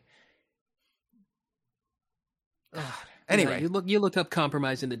GBA. Anyway, you look up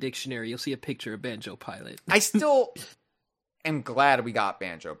compromise in the dictionary, you'll see a picture of Banjo Pilot. I still am glad we got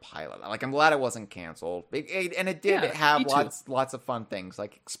Banjo Pilot. Like, I'm glad it wasn't canceled. And it did have lots of fun things,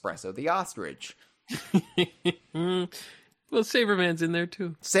 like Espresso the Ostrich. Well, Saberman's in there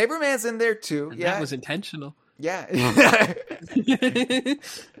too. And yeah. That was intentional. Yeah.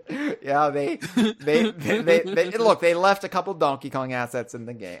 Yeah, they look, they left a couple Donkey Kong assets in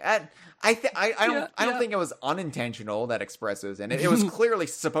the game. And I don't think it was unintentional that Espresso's in it. It was clearly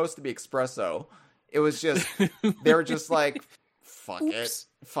supposed to be Espresso. It was just, they were just like, fuck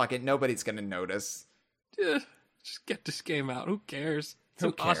it, nobody's gonna notice. Just get this game out. Who cares?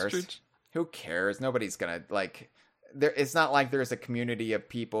 Who cares? Nobody's gonna, like, it's not like there's a community of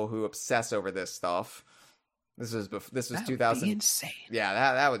people who obsess over this stuff. This was 2000. Insane.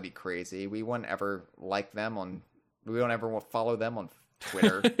 Yeah, that would be crazy. We wouldn't ever like them we don't ever follow them on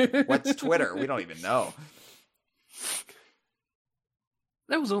Twitter. What's Twitter? We don't even know.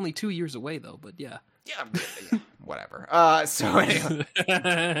 That was only 2 years away, though, but yeah. Yeah, whatever. So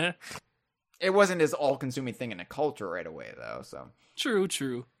anyway. it wasn't this all-consuming thing in a culture right away, though. So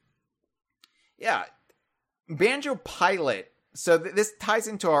true. Yeah, Banjo-Pilot. So this ties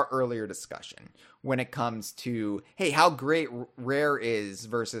into our earlier discussion when it comes to, hey, how great Rare is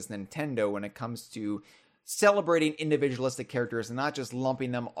versus Nintendo when it comes to celebrating individualistic characters and not just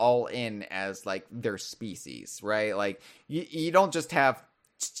lumping them all in as like their species, right? Like you don't just have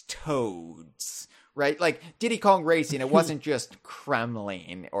Toads, right? Like Diddy Kong Racing, it wasn't just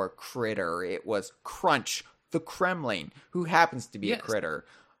Kremling or Critter, it was Crunch the Kremling, who happens to be a critter.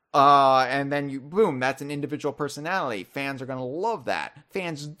 And then boom, that's an individual personality. Fans are going to love that.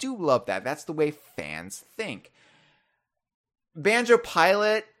 Fans do love that. That's the way fans think.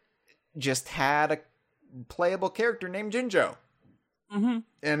 Banjo-Pilot just had a playable character named Jinjo. Mm-hmm.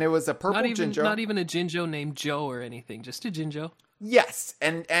 And it was a purple Jinjo. Not even a Jinjo named Joe or anything, just a Jinjo. Yes,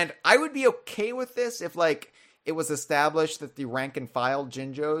 and I would be okay with this if, like, it was established that the rank and file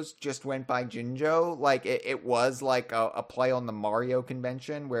Jinjos just went by Jinjo. Like, it was like a play on the Mario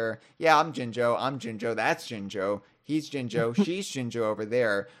convention where, yeah, I'm Jinjo, that's Jinjo, he's Jinjo, she's Jinjo over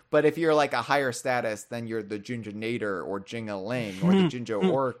there. But if you're like a higher status, then you're the Jinjonator or Jingaling or the Jinjo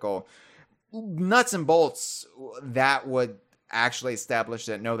Oracle. Nuts and bolts, that would actually establish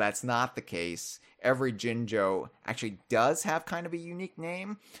that no, that's not the case. Every Jinjo actually does have kind of a unique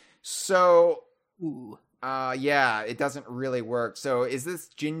name. So, yeah, it doesn't really work. So is this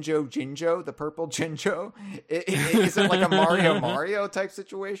Jinjo, the purple Jinjo? Is it like a Mario type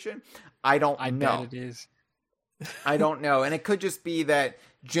situation? I don't know. I bet it is. I don't know. And it could just be that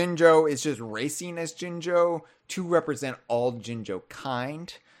Jinjo is just racing as Jinjo to represent all Jinjo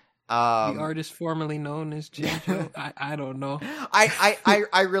kind. The artist formerly known as Jinjo. I don't know.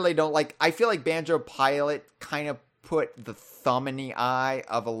 I really don't like. I feel like Banjo-Pilot kind of put the thumb in the eye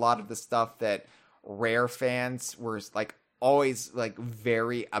of a lot of the stuff that Rare fans were like always like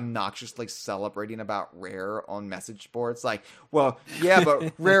very obnoxiously celebrating about Rare on message boards. Like, well, yeah,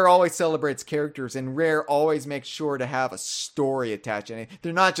 but Rare always celebrates characters and Rare always makes sure to have a story attached in it.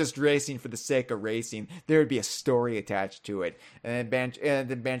 They're not just racing for the sake of racing. There would be a story attached to it. And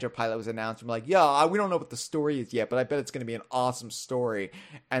then Banjo-Pilot was announced. I'm like, yeah, we don't know what the story is yet, but I bet it's going to be an awesome story.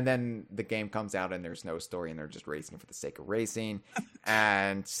 And then the game comes out and there's no story and they're just racing for the sake of racing.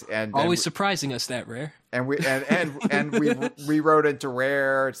 And always surprising us that Rare. And we rewrote into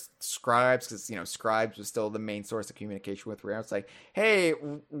Rare Scribes because Scribes was still the main source of communication with Rare. It's like, hey,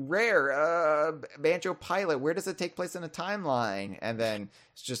 Rare, Banjo-Pilot, where does it take place in a timeline? And then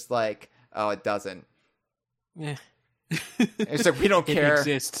it's just like, oh, it doesn't. Yeah. It's like we don't care.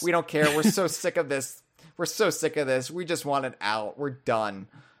 Exists. We don't care. We're so sick of this. We just want it out. We're done.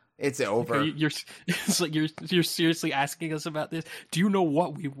 It's over. It's like you're seriously asking us about this. Do you know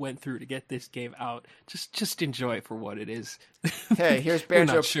what we went through to get this game out? Just enjoy it for what it is. Hey, here's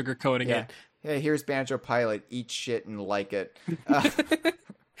Banjo. We're not sugarcoating it. Hey, here's Banjo-Pilot. Eat shit and like it.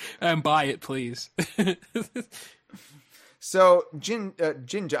 And buy it, please. So,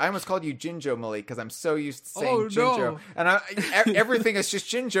 Jinjo, I almost called you Jinjo, Malik, because I'm so used to saying Jinjo. No. And everything is just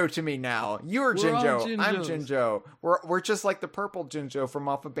Jinjo to me now. You're Jinjo, I'm Jinjo. We're just like the purple Jinjo from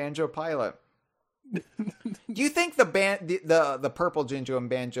off of Banjo-Pilot. Do you think the purple Jinjo in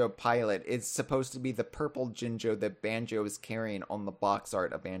Banjo-Pilot is supposed to be the purple Jinjo that Banjo is carrying on the box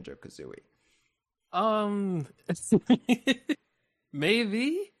art of Banjo-Kazooie?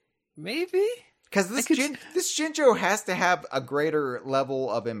 Maybe? Because this Jinjo has to have a greater level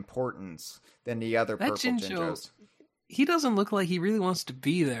of importance than the other purple Jinjos. He doesn't look like he really wants to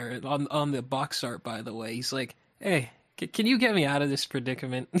be there on the box art, by the way. He's like, hey, can you get me out of this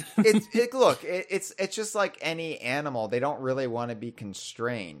predicament? It's just like any animal. They don't really want to be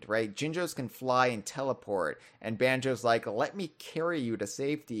constrained, right? Jinjos can fly and teleport, and Banjo's like, let me carry you to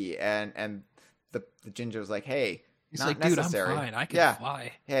safety. And the Jinjo's like, hey, he's not like, necessary. Dude, I'm fine. I can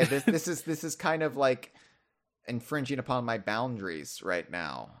fly. Yeah, this is kind of like infringing upon my boundaries right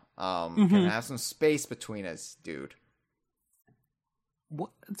now. Can I have some space between us, dude?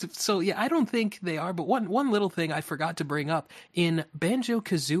 So yeah, I don't think they are. But one little thing I forgot to bring up in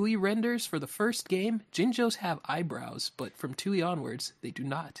Banjo-Kazooie renders for the first game, Jinjos have eyebrows, but from 2E onwards, they do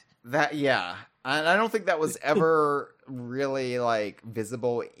not. And I don't think that was ever really like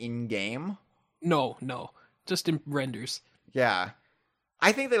visible in game. No, just in renders. Yeah,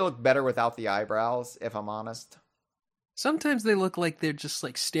 I think they look better without the eyebrows, if I'm honest. Sometimes they look like they're just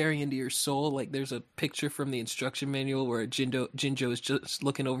like staring into your soul. Like there's a picture from the instruction manual where Jinjo is just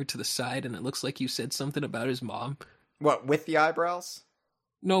looking over to the side and it looks like you said something about his mom. What, with the eyebrows?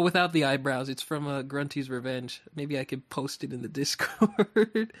 No, without the eyebrows. It's from Grunty's Revenge. Maybe I could post it in the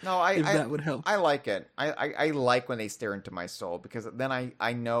Discord. No, if that would help. I like it. I like when they stare into my soul, because then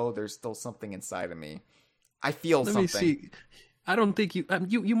I know there's still something inside of me. I feel something. Let me see. I don't think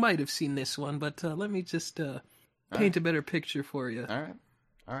you might have seen this one, but let me just paint a better picture for you. All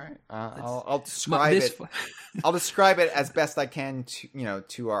right. I'll describe it. I'll describe it as best I can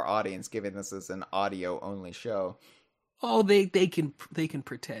to our audience, given this is an audio only show. Oh, they can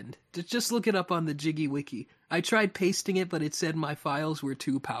pretend. Just look it up on the Jiggy Wiki. I tried pasting it, but it said my files were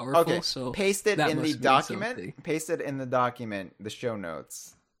too powerful. Okay, so paste it in the document. Something. Paste it in the document, the show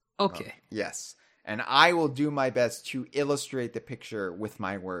notes. Okay. Yes, and I will do my best to illustrate the picture with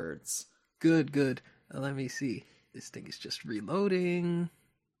my words. Good. Let me see. This thing is just reloading.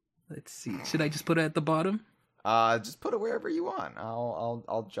 Let's see. Should I just put it at the bottom? Just put it wherever you want.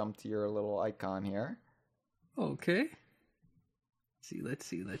 I'll jump to your little icon here. Okay. Let's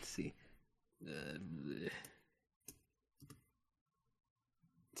see.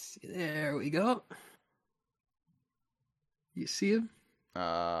 There we go. You see him?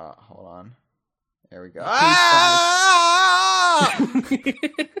 Hold on. There we go.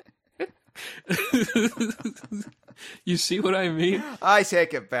 You see what I mean? I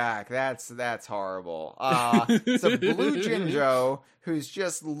take it back. That's horrible. It's a blue Jinjo who's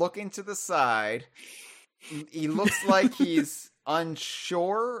just looking to the side. He looks like he's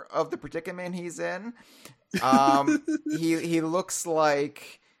unsure of the predicament he's in. He looks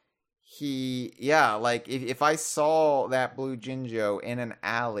like if I saw that blue Jinjo in an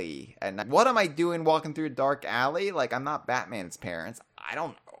alley, and what am I doing walking through a dark alley? Like, I'm not Batman's parents. I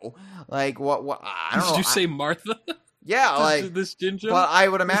don't know. Like, what? I don't know. Did you say Martha? Yeah, this Jinjo. But I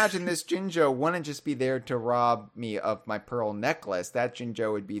would imagine this Jinjo wouldn't just be there to rob me of my pearl necklace. That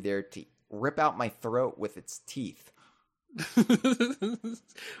Jinjo would be there to rip out my throat with its teeth.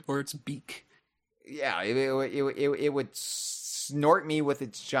 Or its beak. Yeah, it would snort me with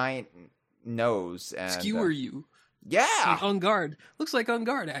its giant nose. And, skewer you. Yeah. On guard. Looks like On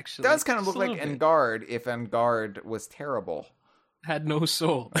Guard, actually. It does kind of look like En Garde if En Garde was terrible. Had no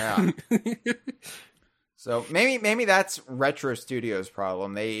soul. Yeah. So maybe that's Retro Studios'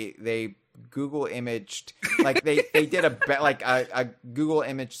 problem. They Google imaged, like they did a Google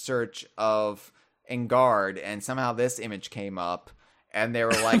image search of En Garde, and somehow this image came up, and they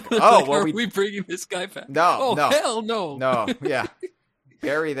were like, "Oh, well, are we bringing this guy back?" No, no, hell no, yeah,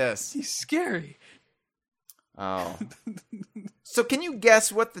 bury this. He's scary. Oh, so can you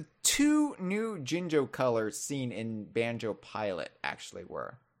guess what the two new Jinjo colors seen in Banjo Pilot actually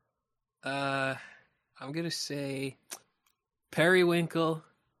were? I'm gonna say Periwinkle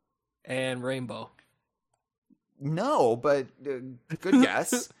and Rainbow. No, but good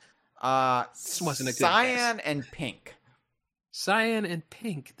guess. This wasn't a good Cyan guess. And Pink. Cyan and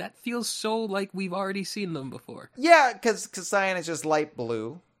Pink. That feels so like we've already seen them before. Yeah, because Cyan is just light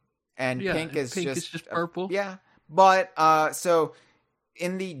blue, and Pink is just purple. Yeah, but so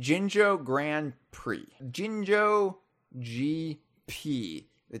in the Jinjo Grand Prix, Jinjo GP.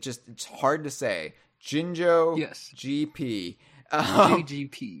 It's hard to say. Jinjo GP.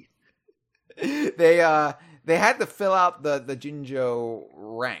 JGP. They had to fill out the Jinjo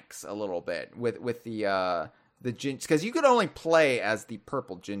ranks a little bit with the Jinjos, because you could only play as the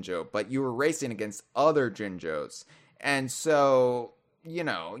purple Jinjo, but you were racing against other Jinjos, and so you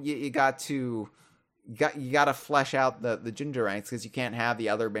got to flesh out the Jinjo ranks, because you can't have the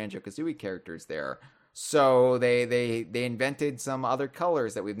other Banjo-Kazooie characters there. So they invented some other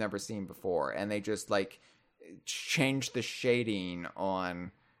colors that we've never seen before, and they just changed the shading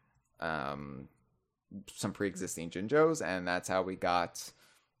on some pre-existing Jinjos, and that's how we got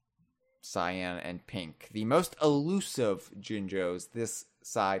Cyan and Pink, the most elusive Jinjos this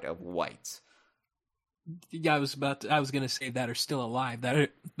side of white. Yeah, I was going to say that are still alive, that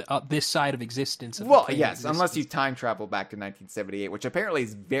are this side of existence. Well, yes, unless you time travel back to 1978, which apparently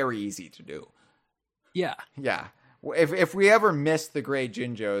is very easy to do. Yeah. Yeah. If we ever miss the gray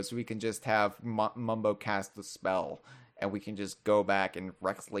Jinjos, we can just have Mumbo cast the spell, and we can just go back and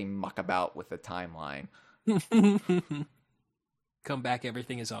recklessly muck about with the timeline. Come back,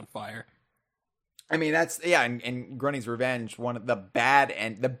 everything is on fire. I mean, and Grunty's Revenge, one of the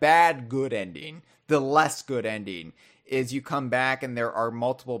bad good ending, the less good ending, is you come back and there are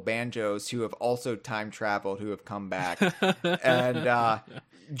multiple Banjos who have also time traveled who have come back. And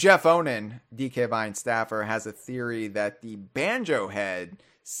Jeff Onen, DK Vine staffer, has a theory that the Banjo head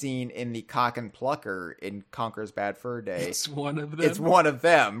seen in the Cock and Plucker in Conker's Bad Fur Day. It's one of them. It's one of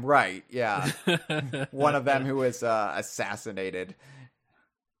them, right? Yeah. One of them who was assassinated.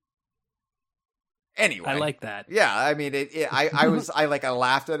 Anyway, I like that. Yeah, I mean, I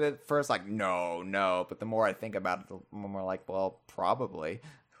laughed at it first, like, no, but the more I think about it, the more like, well, probably.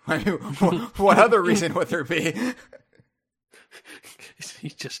 I mean, what other reason would there be? He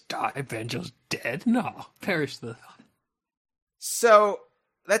just died. Banjo's dead? No, perish the thought. So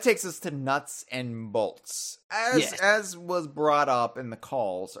that takes us to nuts and bolts. As was brought up in the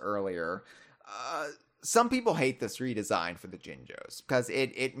calls earlier, some people hate this redesign for the Jinjos because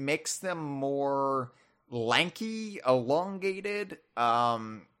it makes them more lanky, elongated. I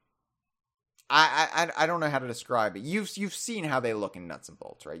don't know how to describe it. You've seen how they look in Nuts and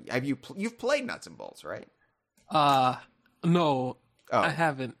Bolts, right? You've played Nuts and Bolts, right? No, I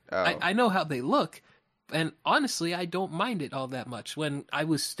haven't. Oh. I know how they look, and honestly, I don't mind it all that much. When I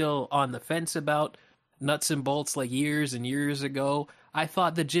was still on the fence about Nuts and Bolts, like years and years ago, I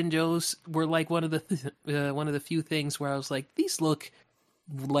thought the Jinjos were like one of the few things where I was like, these look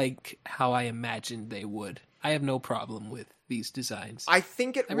like how I imagined they would. I have no problem with these designs. I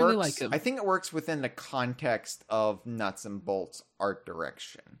think it works. Really like them. I think it works within the context of Nuts and Bolts art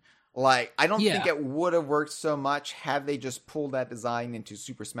direction. Like, I don't think it would have worked so much had they just pulled that design into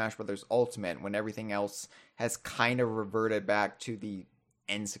Super Smash Bros. Ultimate when everything else has kind of reverted back to the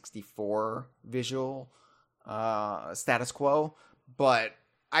N64 visual status quo. But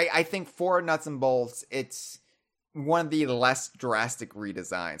I think for Nuts and Bolts, it's one of the less drastic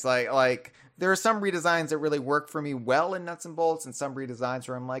redesigns. Like there are some redesigns that really work for me well in Nuts and Bolts, and some redesigns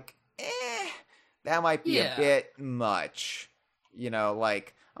where I'm like, that might be a bit much. You know,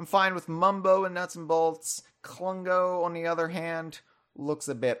 like, I'm fine with Mumbo in Nuts and Bolts. Klungo, on the other hand, looks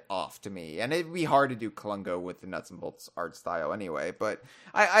a bit off to me. And it'd be hard to do Klungo with the Nuts and Bolts art style anyway. But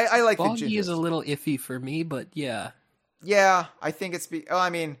I like the Jinjos. Boggy is a little iffy for me, but yeah. Yeah, I think it's...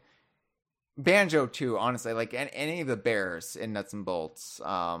 Banjo too, honestly. Like, any of the bears in Nuts and Bolts.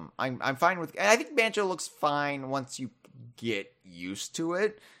 I'm fine with... And I think Banjo looks fine once you get used to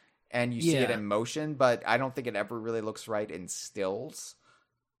it. And you see it in motion, but I don't think it ever really looks right in stills.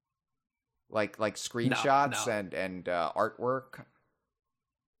 Like screenshots and artwork.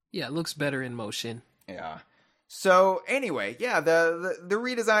 Yeah, it looks better in motion. Yeah. So anyway, the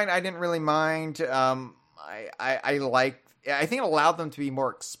redesign I didn't really mind. I think it allowed them to be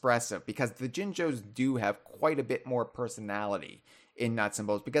more expressive because the Jinjos do have quite a bit more personality in Nuts and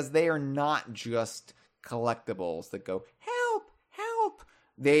Bolts because they are not just collectibles that go help, help.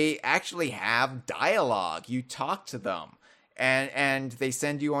 They actually have dialogue. You talk to them. And they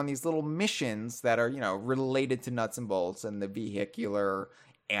send you on these little missions that are, related to Nuts and Bolts and the vehicular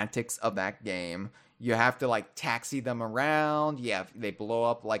antics of that game. You have to, like, taxi them around. They blow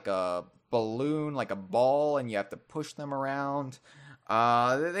up like a balloon, like a ball, and you have to push them around.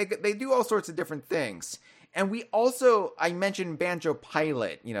 They do all sorts of different things. And I mentioned Banjo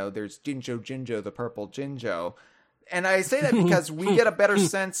Pilot. There's Jinjo, the purple Jinjo. And I say that because we get a better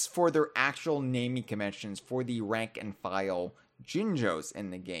sense for their actual naming conventions for the rank and file Jinjos in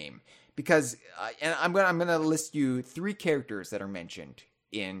the game. Because, and I'm gonna list you 3 characters that are mentioned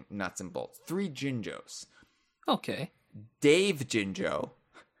in Nuts and Bolts. 3 Jinjos. Okay. Dave Jinjo.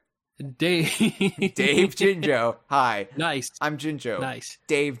 Dave Jinjo. Hi. Nice. I'm Jinjo. Nice.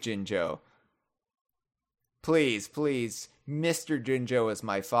 Dave Jinjo. Please, Mr. Jinjo is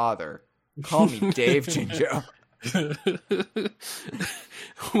my father. Call me Dave Jinjo.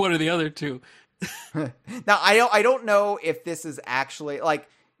 What are the other 2? Now, I don't know if this is actually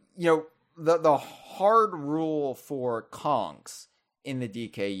the hard rule for Kongs in the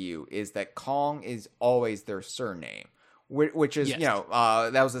DKU is that Kong is always their surname, which is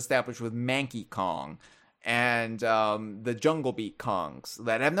that was established with Mankey Kong and the Jungle Beat Kongs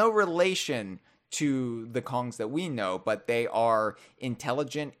that have no relation to the Kongs that we know, but they are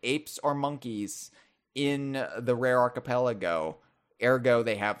intelligent apes or monkeys in the Rare Archipelago. Ergo,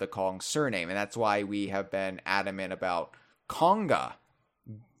 they have the Kong surname, and that's why we have been adamant about Konga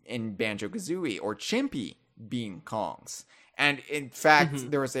in Banjo-Kazooie or Chimpy being Kongs. And in fact,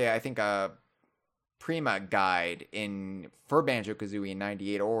 there was a Prima guide for Banjo-Kazooie in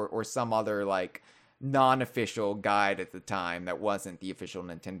 98 or some other like non-official guide at the time that wasn't the official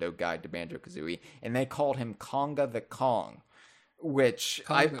Nintendo guide to Banjo-Kazooie, and they called him Konga the Kong. Which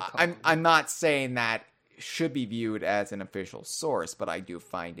I'm not saying that should be viewed as an official source, but I do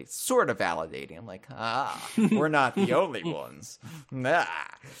find it sort of validating. I'm like, we're not the only ones. Nah.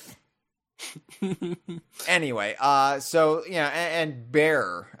 Anyway, and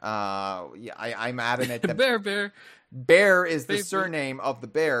Bear. I'm adamant that Bear is the surname of the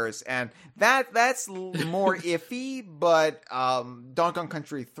Bears, and that's more iffy. But Donkey Kong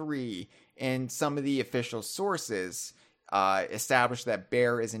Country 3 and some of the official sources. established that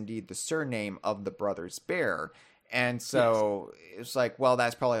Bear is indeed the surname of the brothers Bear. And so it's like, well,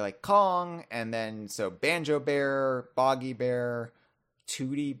 that's probably like Kong. And then so Banjo Bear, Boggy Bear,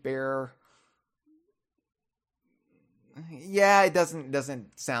 Tootie Bear. Yeah, it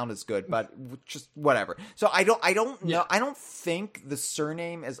doesn't sound as good, but just whatever. So I don't know. I don't think the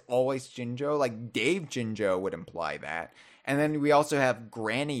surname is always Jinjo. Like Dave Jinjo would imply that. And then we also have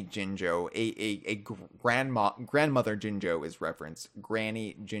Granny Jinjo, a grandmother Jinjo is referenced.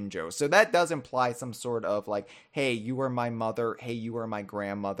 Granny Jinjo. So that does imply some sort of like, hey, you are my mother. Hey, you are my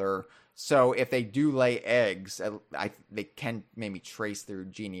grandmother. So if they do lay eggs, they can maybe trace their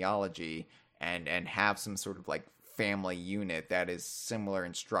genealogy and have some sort of like family unit that is similar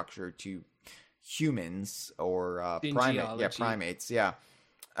in structure to humans or primates. Yeah.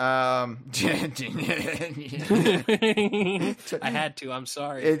 I had to. I'm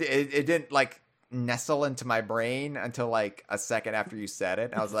sorry. It didn't like nestle into my brain until like a second after you said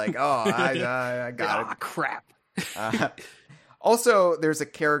it. I was like, oh, I got it. Oh, crap. Also, there's a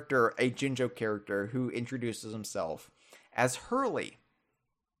Jinjo character who introduces himself as Hurley.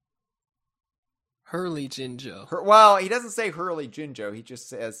 Hurley Jinjo. Well, he doesn't say Hurley Jinjo. He just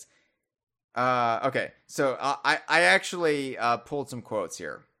says, okay. So I actually pulled some quotes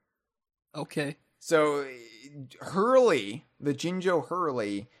here. Okay. So Hurley, the Jinjo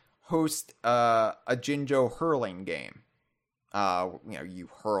Hurley, hosts a Jinjo hurling game. You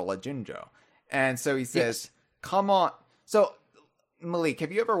hurl a Jinjo. And so he says, come on. So, Malik,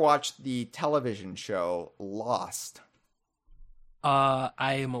 have you ever watched the television show Lost? I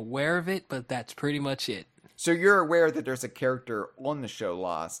am aware of it, but that's pretty much it. So you're aware that there's a character on the show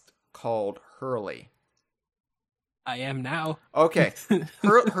Lost called Hurley. I am now. Okay.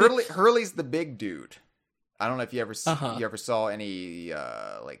 Hurley's the big dude. I don't know if you ever you ever saw any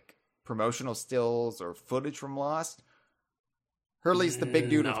like promotional stills or footage from Lost. Hurley's the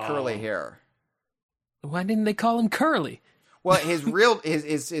big dude with curly hair. Why didn't they call him Curly? Well, his real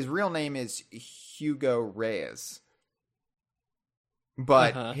name is Hugo Reyes.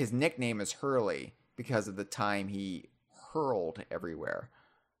 But his nickname is Hurley because of the time he hurled everywhere.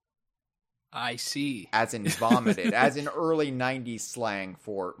 I see. As in vomited. As in early 90s slang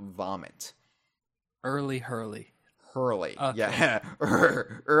for vomit. Early Hurley. Hurley. Okay. Yeah.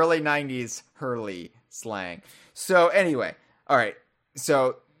 Early 90s Hurley slang. So anyway. All right.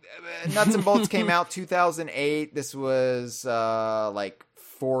 So Nuts and Bolts came out 2008. This was like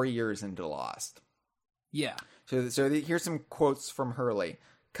 4 years into Lost. Yeah. So here's some quotes from Hurley.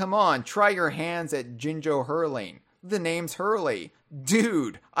 Come on, try your hands at Jinjo hurling. The name's Hurley.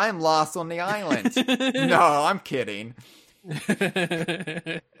 Dude, I'm lost on the island. No, I'm kidding.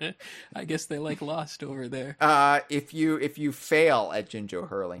 I guess they like Lost over there. If you fail at Jinjo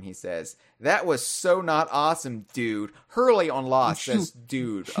hurling, he says, that was so not awesome, dude. Hurley on Lost says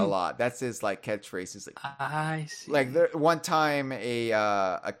dude a lot. That's his like catchphrase. He's like, I see. Like one time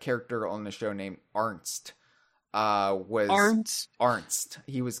a character on the show named Arnst was Arnst.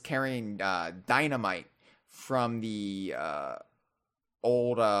 He was carrying dynamite from the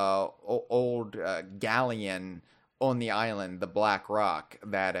old galleon on the island, the Black Rock,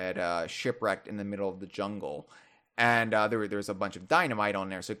 that had shipwrecked in the middle of the jungle. And there was a bunch of dynamite on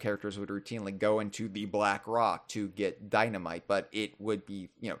there, so characters would routinely go into the Black Rock to get dynamite, but it would be,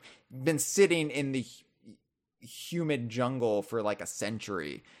 been sitting in the humid jungle for like a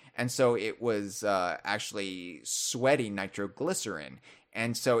century. And so it was actually sweating nitroglycerin.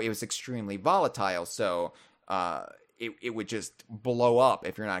 And so it was extremely volatile. So it would just blow up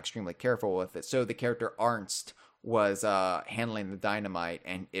if you're not extremely careful with it. So the character Arnst was handling the dynamite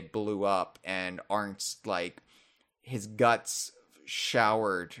and it blew up. And Arnst, like, his guts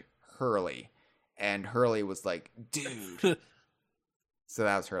showered Hurley. And Hurley was like, dude. So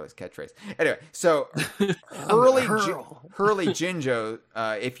that was Hurley's catchphrase. Anyway, so Hurley Jinjo,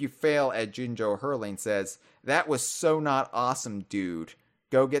 if you fail at Jinjo hurling, says, that was so not awesome, dude.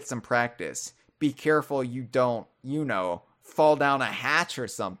 Go get some practice. Be careful you don't, fall down a hatch or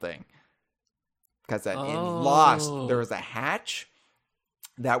something. Because in Lost, there was a hatch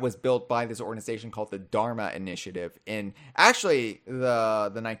that was built by this organization called the Dharma Initiative in actually the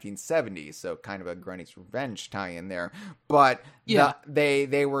 1970s, so kind of a Granny's Revenge tie-in there. But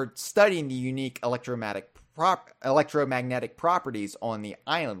they were studying the unique electromagnetic properties on the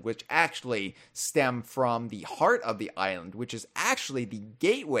island, which actually stem from the heart of the island, which is actually the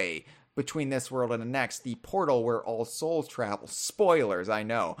gateway between this world and the next, the portal where all souls travel. Spoilers, I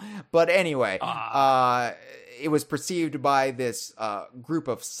know. But anyway, it was perceived by this group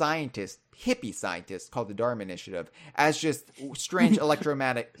of scientists, hippie scientists, called the Dharma Initiative, as just strange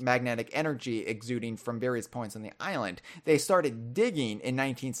electromagnetic energy exuding from various points on the island. They started digging in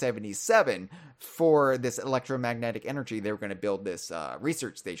 1977 for this electromagnetic energy. They were going to build this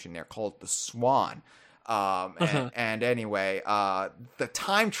research station there called the Swan. And anyway, the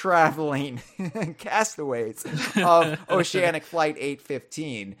time traveling castaways of Oceanic Flight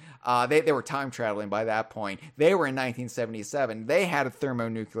 815, they were time traveling by that point. They were in 1977. They had a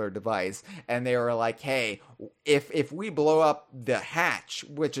thermonuclear device, and they were like, hey, if we blow up the hatch,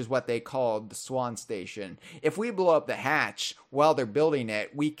 which is what they called the Swan Station, if we blow up the hatch while they're building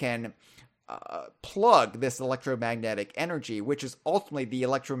it, we can plug this electromagnetic energy, which is ultimately the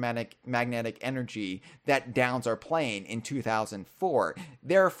electromagnetic energy that downs our plane in 2004.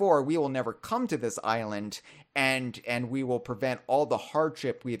 Therefore, we will never come to this island, and we will prevent all the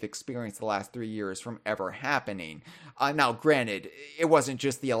hardship we've experienced the last 3 years from ever happening. Now, granted, it wasn't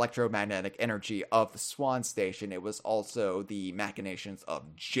just the electromagnetic energy of the Swan Station. It was also the machinations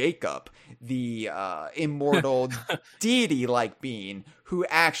of Jacob, the immortal deity-like being who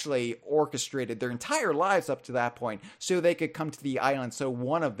actually orchestrated their entire lives up to that point so they could come to the island so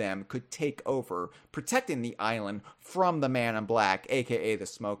one of them could take over, protecting the island from the Man in Black, aka the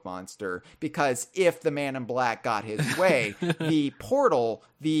Smoke Monster. Because if the Man in Black got his way, the portal,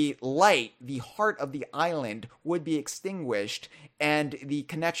 the light, the heart of the island would be extinguished, and the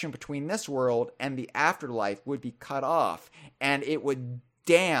connection between this world and the afterlife would be cut off, and it would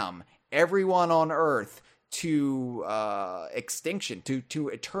damn everyone on Earth to extinction, to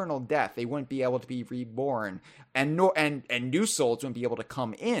eternal death. They wouldn't be able to be reborn, and new souls wouldn't be able to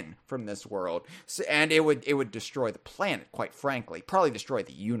come in from this world. So, and it would destroy the planet, quite frankly. Probably destroy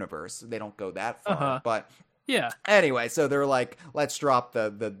the universe. They don't go that far, but yeah. Anyway, so they're like, let's drop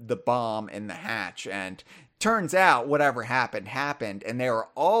the bomb in the hatch, and turns out whatever happened, and they were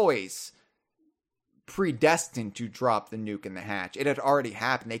always predestined to drop the nuke in the hatch. It had already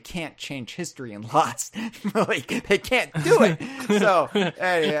happened. They can't change history in Lost. Like, they can't do it. So,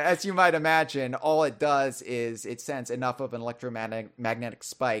 anyway, as you might imagine, all it does is it sends enough of an electromagnetic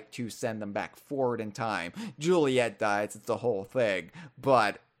spike to send them back forward in time. Juliet dies. It's the whole thing.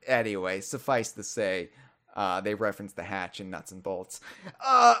 But anyway, suffice to say, they reference the hatch in Nuts and Bolts.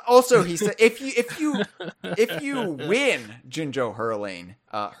 Also, he said, if you win Jinjo Hurling,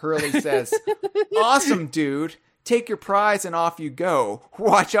 Hurley says, awesome, dude. Take your prize and off you go.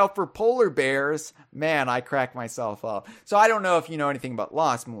 Watch out for polar bears. Man, I crack myself up. So I don't know if you know anything about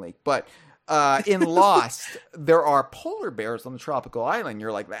Lost, Malik, but in Lost, there are polar bears on the tropical island.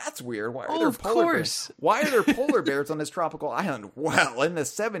 You're like, that's weird. Why are there polar bears? Why are there polar bears on this tropical island? Well, in the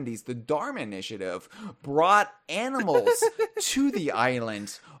 70s, the Dharma Initiative brought animals to the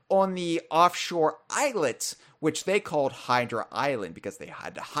island on the offshore islet, which they called Hydra Island because they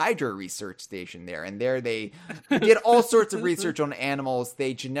had the Hydra research station there. And there they did all sorts of research on animals.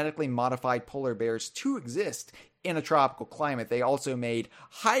 They genetically modified polar bears to exist in a tropical climate. They also made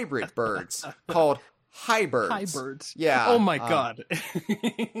hybrid birds called hybirds. Hybirds. Yeah. Oh my God.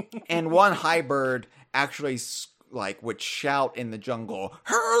 And one hybrid actually would shout in the jungle,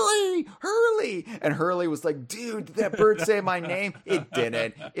 Hurley, Hurley. And Hurley was like, dude, did that bird say my name? It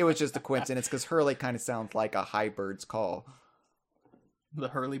didn't. It was just a coincidence because Hurley kind of sounds like a highbird's call. The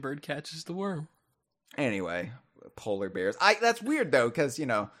Hurley bird catches the worm. Anyway, polar bears. That's weird though, because, you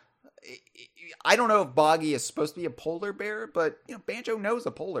know, I don't know if Boggy is supposed to be a polar bear, but, you know, Banjo knows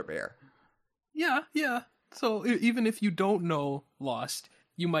a polar bear. Yeah. So even if you don't know Lost,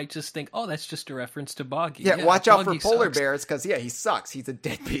 you might just think, oh, that's just a reference to Boggy. Yeah, watch out for polar bears, because, yeah, he sucks. He's a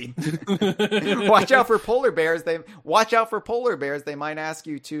deadbeat. Watch out for polar bears. They might ask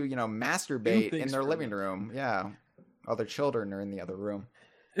you to, you know, masturbate in their living room. Yeah. Other children are in the other room.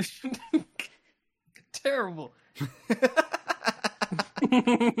 Terrible.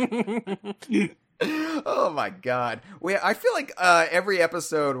 Oh my God. I feel like every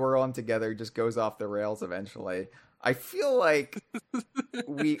episode we're on together just goes off the rails eventually. I feel like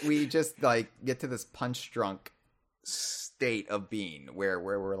we just like get to this punch drunk state of being where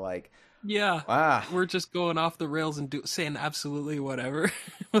we're like, we're just going off the rails and saying absolutely whatever.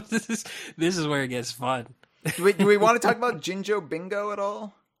 This is where it gets fun. Do we want to talk about Jinjo Bingo at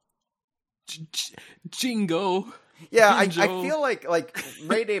all? Jingo. Yeah, I feel like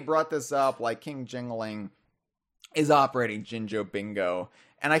Ray Day brought this up, like King Jingling is operating Jinjo Bingo,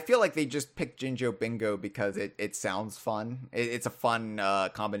 And I feel like they just picked Jinjo Bingo because it sounds fun. It's a fun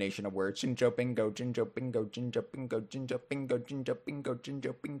combination of words. Jinjo Bingo, Jinjo Bingo, Jinjo Bingo, Jinjo Bingo, Jinjo Bingo,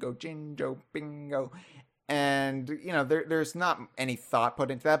 Jinjo Bingo, Jinjo Bingo. And, you know, there's not any thought put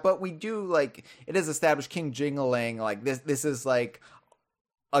into that. But we do, like, it is established King Jingling. Like, this is, like,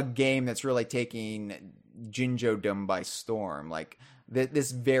 a game that's really taking Jinjo-dom by storm. Like,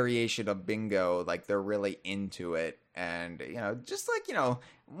 this variation of bingo, like, they're really into it. And, you know, just like, you know,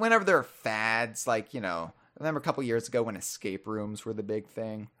 whenever there are fads, like, you know, I remember a couple years ago when escape rooms were the big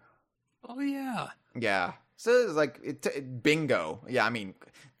thing. Oh, yeah. Yeah. So it was like, bingo. Yeah, I mean,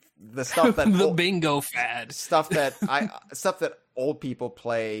 the stuff that... the bingo fad. Stuff that old people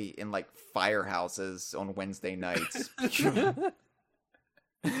play in, like, firehouses on Wednesday nights.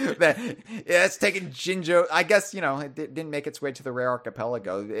 It's taking Jinjo. I guess, you know, it didn't make its way to the Rare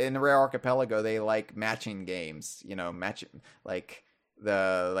Archipelago. In the Rare Archipelago, they like matching games. You know, like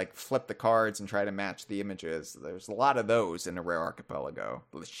flip the cards and try to match the images. There's a lot of those in the Rare Archipelago,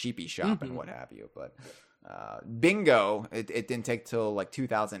 the Sheepy Shop and what have you. But bingo, it didn't take till like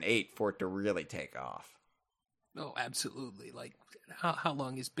 2008 for it to really take off. Oh, absolutely! Like, how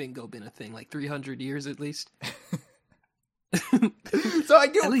long has bingo been a thing? Like 300 years at least. So I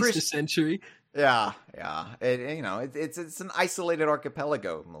do at least a century. Yeah. It's an isolated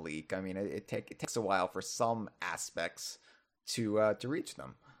archipelago, Malik. I mean, it takes a while for some aspects to reach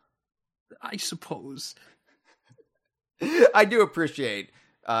them. I suppose. I do appreciate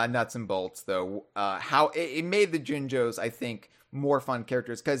Nuts and Bolts, though. How it made the Jinjos, I think, more fun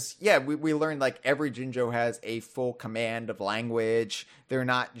characters. Because, yeah, we learned, like, every Jinjo has a full command of language. They're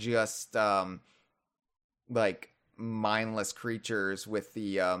not just, like, mindless creatures with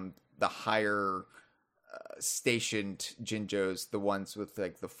the higher stationed Jinjos, the ones with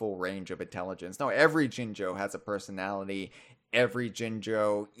like the full range of intelligence. No, every Jinjo has a personality. Every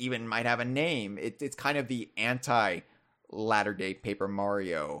Jinjo even might have a name. It's kind of the anti latter-day Paper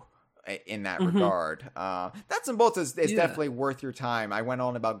Mario in that regard. Nuts and Bolts is definitely worth your time. I went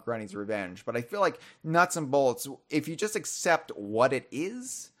on about Grunny's Revenge, but I feel like Nuts and Bolts, if you just accept what it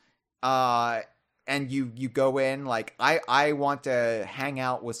is, and you go in, like, I want to hang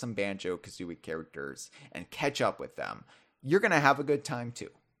out with some Banjo-Kazooie characters and catch up with them. You're going to have a good time,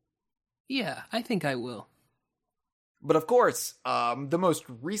 too. Yeah, I think I will. But, of course, the most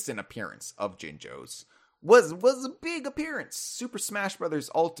recent appearance of Jinjos was a big appearance. Super Smash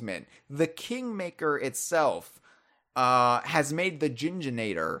Bros. Ultimate. The Kingmaker itself has made the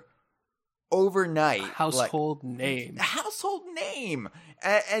Jinjonator overnight household name.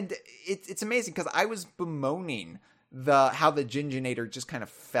 And it's amazing because I was bemoaning how the Jinjonator just kind of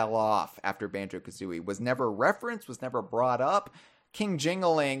fell off after Banjo-Kazooie, was never referenced, was never brought up. King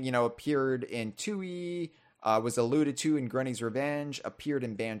Jingling, you know, appeared in 2E, was alluded to in Grunny's Revenge, appeared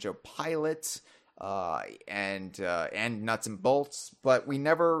in Banjo Pilot, and Nuts and Bolts, but we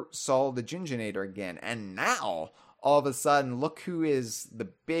never saw the Jinjonator again. And now, all of a sudden, look who is the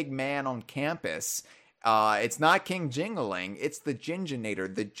big man on campus. It's not King Jingling, it's the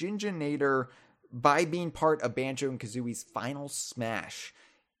Jinjonator. The Jinjonator, by being part of Banjo and Kazooie's final smash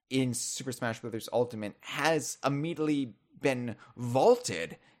in Super Smash Bros. Ultimate, has immediately been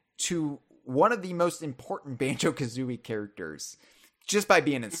vaulted to one of the most important Banjo-Kazooie characters just by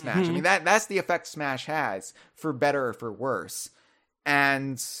being in Smash. I mean, that's the effect Smash has, for better or for worse.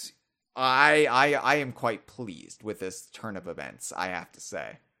 And I am quite pleased with this turn of events, I have to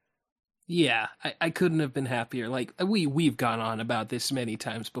say. Yeah, I couldn't have been happier. Like, we've gone on about this many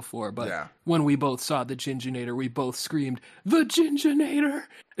times before, but when we both saw the Jinjonator, we both screamed, "The Jinjonator!"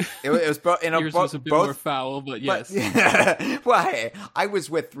 It was both. Yours was a bit more foul, but yes. Yeah. Well, hey, I was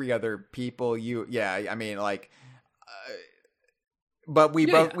with 3 other people. I mean, like, but we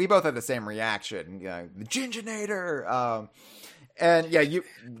both had the same reaction. The Jinjonator. And yeah,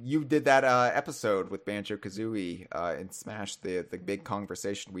 you did that episode with Banjo-Kazooie and Smash, the big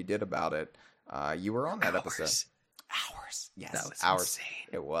conversation we did about it. You were on that episode. Hours. Yes, that was hours. Insane.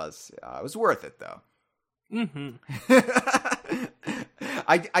 It was worth it, though. Mm-hmm.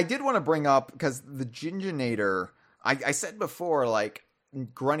 I did want to bring up, because the Jinjonator, I said before, like,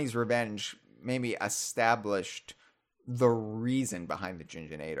 Grunny's Revenge maybe established the reason behind the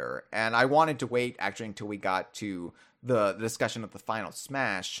Jinjonator, and I wanted to wait actually until we got to the discussion of the final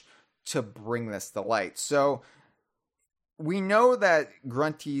Smash to bring this to light. So we know that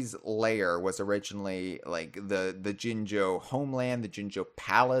Grunty's lair was originally like the Jinjo homeland, the Jinjo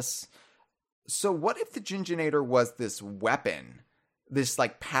palace. So what if the Jinjonator was this weapon, this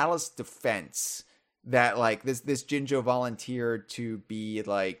like palace defense that like this Jinjo volunteered to be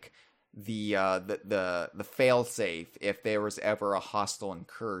like the failsafe if there was ever a hostile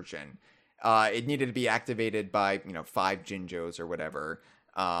incursion. It needed to be activated by 5 Jinjos or whatever,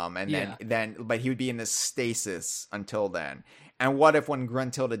 but he would be in this stasis until then. And what if when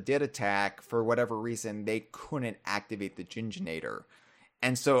Gruntilda did attack, for whatever reason, they couldn't activate the Jinjonator?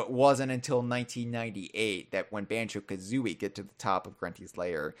 And so it wasn't until 1998 that when Banjo-Kazooie get to the top of Grunty's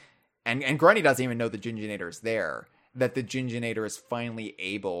lair, and Grunty doesn't even know the Jinjonator is there, that the Jinjonator is finally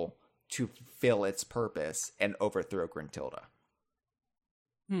able to fulfill its purpose and overthrow Gruntilda.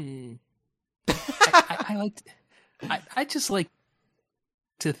 I just like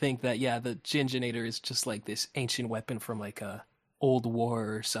to think that, the Jinjonator is just like this ancient weapon from like a old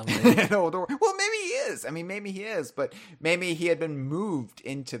war or something. An old war. Well, maybe he is. I mean, maybe he is, but maybe he had been moved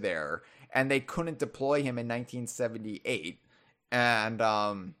into there and they couldn't deploy him in 1978. And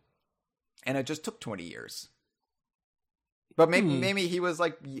it just took 20 years. But maybe he was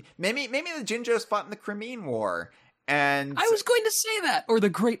like, maybe the Jinjos fought in the Crimean War. And I was going to say that, or the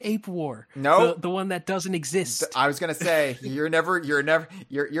Great Ape War. No, the one that doesn't exist. I was going to say you're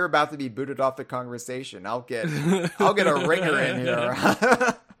about to be booted off the conversation. I'll get a ringer in here.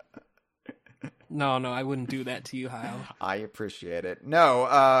 No, I wouldn't do that to you, Hyle. I appreciate it.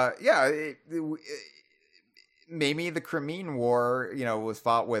 No, maybe the Crimean War, was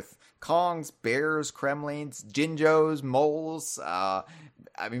fought with Kongs, bears, Kremlins, Jinjos, moles.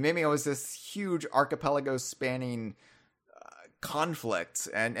 Maybe it was this huge archipelago spanning conflict,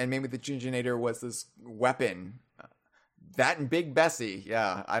 and maybe the Jinjonator was this weapon. That and Big Bessie,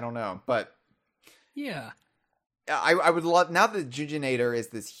 I don't know, but I would love, now that Jinjonator is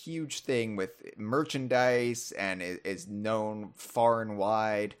this huge thing with merchandise and is known far and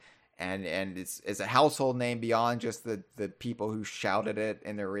wide. And it's a household name beyond just the people who shouted it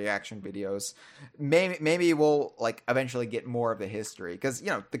in their reaction videos. Maybe we'll eventually get more of the history. Because,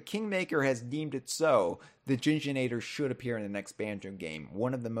 the Kingmaker has deemed it so. The Jinjonator should appear in the next Banjo game.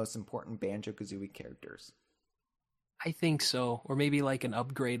 One of the most important Banjo-Kazooie characters. I think so. Or maybe an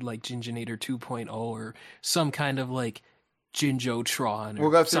upgrade like Jinjonator 2.0 or some kind of Jinjotron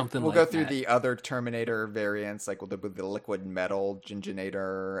or something like that. We'll go through the other Terminator variants, with the liquid metal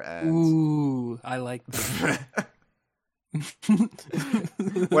Jinjonator. And ooh, I like that.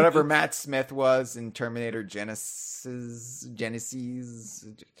 Whatever Matt Smith was in Terminator Genesis.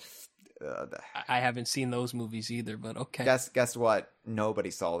 I haven't seen those movies either, but okay. Guess what?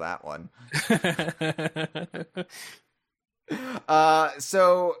 Nobody saw that one.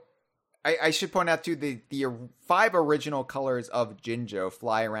 So I should point out, too, the 5 original colors of Jinjo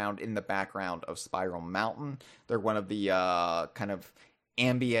fly around in the background of Spiral Mountain. They're one of the kind of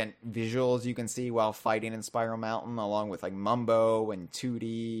ambient visuals you can see while fighting in Spiral Mountain, along with Mumbo and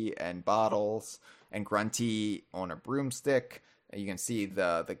Tooty and Bottles and Grunty on a broomstick. You can see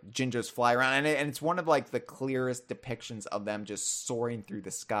the Jinjos fly around, and it's one of the clearest depictions of them just soaring through the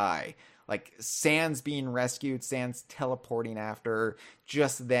sky. Sans being rescued, Sans teleporting after,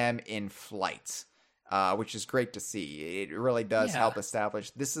 just them in flight, which is great to see. It really does help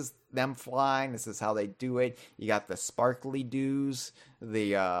establish this is them flying. This is how they do it. You got the sparkly dews,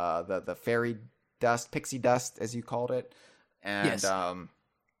 the fairy dust, pixie dust, as you called it. And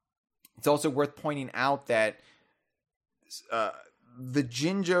it's also worth pointing out that the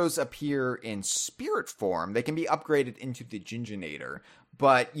Jinjos appear in spirit form. They can be upgraded into the Jinjonator,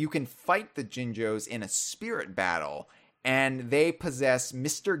 but you can fight the Jinjos in a spirit battle, and they possess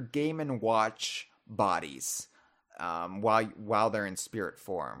Mr. Game & Watch bodies while they're in spirit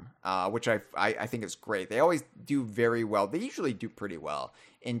form, which I think is great. They always do very well. They usually do pretty well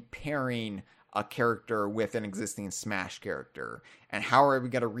in pairing a character with an existing Smash character. And how are we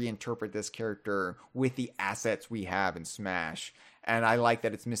going to reinterpret this character with the assets we have in Smash? And I like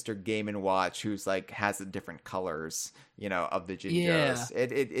that it's Mr. Game & Watch who's has the different colors, of the Jinjos. Yeah.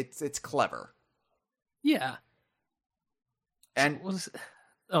 It's clever. Yeah. And what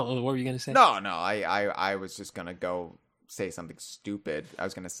were you going to say? No, I was just going to go say something stupid. I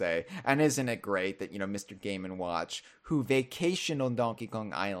was going to say, and isn't it great that, Mr. Game & Watch, who vacationed on Donkey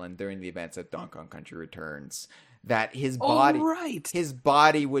Kong Island during the events of Donkey Kong Country Returns, that his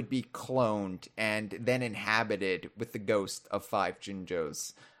body would be cloned and then inhabited with the ghost of 5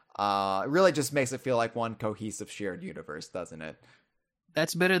 Jinjos. It really just makes it feel like one cohesive shared universe, doesn't it?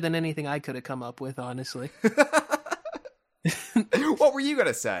 That's better than anything I could have come up with, honestly. What were you going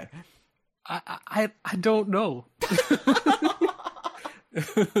to say? I don't know.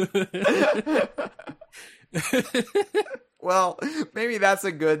 Well, maybe that's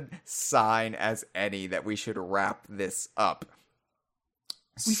a good sign as any that we should wrap this up.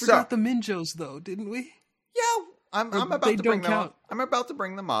 We forgot the Minjos, though, didn't we? Yeah, I'm about to bring them up. I'm about to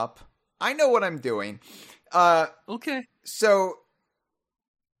bring them up. I know what I'm doing. Okay. So,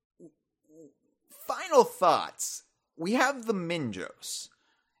 final thoughts. We have the Minjos.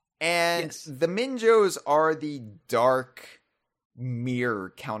 And the Minjos are the dark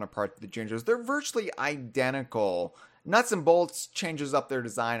mirror counterpart to the Jinjos. They're virtually identical. Nuts and Bolts changes up their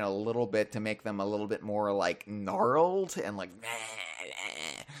design a little bit to make them a little bit more like gnarled and like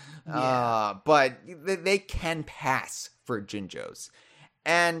but they can pass for Jinjos.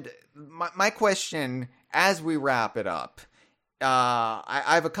 And my question as we wrap it up, I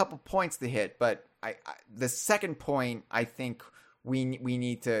have a couple points to hit, but the second point I think we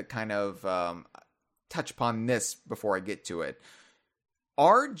need to kind of touch upon this before I get to it.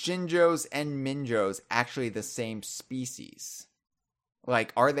 Are Jinjos and Minjos actually the same species?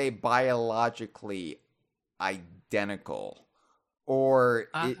 Like, are they biologically identical? Or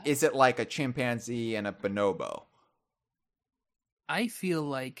is it like a chimpanzee and a bonobo? I feel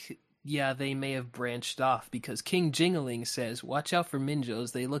like, yeah, they may have branched off because King Jingling says, watch out for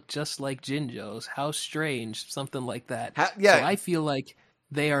Minjos. They look just like Jinjos. How strange. Something like that. So I feel like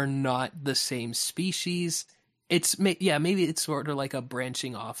they are not the same species. Maybe it's sort of like a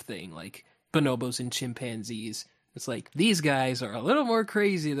branching off thing, like bonobos and chimpanzees. It's like, these guys are a little more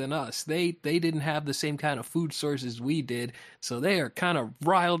crazy than us. They didn't have the same kind of food sources we did, so they are kind of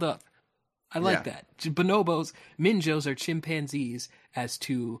riled up. I like that. Bonobos, Minjos are chimpanzees as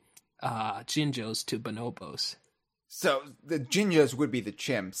to Jinjos to bonobos. So the Jinjos would be the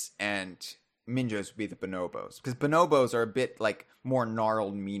chimps, and Minjos would be the bonobos. Because bonobos are a bit like more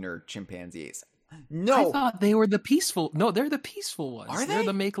gnarled, meaner chimpanzees. No, I thought they were the peaceful. No, they're the peaceful ones. Are they? They're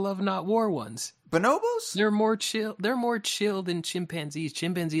the make love not war ones. Bonobos? They're more chill. They're more chill than chimpanzees.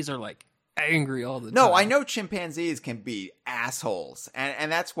 Chimpanzees are like angry all the time. No, I know chimpanzees can be assholes, and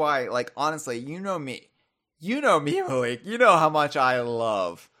that's why, like, honestly, you know me, Malik. You know how much I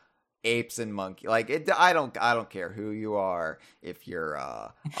love apes and monkeys. Like, I don't care who you are. If you're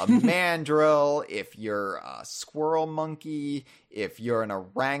a mandrill, if you're a squirrel monkey, if you're an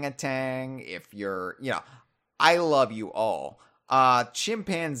orangutan, if you're, I love you all.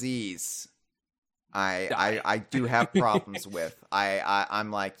 Chimpanzees, I do have problems with. I'm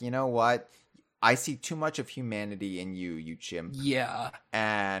like, you know what? I see too much of humanity in you chimp. Yeah.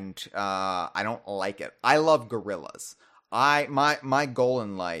 And I don't like it. I love gorillas. My goal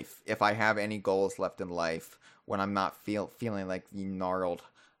in life, if I have any goals left in life, when I'm not feeling like the gnarled,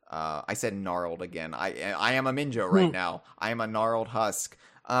 I said gnarled again. I am a Minjo right now. I am a gnarled husk.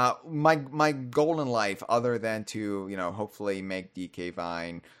 My goal in life, other than to hopefully make DK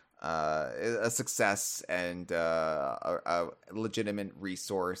Vine a success and a legitimate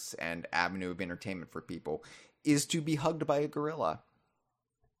resource and avenue of entertainment for people, is to be hugged by a gorilla.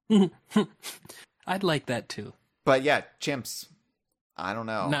 I'd like that too. But yeah, chimps. I don't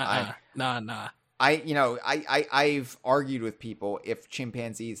know. Nah. I've argued with people if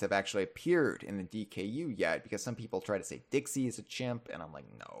chimpanzees have actually appeared in the DKU yet, because some people try to say Dixie is a chimp, and I'm like,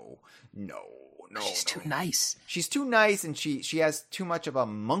 no. She's too nice. She's too nice, and she has too much of a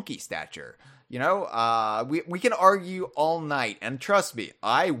monkey stature. We can argue all night, and trust me,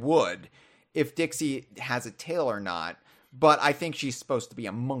 I would, if Dixie has a tail or not. But I think she's supposed to be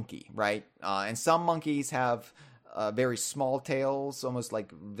a monkey, right? And some monkeys have very small tails, almost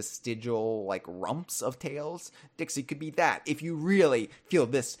like vestigial, like rumps of tails. Dixie could be that. If you really feel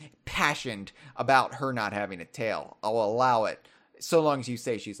this passionate about her not having a tail, I'll allow it, so long as you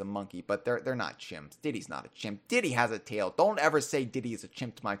say she's a monkey. But they're not chimps. Diddy's not a chimp. Diddy has a tail. Don't ever say Diddy is a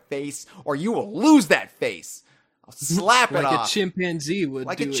chimp to my face, or you will lose that face. I'll slap it off. Like a chimpanzee would.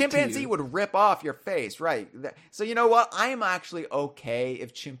 Like a chimpanzee would rip off your face, right? So you know what? I am actually okay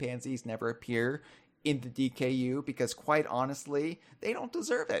if chimpanzees never appear in the DKU, because quite honestly, they don't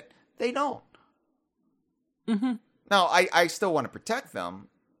deserve it. They don't. Mm-hmm. Now, I still want to protect them.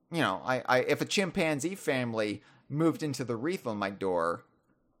 If a chimpanzee family moved into the reef on my door,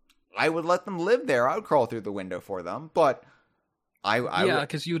 I would let them live there. I would crawl through the window for them, but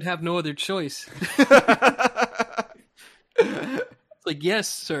because you would have no other choice. It's like, yes,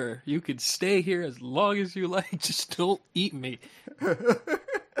 sir, you could stay here as long as you like. Just don't eat me.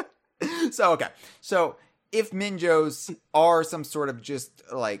 So if Minjos are some sort of just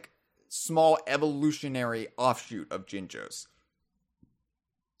like small evolutionary offshoot of Jinjos,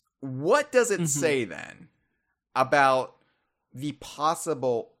 what does it say then about the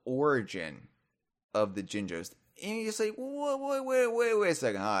possible origin of the Jinjos? And you say, wait a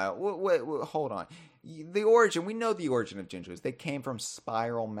second, wait, hold on. The origin, we know the origin of Jinjos. They came from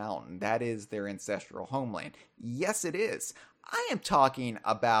Spiral Mountain. That is their ancestral homeland. Yes, it is. I am talking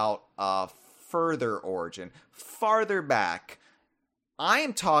about a further origin, farther back. I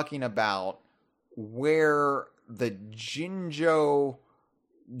am talking about where the Jinjo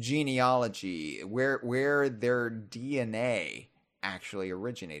genealogy, where their DNA actually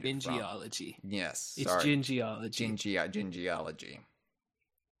originated Gingeology. from. Yes, it's sorry. Gingeology. Gingeology.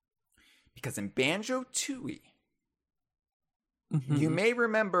 Because in Banjo-Tooie, you may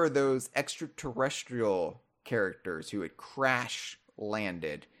remember those extraterrestrial characters who had crash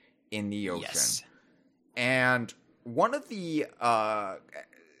landed in the ocean. Yes. And one of the I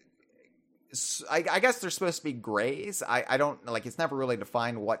guess they're supposed to be grays. I don't like, it's never really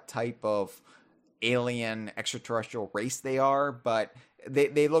defined what type of alien extraterrestrial race they are, but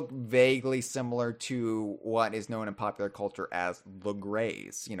they look vaguely similar to what is known in popular culture as the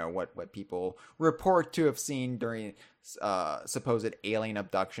Greys. You know, what people report to have seen during supposed alien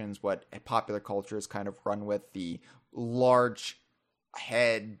abductions, what popular culture is kind of run with, the large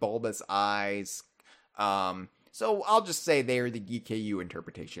head, bulbous eyes. So I'll just say they are the GKU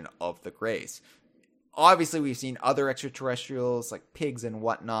interpretation of the Greys. Obviously, we've seen other extraterrestrials like pigs and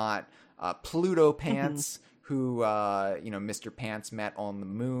whatnot. Pluto Pants, who, Mr. Pants met on the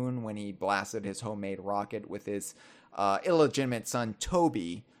moon when he blasted his homemade rocket with his illegitimate son,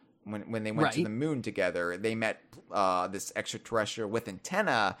 Toby. When they went to the moon together, they met this extraterrestrial with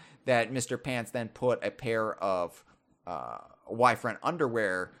antenna that Mr. Pants then put a pair of Y-front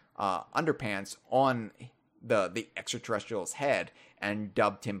underpants on the extraterrestrial's head and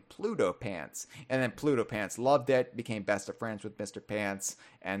dubbed him Pluto Pants. And then Pluto Pants loved it, became best of friends with Mr. Pants,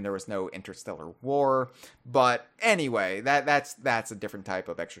 and there was no interstellar war. But anyway, that's a different type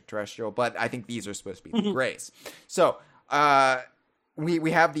of extraterrestrial, but I think these are supposed to be the Greys. So,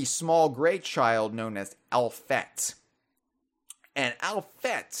 we have the small gray child known as Alfette. And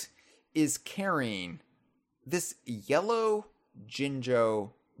Alfette is carrying this yellow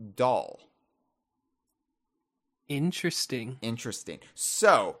Jinjo doll. Interesting.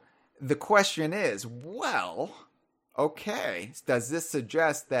 So, the question is, well, okay, does this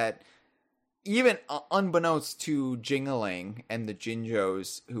suggest that even unbeknownst to Jingaling and the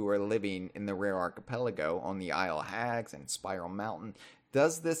Jinjos who are living in the Rare Archipelago on the Isle of Hags and Spiral Mountain,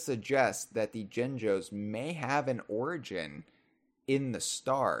 does this suggest that the Jinjos may have an origin in the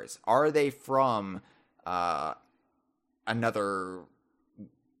stars? Are they from another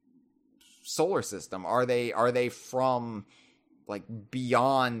solar system? Are they from like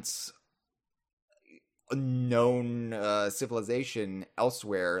beyond known civilization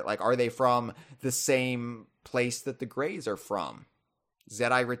elsewhere? Like, are they from the same place that the Greys are from?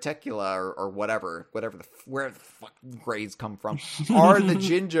 Zeti Reticula or whatever where the fuck Greys come from. Are the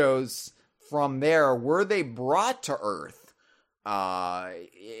Jinjos from there? Were they brought to Earth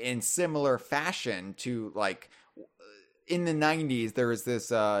in similar fashion to, like, in the 90s there was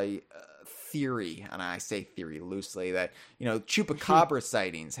this theory, and I say theory loosely, that, you know, chupacabra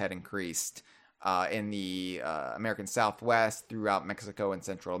sightings had increased in the American Southwest, throughout Mexico and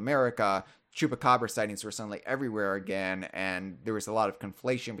Central America. Chupacabra sightings were suddenly everywhere again, and there was a lot of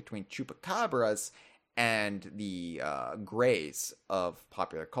conflation between chupacabras and the Greys of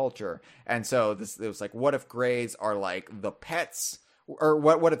popular culture. And so it was like, what if Greys are like the pets, or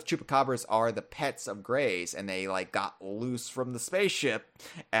what if chupacabras are the pets of Greys, and they like got loose from the spaceship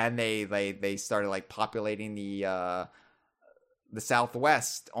and they started like populating the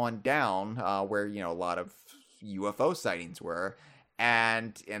Southwest on down, where, you know, a lot of UFO sightings were.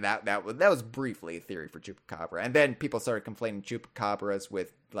 And that was briefly a theory for chupacabra. And then people started conflating chupacabras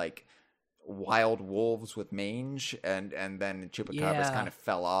with like wild wolves with mange, and then chupacabras kind of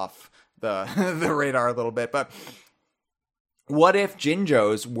fell off the the radar a little bit. But what if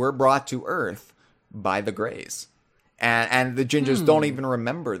Jinjos were brought to Earth by the Greys? And the Jinjos don't even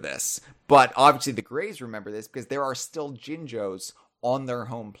remember this. But obviously the Greys remember this, because there are still Jinjos on their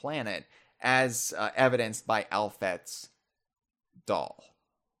home planet, as evidenced by Alfette's doll.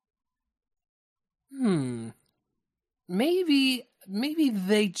 Maybe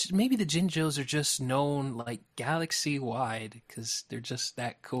the Jinjos are just known like galaxy wide because they're just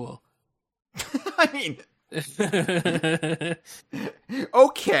that cool. I mean,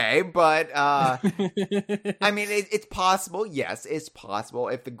 okay, but I mean, it's possible. Yes, it's possible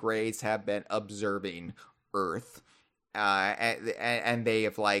if the Greys have been observing Earth, and they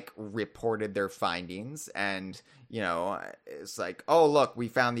have like reported their findings, and, you know, it's like, oh look, we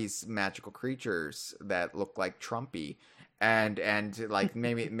found these magical creatures that look like Trumpy, and like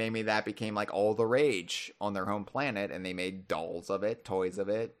maybe that became like all the rage on their home planet, and they made dolls of it, toys of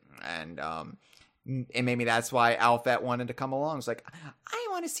it, and maybe that's why Alfette wanted to come along. It's like, I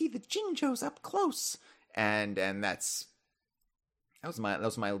want to see the Jinjos up close, and that was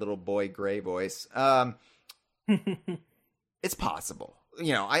my little boy Gray voice. it's possible.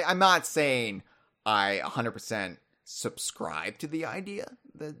 I'm not saying I 100% subscribe to the idea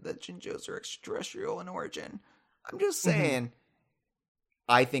that Jinjos are extraterrestrial in origin. I'm just saying,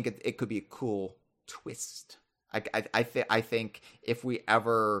 I think it could be a cool twist. I think if we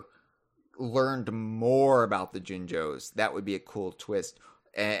ever learned more about the Jinjos, that would be a cool twist.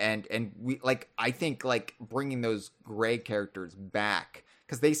 And we I think bringing those gray characters back,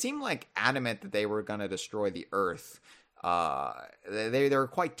 because they seem adamant that they were going to destroy the Earth. They're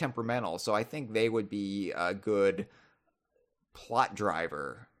quite temperamental, so I think they would be a good plot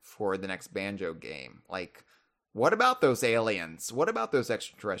driver for the next Banjo game. What about those aliens? What about those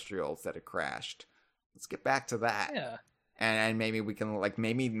extraterrestrials that had crashed? Let's get back to that. Yeah. And maybe we can,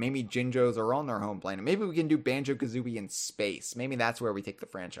 maybe Jinjos are on their home planet. Maybe we can do Banjo-Kazooie in space. Maybe that's where we take the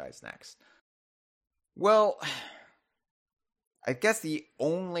franchise next. Well, I guess the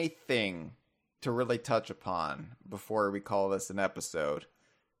only thing to really touch upon before we call this an episode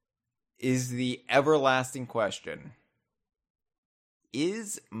is the everlasting question.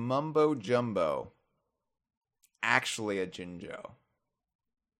 Is Mumbo Jumbo actually a Jinjo?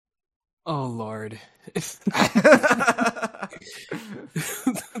 Oh, Lord.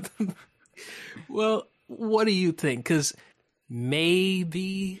 Well, what do you think? Because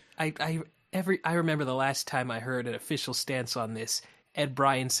maybe I remember the last time I heard an official stance on this. Ed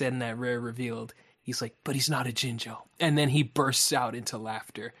Bryan said in that Rare Revealed, he's like, but he's not a Jinjo. And then he bursts out into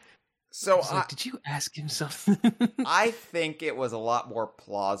laughter. So did you ask him something? I think it was a lot more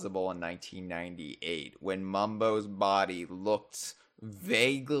plausible in 1998 when Mumbo's body looked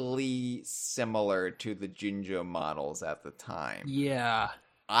vaguely similar to the Jinjo models at the time. Yeah.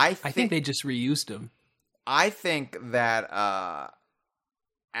 I think they just reused him. I think that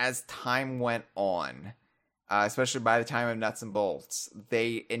as time went on, especially by the time of Nuts and Bolts,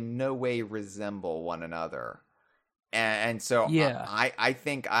 they in no way resemble one another. And so yeah. I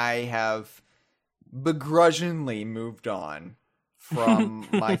think I have begrudgingly moved on from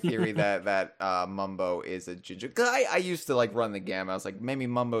my theory that Mumbo is a Jinjo. Because I used to run the gamut. I was like, maybe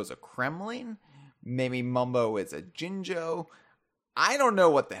Mumbo's a Kremling. Maybe Mumbo is a Jinjo. I don't know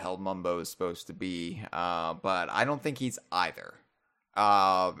what the hell Mumbo is supposed to be, but I don't think he's either.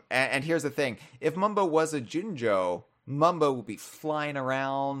 And here's the thing. If Mumbo was a Jinjo, Mumbo would be flying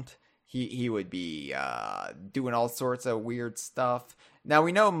around. He would be doing all sorts of weird stuff. Now,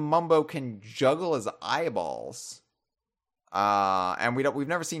 we know Mumbo can juggle his eyeballs. And we've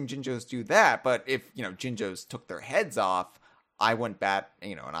never seen Jinjos do that. But if, Jinjos took their heads off, I wouldn't bat,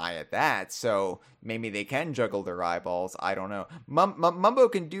 an eye at that. So maybe they can juggle their eyeballs. I don't know. Mumbo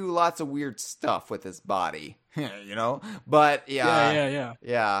can do lots of weird stuff with his body, But yeah.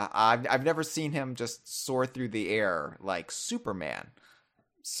 I've never seen him just soar through the air like Superman.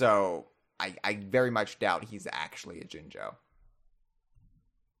 So I very much doubt he's actually a Jinjo.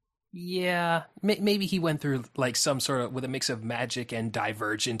 Yeah, maybe he went through some sort of, with a mix of magic and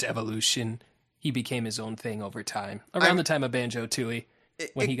divergent evolution. He became his own thing over time. Around the time of Banjo-Tooie,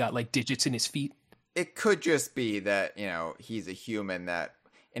 when he got digits in his feet. It could just be that, he's a human that,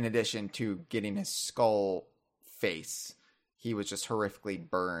 in addition to getting his skull face, he was just horrifically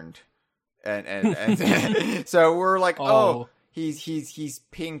burned. And so we're like, oh, he's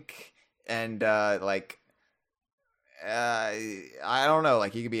pink and I don't know,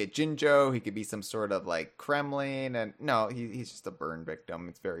 he could be a Jinjo, he could be some sort of Kremling, and no, he's just a burn victim.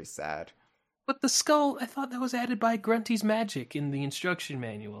 It's very sad. But the skull, I thought that was added by Grunty's magic in the instruction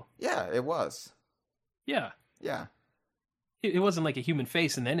manual. Yeah, it was. Yeah. Yeah. It wasn't like a human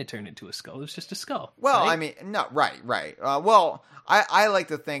face and then it turned into a skull. It was just a skull. Well, right? I mean, no, right. Well, I like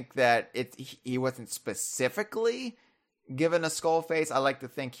to think that he wasn't specifically given a skull face. I like to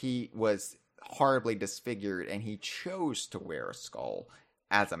think he was horribly disfigured and he chose to wear a skull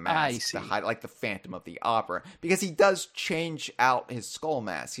as a mask to hide, like the Phantom of the Opera, because he does change out his skull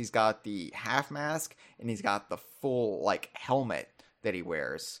mask. He's got the half mask and he's got the full helmet that he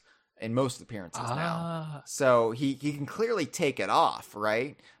wears in most appearances now. So he can clearly take it off,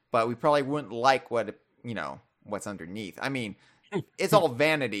 right? But we probably wouldn't like what's underneath. I mean, it's all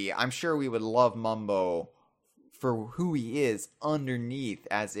vanity. I'm sure we would love Mumbo for who he is underneath,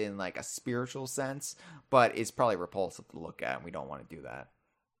 as in a spiritual sense, but it's probably repulsive to look at, and we don't want to do that.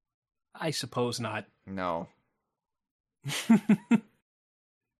 I suppose not. No.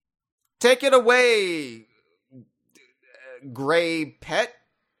 Take it away, Gray Pet.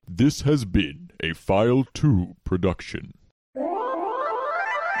 This has been a File 2 production.